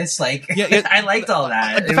in this. Like, yeah, I liked all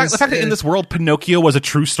that. The fact that in this world, Pinocchio was a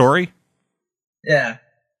true story. Yeah.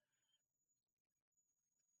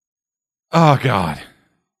 Oh, God.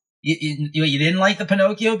 You didn't like the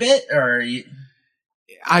Pinocchio bit? Or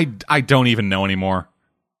I don't even know anymore.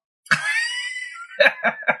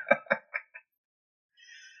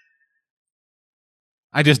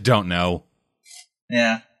 I just don't know.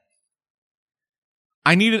 Yeah.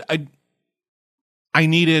 I needed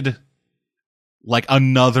like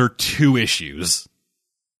another 2 issues.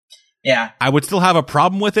 Yeah. I would still have a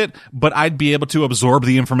problem with it, but I'd be able to absorb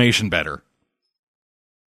the information better.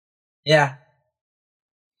 Yeah.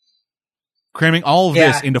 Cramming all of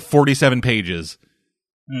this into 47 pages.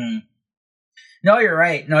 No, you're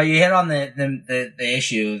right. No, you hit on the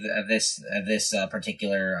issue of this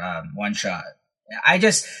particular one shot. I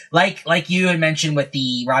just like you had mentioned with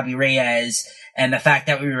the Robbie Reyes and the fact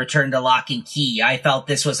that we returned to Lock and Key. I felt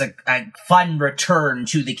this was a fun return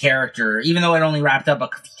to the character, even though it only wrapped up a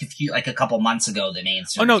couple months ago. The main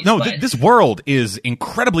series. This world is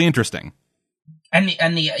incredibly interesting. And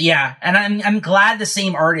I'm glad the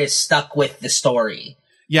same artist stuck with the story.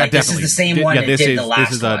 Yeah, like, definitely. This is the same one that did the last one.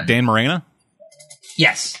 This is Dan Morena?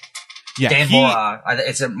 Yes. Yeah, Dan Mora.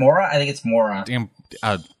 Is it Mora? I think it's Mora. Damn.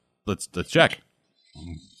 Let's check.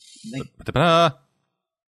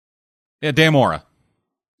 Yeah, Dan Mora.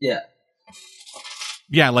 Yeah.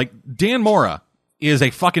 Yeah, like Dan Mora is a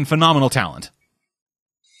fucking phenomenal talent.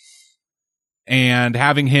 And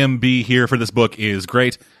having him be here for this book is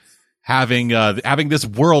great. Having this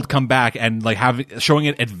world come back and like showing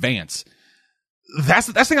it advance. That's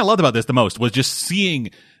the thing I loved about this the most was just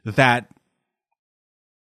seeing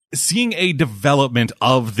a development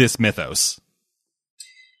of this mythos.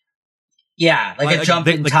 Yeah, like a jump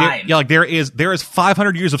in time. There is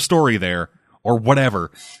 500 years of story there or whatever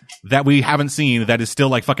that we haven't seen that is still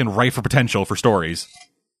like fucking ripe for potential for stories.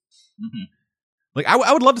 Mm-hmm. Like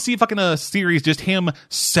I would love to see fucking a series just him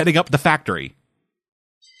setting up the factory.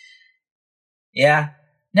 Yeah.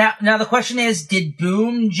 Now the question is, did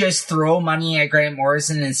Boom just throw money at Grant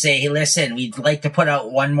Morrison and say, hey, listen, we'd like to put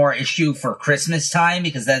out one more issue for Christmas time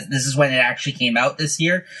because this is when it actually came out this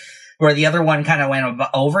year, where the other one kind of went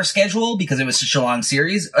over schedule because it was such a long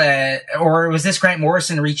series? Or was this Grant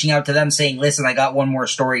Morrison reaching out to them saying, listen, I got one more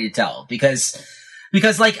story to tell? Because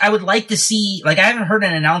like, I would like to see, like, I haven't heard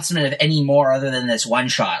an announcement of any more other than this one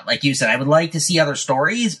shot. Like you said, I would like to see other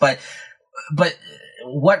stories, but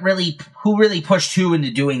who really pushed who into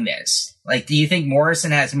doing this? Like, do you think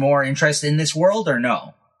Morrison has more interest in this world or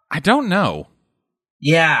no? I don't know.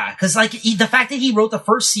 Yeah, because like the fact that he wrote the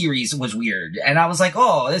first series was weird, and I was like,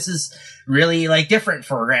 oh, this is really like different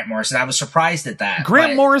for Grant Morrison. I was surprised at that.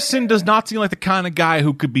 Grant Morrison does not seem like the kind of guy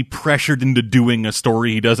who could be pressured into doing a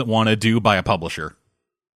story he doesn't want to do by a publisher.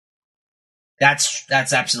 That's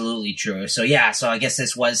absolutely true. So yeah, so I guess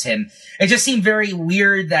this was him. It just seemed very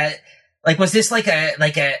weird that. Like, was this like a,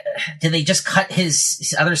 did they just cut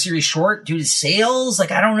his other series short due to sales?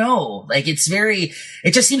 Like, I don't know. Like, it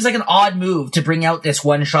just seems like an odd move to bring out this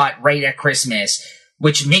one shot right at Christmas,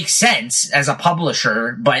 which makes sense as a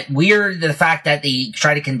publisher, but weird the fact that they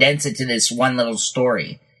try to condense it to this one little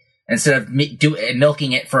story instead of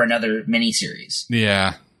milking it for another miniseries.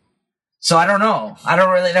 Yeah. So I don't know.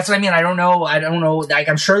 That's what I mean. I don't know. Like,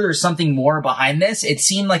 I'm sure there's something more behind this. It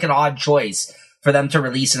seemed like an odd choice for them to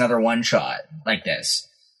release another one shot like this.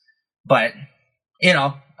 But, you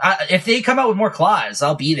know, if they come out with more Claws,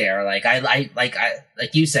 I'll be there. Like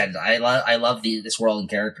like you said, I love this world and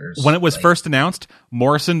characters. When it was first announced,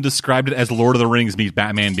 Morrison described it as Lord of the Rings meets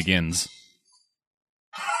Batman Begins.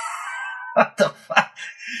 What the fuck?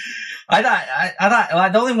 I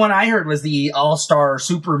thought the only one I heard was the All-Star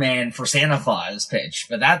Superman for Santa Claus pitch,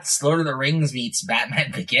 but that's Lord of the Rings meets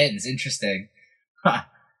Batman Begins. Interesting. Huh.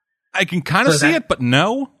 I can kind of see it, but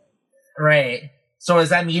no. Right. So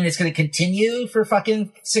does that mean it's going to continue for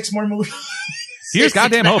fucking 6 more movies? Here's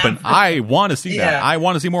goddamn hoping. I want to see that. I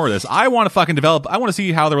want to see more of this. I want to fucking develop. I want to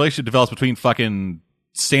see how the relationship develops between fucking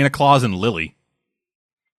Santa Claus and Lily.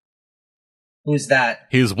 Who's that?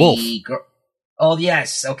 His wolf. Oh,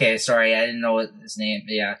 yes. Okay, sorry. I didn't know his name.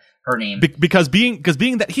 Yeah, her name. Because being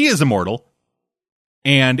that he is immortal,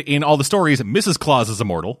 and in all the stories, Mrs. Claus is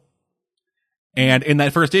immortal. And in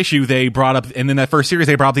that first issue, in that first series,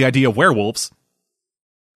 they brought up the idea of werewolves.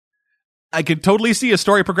 I could totally see a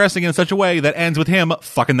story progressing in such a way that ends with him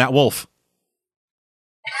fucking that wolf.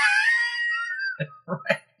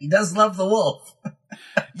 Right. He does love the wolf.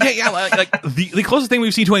 Yeah, like the closest thing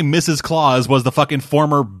we've seen to a Mrs. Claus was the fucking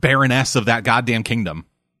former baroness of that goddamn kingdom.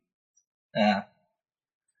 Yeah.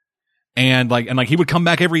 And he would come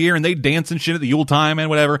back every year and they'd dance and shit at the Yule time and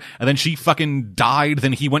whatever. And then she fucking died.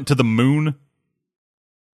 Then he went to the moon.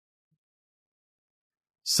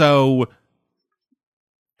 So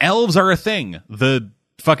elves are a thing. The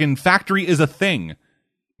fucking factory is a thing.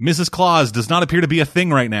 Mrs. Claus does not appear to be a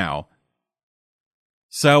thing right now.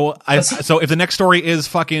 So if the next story is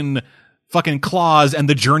fucking Claus and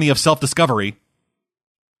the journey of self-discovery,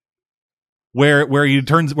 where it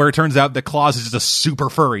turns out that Claus is just a super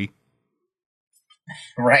furry.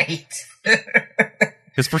 Right.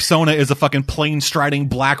 His persona is a fucking plane striding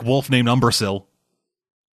black wolf named Umbrasyl.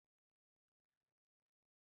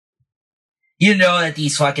 You know that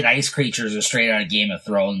these fucking ice creatures are straight out of Game of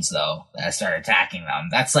Thrones, though. That start attacking them.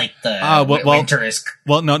 That's like the winter is.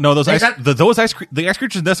 Well, no, the ice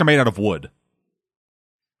creatures in this are made out of wood.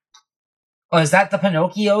 Oh, is that the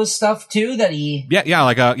Pinocchio stuff too? That he?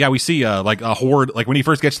 Yeah, we see like a horde, like when he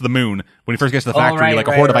first gets to the moon, when he first gets to the factory, a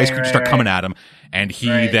horde of ice creatures start coming at him, and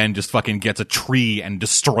he then just fucking gets a tree and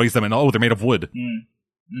destroys them, and they're made of wood.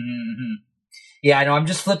 Mm-hmm. Yeah, I know. I'm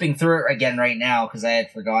just flipping through it again right now because I had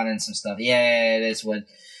forgotten some stuff. Yeah, it is wood.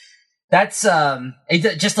 That's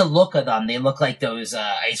just the look of them. They look like those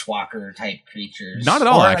Ice Walker type creatures. Not at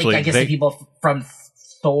all, actually. I guess the people from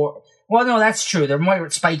Thor. Well, no, that's true. They're more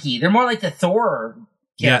spiky. They're more like the Thor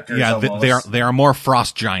characters. Yeah, they are more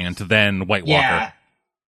frost giant than White Walker.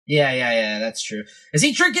 Yeah. That's true. Is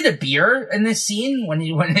he drinking a beer in this scene when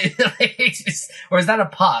or is that a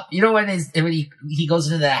pop? You know when he goes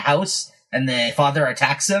into the house and the father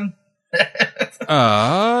attacks him?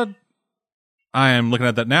 I am looking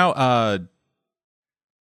at that now.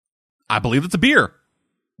 I believe it's a beer.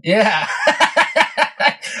 Yeah.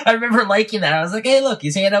 I remember liking that. I was like, hey, look,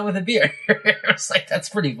 he's hanging out with a beer. I was like, that's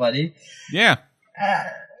pretty funny. Yeah.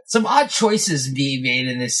 Some odd choices being made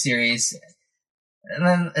in this series.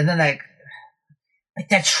 And then like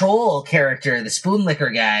that troll character, the spoon licker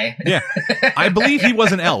guy. Yeah. I believe he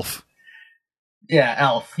was an elf. Yeah,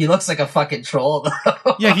 elf. He looks like a fucking troll,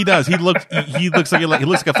 though. Yeah, he does. He looks like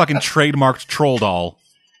a fucking trademarked troll doll.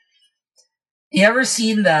 You ever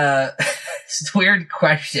seen the weird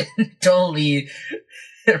question? Totally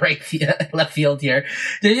left field here.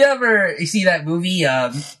 Did you ever see that movie,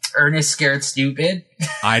 Ernest Scared Stupid?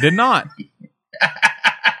 I did not.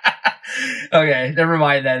 Okay, never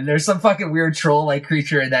mind then. There's some fucking weird troll-like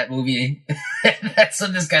creature in that movie. That's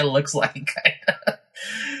what this guy looks like.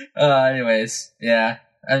 Anyways, yeah.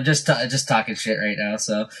 I'm just talking shit right now,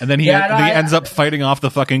 so. And then he ends up fighting off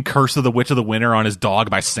the fucking Curse of the Witch of the Winter on his dog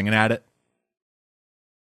by singing at it.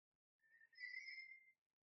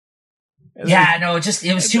 Yeah, no, it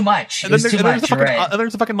was too much. It was too much,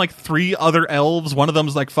 there's fucking like 3 other elves. One of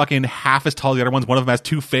them's like fucking half as tall as the other ones. One of them has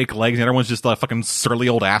 2 fake legs. The other one's just a fucking surly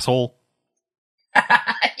old asshole.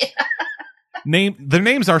 Their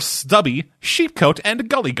names are Stubby, Sheepcoat, and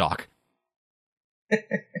Gullygawk.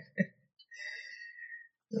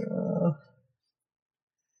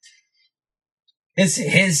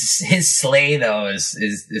 His sleigh though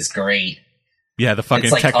is great. Yeah, the fucking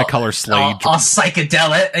like Technicolor sleigh. All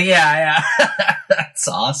psychedelic. Yeah. That's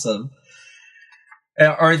awesome.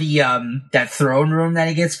 Or the that throne room that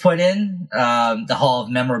he gets put in, the Hall of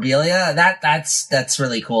Memorabilia. That's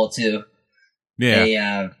really cool too.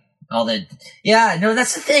 Yeah.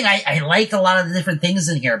 That's the thing. I liked a lot of the different things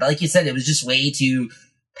in here, but like you said, it was just way too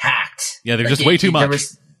packed. Yeah, there's just way too much.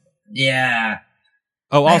 Yeah.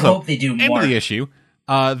 Oh, also, I hope they do more. End of the issue,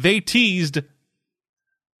 they teased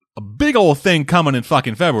a big old thing coming in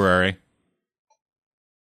fucking February.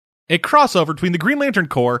 A crossover between the Green Lantern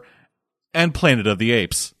Corps and Planet of the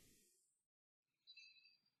Apes.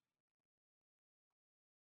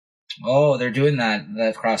 Oh, they're doing that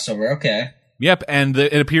crossover. Okay. Yep, and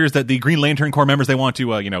it appears that the Green Lantern Corps members they want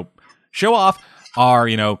to, show off are,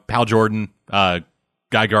 Hal Jordan,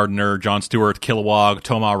 Guy Gardner, Jon Stewart, Kilowog,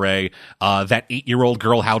 Toma Ray, that 8-year-old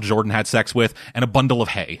girl Hal Jordan had sex with, and a bundle of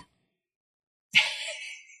hay.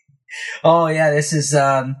 Oh, yeah, this is,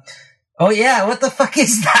 oh, yeah, what the fuck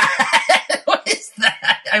is that? What is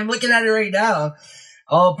that? I'm looking at it right now.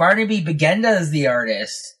 Oh, Barnaby Bagenda is the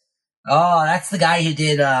artist. Oh, that's the guy who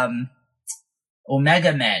did,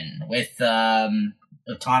 Omega Men with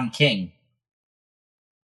Tom King.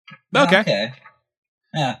 Okay.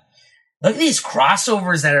 Yeah. Look at these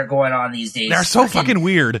crossovers that are going on these days. They're so fucking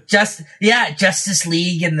weird. Justice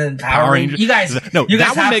League and the Power Rangers. You guys have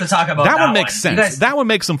to talk about that one. That one makes sense. That one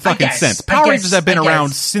makes some fucking sense. Power Rangers have been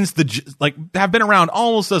around since have been around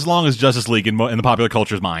almost as long as Justice League in the popular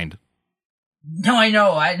culture's mind. No, I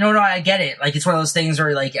know. I get it. Like, it's one of those things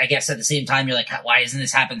where, like, I guess at the same time, you're like, why hasn't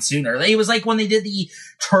this happened sooner? It was like when they did the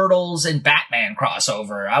Turtles and Batman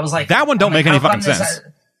crossover. I was like, that one don't make any fucking sense.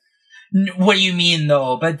 What do you mean,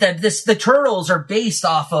 though? But the Turtles are based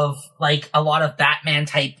off of, like, a lot of Batman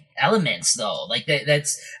type elements, though. Like,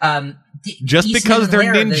 that's just Eastman because they're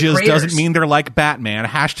ninjas doesn't mean they're like Batman.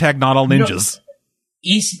 Hashtag not all ninjas.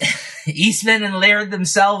 Eastman and Laird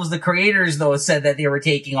themselves, the creators, though, said that they were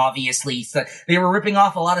taking, obviously, so they were ripping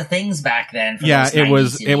off a lot of things back then. Yeah, it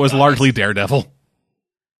was largely Daredevil.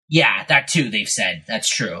 Yeah, that too. They've said that's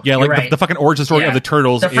true. Yeah, like the fucking origin story of the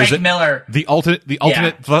Turtles is Miller. The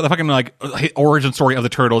fucking like origin story of the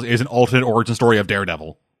Turtles is an alternate origin story of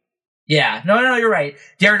Daredevil. Yeah, no, you're right.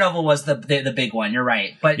 Daredevil was the big one. You're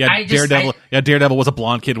right, but Daredevil was a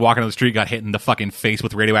blonde kid walking on the street, got hit in the fucking face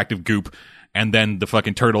with radioactive goop. And then the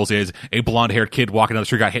fucking Turtles is a blonde-haired kid walking down the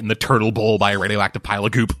street got hit in the turtle bowl by a radioactive pile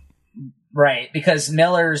of goop. Right, because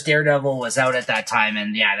Miller's Daredevil was out at that time,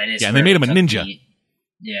 and that is... Yeah, and they made him a ninja.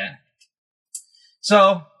 Yeah.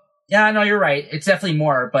 So, yeah, no, you're right. It's definitely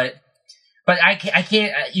more, but I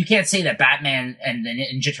can't... You can't say that Batman and the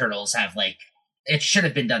Ninja Turtles have, like... It should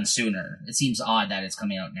have been done sooner. It seems odd that it's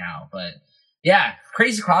coming out now, but... Yeah,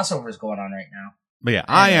 crazy crossovers going on right now. But yeah,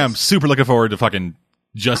 I am super looking forward to fucking...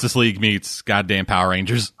 Justice League meets goddamn Power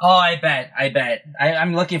Rangers. Oh, I bet.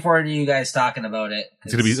 I'm looking forward to you guys talking about it.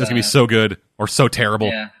 It's gonna be so good or so terrible.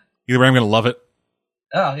 Yeah. Either way, I'm gonna love it.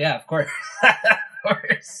 Oh yeah, of course, of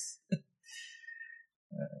course.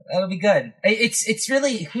 That'll be good. It's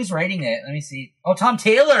really who's writing it? Let me see. Oh, Tom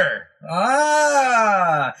Taylor.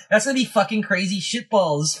 That's gonna be fucking crazy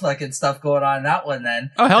shitballs, fucking stuff going on in that one.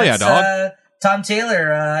 Then. Oh hell yeah, dog. Tom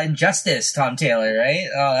Taylor, Injustice. Tom Taylor, right?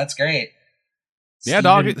 Oh, that's great. Yeah,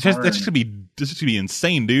 dog. It's just gonna be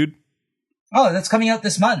insane, dude. Oh, that's coming out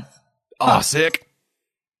this month. Oh, sick.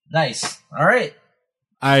 Nice. All right.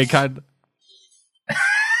 I'm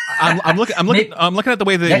looking at the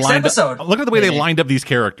way they lined up these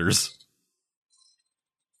characters.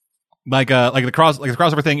 Like the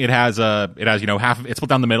crossover thing. It has half of it's split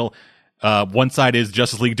down the middle. One side is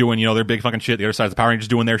Justice League doing their big fucking shit. The other side is the Power Rangers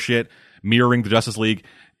doing their shit, mirroring the Justice League,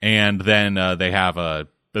 and then they have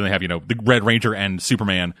the Red Ranger and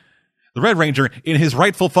Superman. The Red Ranger, in his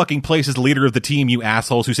rightful fucking place, is the leader of the team, you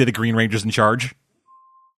assholes who say the Green Ranger's in charge.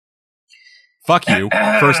 Fuck you,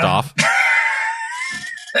 first off.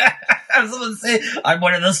 I was going to say, I'm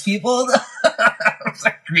one of those people.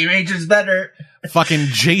 Green Ranger's better. Fucking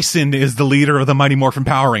Jason is the leader of the Mighty Morphin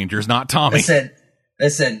Power Rangers, not Tommy.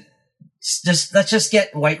 Listen. Let's just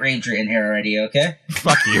get White Ranger in here already, okay?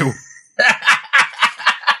 Fuck you.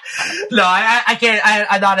 No, I can't.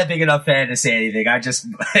 I'm not a big enough fan to say anything. I just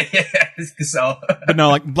so. But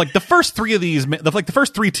no, like the first three of these, the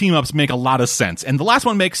first three team ups make a lot of sense, and the last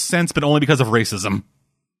one makes sense, but only because of racism.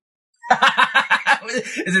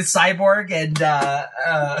 Is it Cyborg and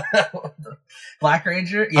Black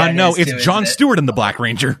Ranger? Yeah, no, it's John Stewart and the Black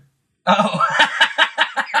Ranger. Oh,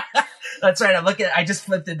 that's right. I just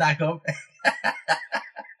flipped it back open.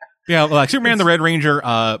 Yeah, like Superman, the Red Ranger,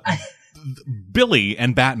 Billy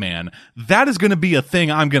and Batman. That is going to be a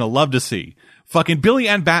thing I'm going to love to see. Fucking Billy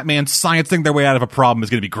and Batman sciencing their way out of a problem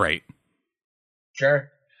is going to be great.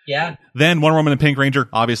 Sure. Yeah. Then Wonder Woman and Pink Ranger,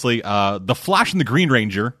 obviously. The Flash and the Green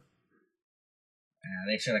Ranger. Yeah,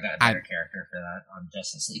 they should have got a better character for that on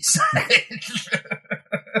Justice League side.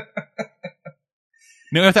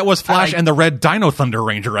 Now, if that was Flash and the Red Dino Thunder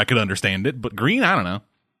Ranger, I could understand it. But Green, I don't know.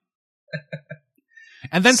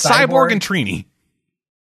 And then Cyborg and Trini.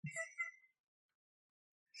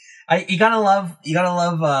 You gotta love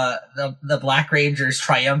the Black Ranger's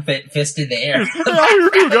triumphant fist in the air.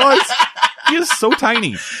 You guys, he is so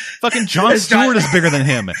tiny. Fucking Jon Stewart is bigger than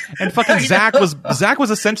him, and fucking Zach was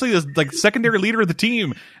essentially the like secondary leader of the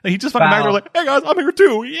team. And he just fucking back there like, hey guys, I'm here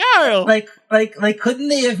too. Yeah. Like, couldn't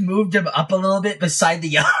they have moved him up a little bit beside the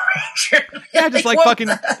Yellow Ranger? Yeah,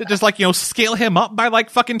 just scale him up by like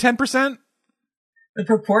fucking 10%. The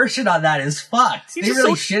proportion on that is fucked. They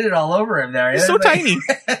really shitted all over him there. He's so tiny.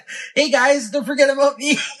 Hey guys, don't forget about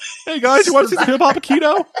me. Hey guys, you want to see some hip hop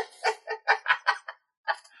Aikido?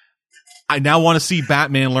 I now want to see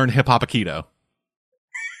Batman learn hip hop Aikido.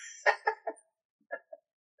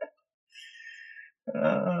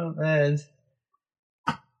 Oh man.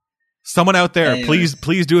 Someone out there, please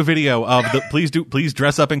do a video of please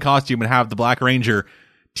dress up in costume and have the Black Ranger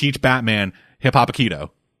teach Batman hip hop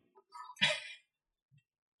Aikido.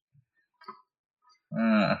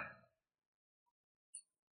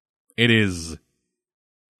 It is.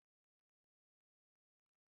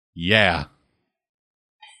 Yeah.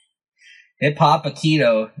 Hip Hop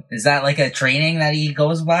Aikido. Is that like a training that he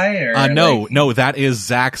goes by? Or no, that is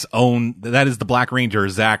Zack's own. That is the Black Ranger,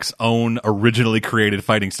 Zack's own originally created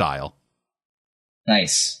fighting style.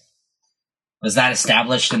 Nice. Was that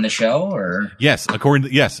established in the show, or? Yes,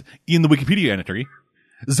 in the Wikipedia entry,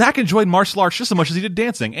 Zack enjoyed martial arts just as much as he did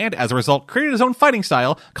dancing, and as a result, created his own fighting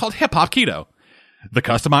style called Hip Hop Kido. The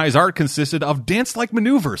customized art consisted of dance-like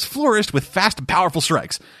maneuvers flourished with fast and powerful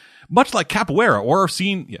strikes, much like capoeira,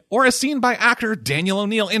 or as seen by actor Daniel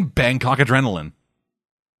O'Neill in Bangkok Adrenaline.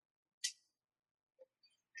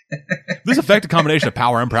 This effective combination of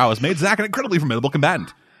power and prowess made Zack an incredibly formidable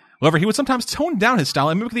combatant. However, he would sometimes tone down his style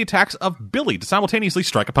and mimic the attacks of Billy to simultaneously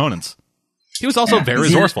strike opponents. He was also very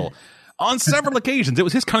resourceful. On several occasions, it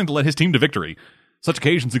was his cunning to lead his team to victory. Such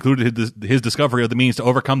occasions included his discovery of the means to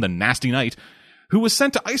overcome the Nasty Knight, who was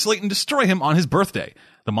sent to isolate and destroy him on his birthday.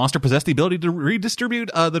 The monster possessed the ability to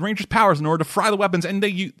redistribute the Ranger's powers in order to fry the weapons and they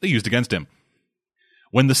used against him.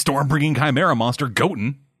 When the storm-bringing Chimera monster,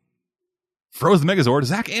 Goten, froze the Megazord,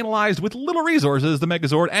 Zack analyzed with little resources the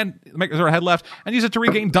Megazord had left and used it to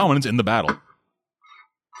regain dominance in the battle.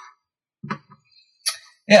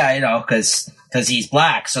 Yeah, because he's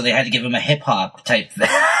black, so they had to give him a hip-hop type thing.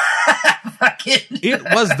 It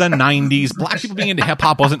was the 90s. Black people being into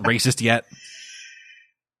hip-hop wasn't racist yet.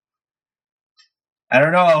 I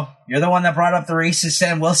don't know. You're the one that brought up the racist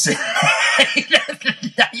Sam Wilson.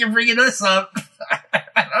 Now you're bringing this up.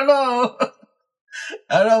 I don't know.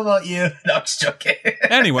 I don't know about you. No, I'm just joking.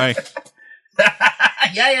 Anyway.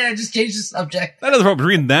 Yeah, just change the subject. That is what we're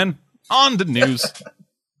reading then. On to news.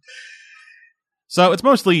 So it's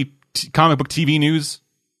mostly comic book TV news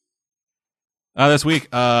this week.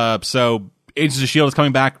 So Agents of S.H.I.E.L.D. is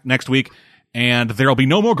coming back next week, and there'll be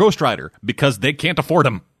no more Ghost Rider because they can't afford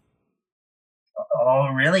him. Oh,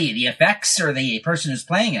 really? The effects or the person who's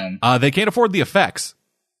playing him? They can't afford the effects.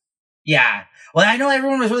 Yeah. Well, I know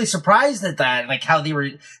everyone was really surprised at that, like how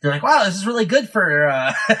they're like, wow, this is really good for,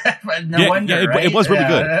 wonder, right? It was really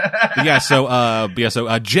good.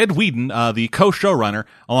 So Jed Whedon, the co-showrunner,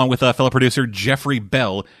 along with fellow producer Jeffrey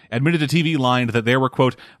Bell, admitted to TV Line that there were,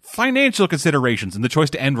 quote, financial considerations in the choice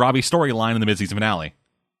to end Robbie's storyline in the mid-season finale.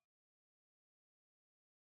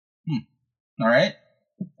 All right.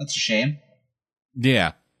 That's a shame.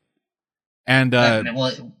 Yeah. And,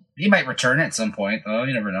 well, he might return at some point, though.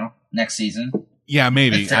 You never know. Next season. Yeah,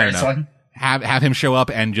 maybe. I don't know. One. Have him show up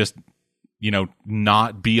and just,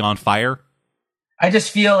 not be on fire. I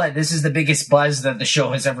just feel like this is the biggest buzz that the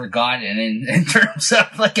show has ever gotten in terms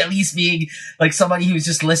of like at least being like somebody who's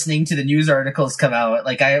just listening to the news articles come out.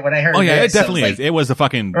 Like when I heard it definitely is. It was a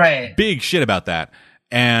fucking right. big shit about that.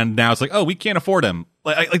 And now it's like, oh, we can't afford him.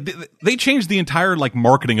 Like they changed the entire like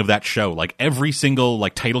marketing of that show. Like every single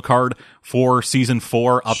like title card for season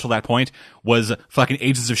 4 up to that point was fucking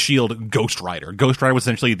Agents of S.H.I.E.L.D. Ghost Rider. Ghost Rider was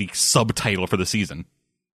essentially the subtitle for the season.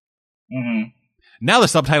 Mm-hmm. Now the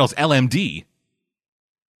subtitle's LMD.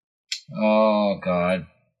 Oh God.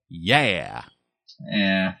 Yeah.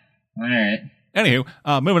 Yeah. All right.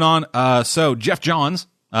 Anywho, moving on. So Jeff Johns,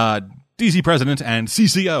 DC president and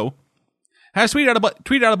CCO, has tweeted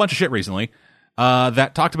out a bunch of shit recently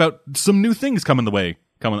that talked about some new things coming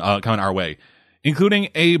our way, including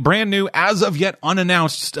a brand new, as of yet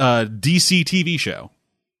unannounced DC TV show.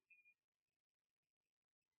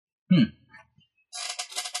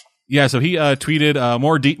 Yeah, so he tweeted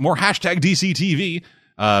more hashtag DC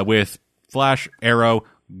TV with Flash, Arrow,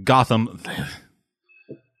 Gotham,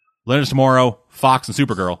 Legends Tomorrow, Fox, and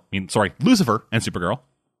Supergirl. Lucifer and Supergirl.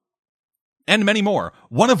 And many more,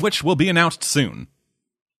 one of which will be announced soon.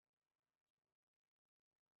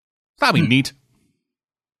 That'll be neat.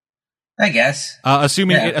 I guess.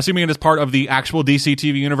 Assuming it is part of the actual DC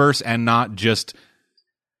TV universe and not just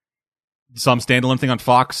some standalone thing on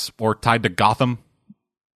Fox or tied to Gotham.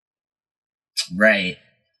 Right.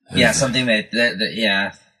 Yeah, something that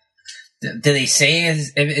yeah. Do they say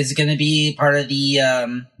is going to be part of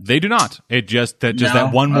the? They do not. It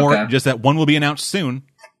that one will be announced soon.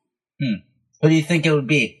 What do you think it would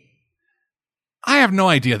be? I have no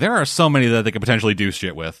idea. There are so many that they could potentially do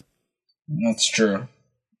shit with. That's true.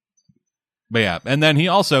 But yeah, and then he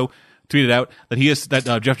also tweeted out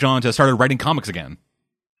that Jeff Johns has started writing comics again.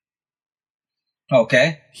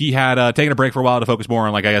 Okay. He had taken a break for a while to focus more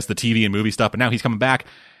on, like, I guess, the TV and movie stuff, but now he's coming back,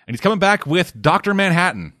 and he's coming back with Dr.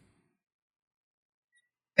 Manhattan.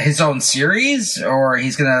 His own series, or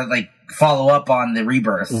he's gonna like follow up on the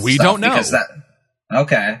Rebirth? We don't know.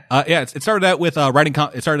 Okay. It started out with writing.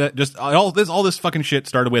 It started out just all this fucking shit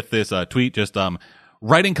started with this tweet. Just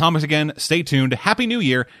writing comics again, stay tuned, Happy New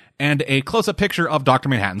Year, and a close-up picture of Dr.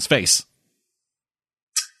 Manhattan's face.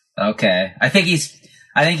 Okay. I think he's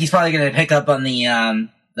probably going to pick up on the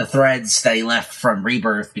threads that he left from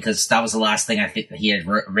Rebirth, because that was the last thing I think that he had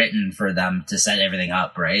written for them to set everything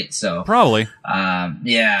up, right? So probably.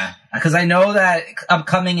 Yeah. Because I know that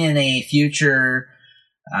upcoming in a future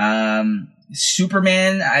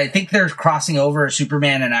Superman, I think they're crossing over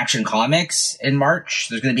Superman and Action Comics in March.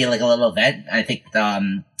 There's going to be like a little event. I think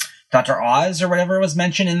Dr. Oz or whatever was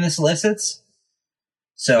mentioned in the solicits.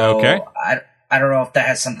 So okay. I don't know if that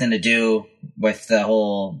has something to do with the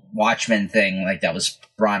whole Watchmen thing, like that was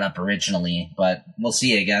brought up originally, but we'll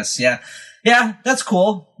see, I guess. Yeah. Yeah, that's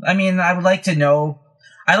cool. I mean, I would like to know.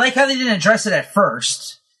 I like how they didn't address it at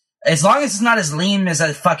first. As long as it's not as lame as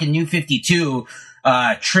a fucking New 52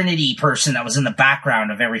 Trinity person that was in the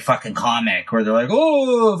background of every fucking comic, where they're like,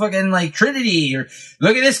 oh, fucking like Trinity, or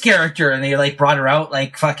look at this character, and they like brought her out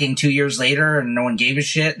like fucking 2 years later and no one gave a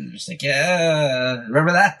shit, and just like, yeah,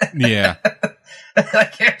 remember that? Yeah.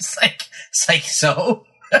 Like, it's like so.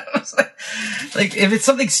 like if it's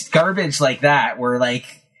something garbage like that, we're like,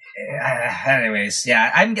 anyways,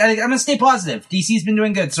 yeah, I'm gonna stay positive. DC's been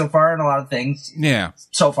doing good so far in a lot of things. Yeah,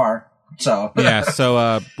 so far. So yeah,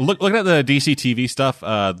 so looking at the DC TV stuff,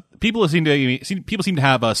 people seem to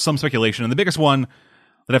have some speculation, and the biggest one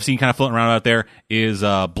that I've seen kind of floating around out there is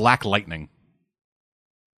Black Lightning.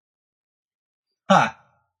 Huh.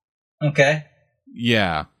 Okay.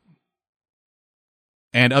 Yeah.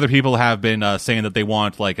 And other people have been saying that they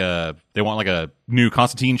want like a new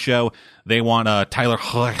Constantine show. They want Tyler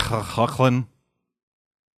Hoechlin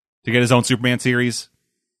to get his own Superman series,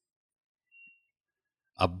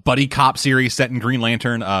 a buddy cop series set in Green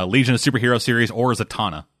Lantern, Legion of Superhero series, or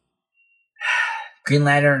Zatanna. Green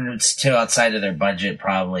Lantern is too outside of their budget,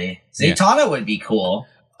 probably. Zatanna would be cool.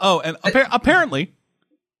 Oh, and apparently,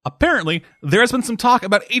 there has been some talk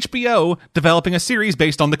about HBO developing a series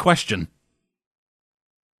based on The Question.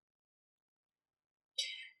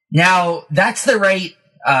 Now, that's the right,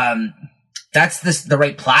 the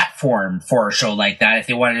right platform for a show like that if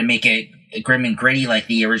they wanted to make it grim and gritty like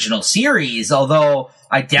the original series, although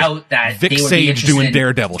I doubt that Vic they would Sage be interested doing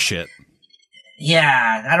Daredevil shit.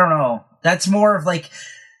 Yeah, I don't know. That's more of like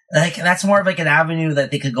an avenue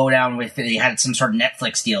that they could go down with if they had some sort of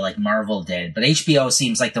Netflix deal like Marvel did. But HBO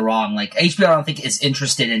seems like the wrong, like HBO I don't think is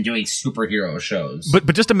interested in doing superhero shows.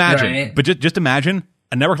 But just imagine, you know what I mean? but just imagine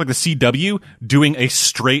a network like the CW doing a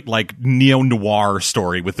straight like neo-noir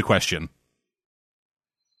story with The Question.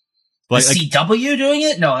 Like CW doing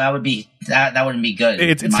it? No, that wouldn't be good.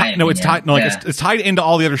 It's tied into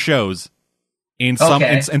all the other shows in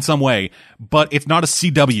some way, but it's not a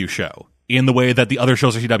CW show in the way that the other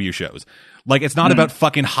shows are CW shows. Like, it's not about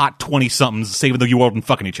fucking hot 20-somethings saving the world and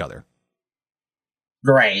fucking each other.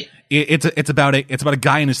 Right. It's about a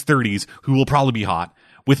guy in his 30s who will probably be hot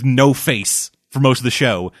with no face for most of the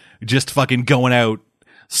show, just fucking going out,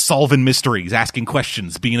 solving mysteries, asking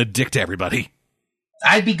questions, being a dick to everybody.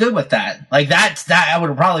 I'd be good with that. Like that I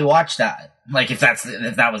would probably watch that. Like if that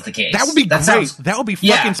was the case. That would be great. That would be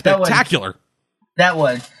fucking spectacular. That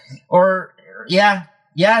would. Or yeah,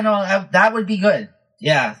 no, that would be good.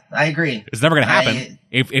 Yeah, I agree. It's never going to happen.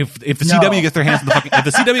 If the CW gets their hands on the fucking, if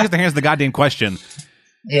the CW gets their hands on the goddamn Question,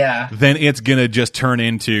 yeah, then it's going to just turn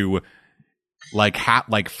into like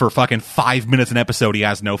for fucking 5 minutes an episode he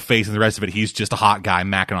has no face, and the rest of it he's just a hot guy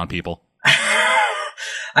macking on people.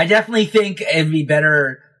 I definitely think it'd be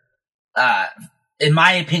better, in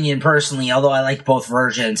my opinion personally, although I like both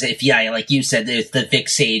versions, if like you said, it's the Vic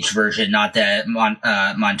Sage version, not the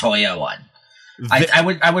Montoya one. I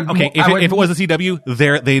would. Okay, if it was the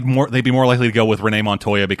CW, they'd be more likely to go with Renee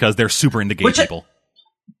Montoya because they're super into gay people.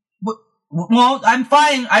 Well, I'm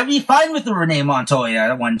fine. I'd be fine with the Renee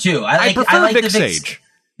Montoya one too. I prefer Vic Sage.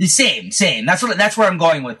 The same. That's where I'm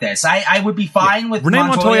going with this. I would be fine with Renee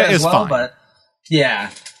Montoya as well, fine. But yeah,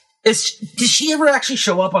 did she ever actually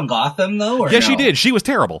show up on Gotham though? Or yeah, no? She did. She was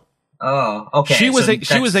terrible. Oh, okay. She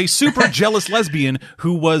was a super jealous lesbian he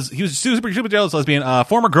was super jealous lesbian,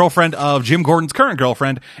 former girlfriend of Jim Gordon's current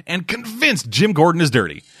girlfriend, and convinced Jim Gordon is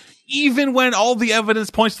dirty. Even when all the evidence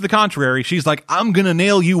points to the contrary, she's like, I'm gonna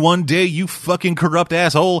nail you one day, you fucking corrupt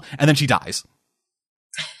asshole, and then she dies.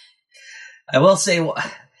 I will say,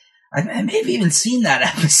 I may have even seen that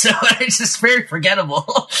episode. It's just very forgettable.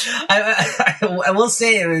 I will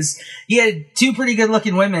say he had two pretty good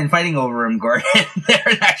looking women fighting over him, Gordon, there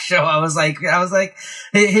in that show. I was like,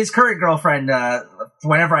 his current girlfriend,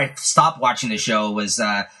 whenever I stopped watching the show, was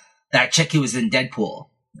that chick who was in Deadpool.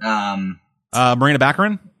 Marina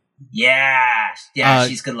Baccarin? Yeah,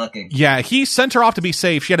 she's good looking. Yeah, he sent her off to be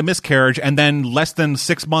safe. She had a miscarriage, and then less than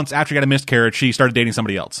 6 months after she had a miscarriage, she started dating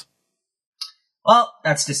somebody else. Well,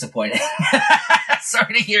 that's disappointing.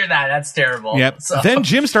 Sorry to hear that. That's terrible. Yep. So. Then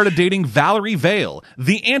Jim started dating Valerie Vale,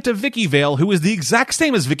 the aunt of Vicky Vale, who is the exact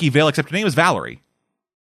same as Vicky Vale, except her name is Valerie.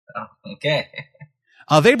 Oh, okay.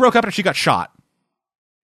 They broke up after she got shot.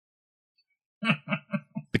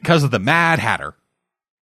 Because of the Mad Hatter.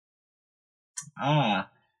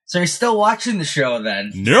 So you're still watching the show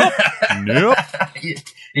then? Nope. Nope.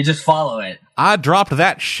 You just follow it. I dropped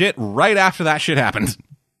that shit right after that shit happened.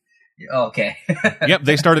 Okay. Yep,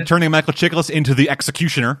 they started turning Michael Chiklis into the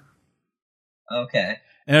executioner. Okay.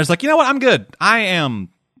 And I was like, you know what? I'm good. I've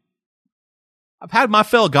had my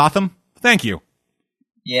fill, Gotham. Thank you.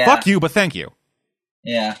 Yeah. Fuck you, but thank you.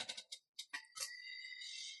 Yeah.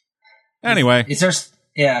 Anyway. Is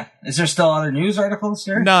there still other news articles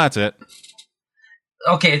here? No, that's it.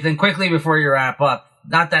 Okay, then quickly before you wrap up,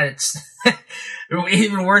 not that it's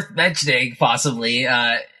even worth mentioning, possibly,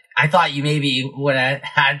 I thought you maybe would have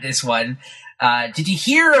had this one. Did you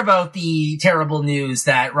hear about the terrible news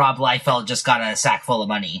that Rob Liefeld just got a sack full of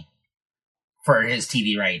money for his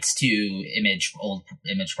TV rights to old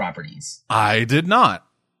Image properties? I did not.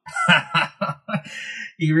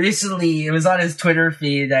 It was on his Twitter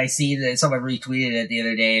feed. I see that someone retweeted it the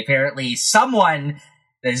other day. Apparently someone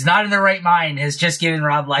that is not in their right mind has just given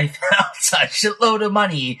Rob Liefeld a shitload of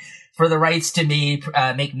money for the rights to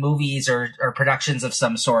make movies or productions of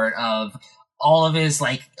some sort of all of his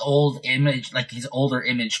his older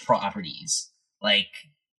Image properties. Like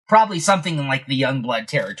probably something in like the Youngblood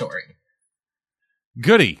territory.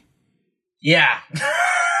 Goody. Yeah.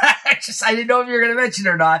 I didn't know if you were going to mention it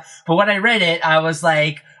or not, but when I read it, I was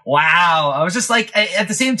like, wow. I was just like, at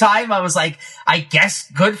the same time, I was like, I guess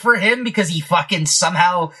good for him because he fucking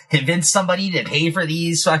somehow convinced somebody to pay for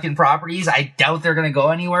these fucking properties. I doubt they're going to go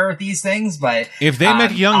anywhere with these things, but if they make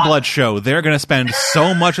a Youngblood show, they're going to spend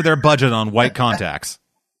so much of their budget on white contacts.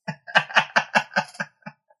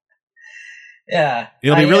 Yeah.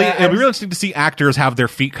 It'll be really interesting to see actors have their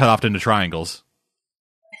feet cut off into triangles.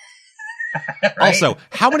 Right? Also,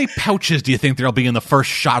 how many pouches do you think there'll be in the first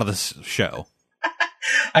shot of this show?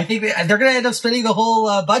 I think they're going to end up spending the whole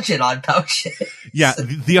budget on pouches. Yeah,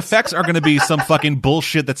 the effects are going to be some fucking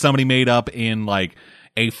bullshit that somebody made up in like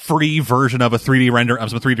a free version of some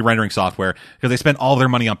 3D rendering software because they spent all their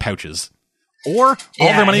money on pouches, or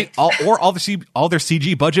all their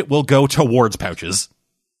CG budget will go towards pouches.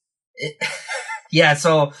 Yeah,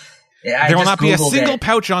 so. Yeah, there will not be a single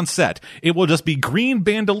pouch on set. It will just be green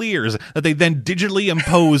bandoliers that they then digitally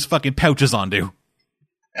impose fucking pouches onto.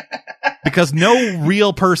 Because no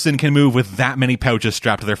real person can move with that many pouches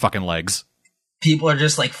strapped to their fucking legs. People are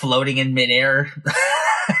just like floating in midair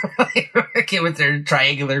with their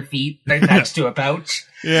triangular feet attached to a pouch.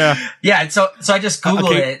 Yeah. Yeah, so I just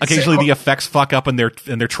Googled it. Occasionally the effects fuck up and their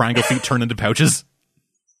triangle feet turn into pouches.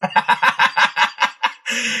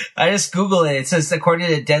 I just Googled it. It says, according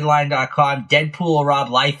to Deadline.com, Deadpool Rob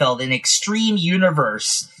Liefeld in Extreme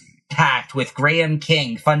Universe packed with Graham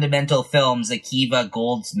King, Fundamental Films, Akiva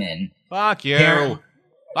Goldsman. Fuck you.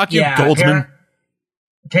 Fuck you, Goldsman.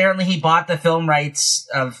 Apparently he bought the film rights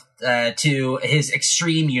to his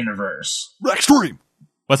Extreme Universe. Extreme!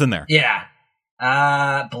 What's in there? Yeah.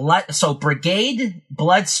 Brigade,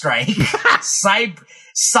 Bloodstrike,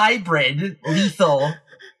 Cybrid, Lethal,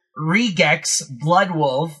 Regex,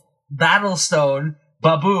 Bloodwolf, Battlestone,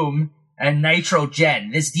 Baboom, and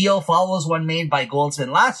Nitrogen. This deal follows one made by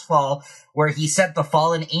Goldsman last fall, where he set the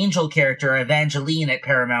fallen angel character Evangeline at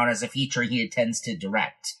Paramount as a feature he intends to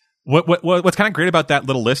direct. What's kind of great about that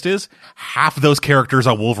little list is half of those characters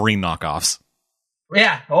are Wolverine knockoffs.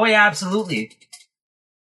 Yeah. Oh, yeah, absolutely.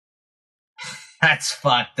 That's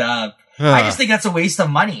fucked up. I just think that's a waste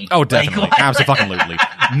of money. Oh, definitely. Absolutely.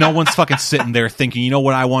 No one's fucking sitting there thinking, you know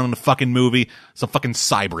what I want in a fucking movie? Some fucking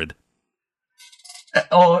Cybrid.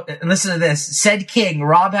 Listen to this. Said King,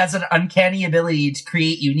 Rob has an uncanny ability to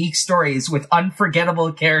create unique stories with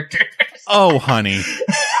unforgettable characters. Oh, honey.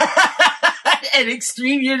 And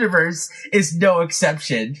Extreme Universe is no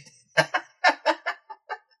exception.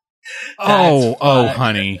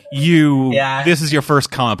 Honey. This is your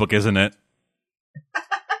first comic book, isn't it?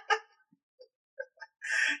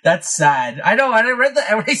 That's sad. I know. When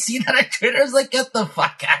I see that on Twitter, I was like, "Get the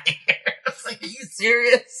fuck out of here!" I was like, "Are you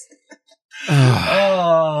serious?"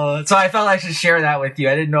 So I felt I should share that with you.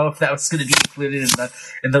 I didn't know if that was going to be included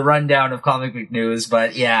in the rundown of comic book news,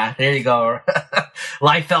 but yeah, there you go.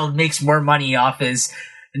 Liefeld makes more money off his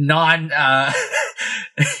the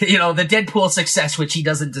Deadpool success, which he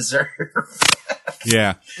doesn't deserve.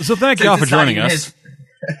 Yeah. So thank you all for joining us.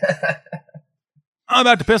 I'm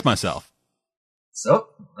about to piss myself. So,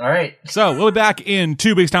 all right. So, we'll be back in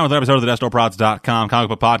 2 weeks' time with another episode of the DestroProds.com comic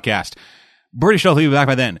book podcast. British Health will be back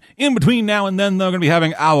by then. In between now and then, though, we're going to be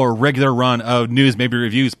having our regular run of news, maybe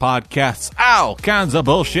reviews, podcasts, all kinds of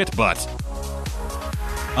bullshit, but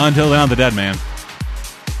until then, I'm the dead man.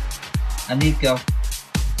 I'm Nico.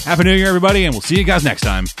 Happy New Year, everybody, and we'll see you guys next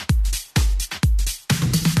time.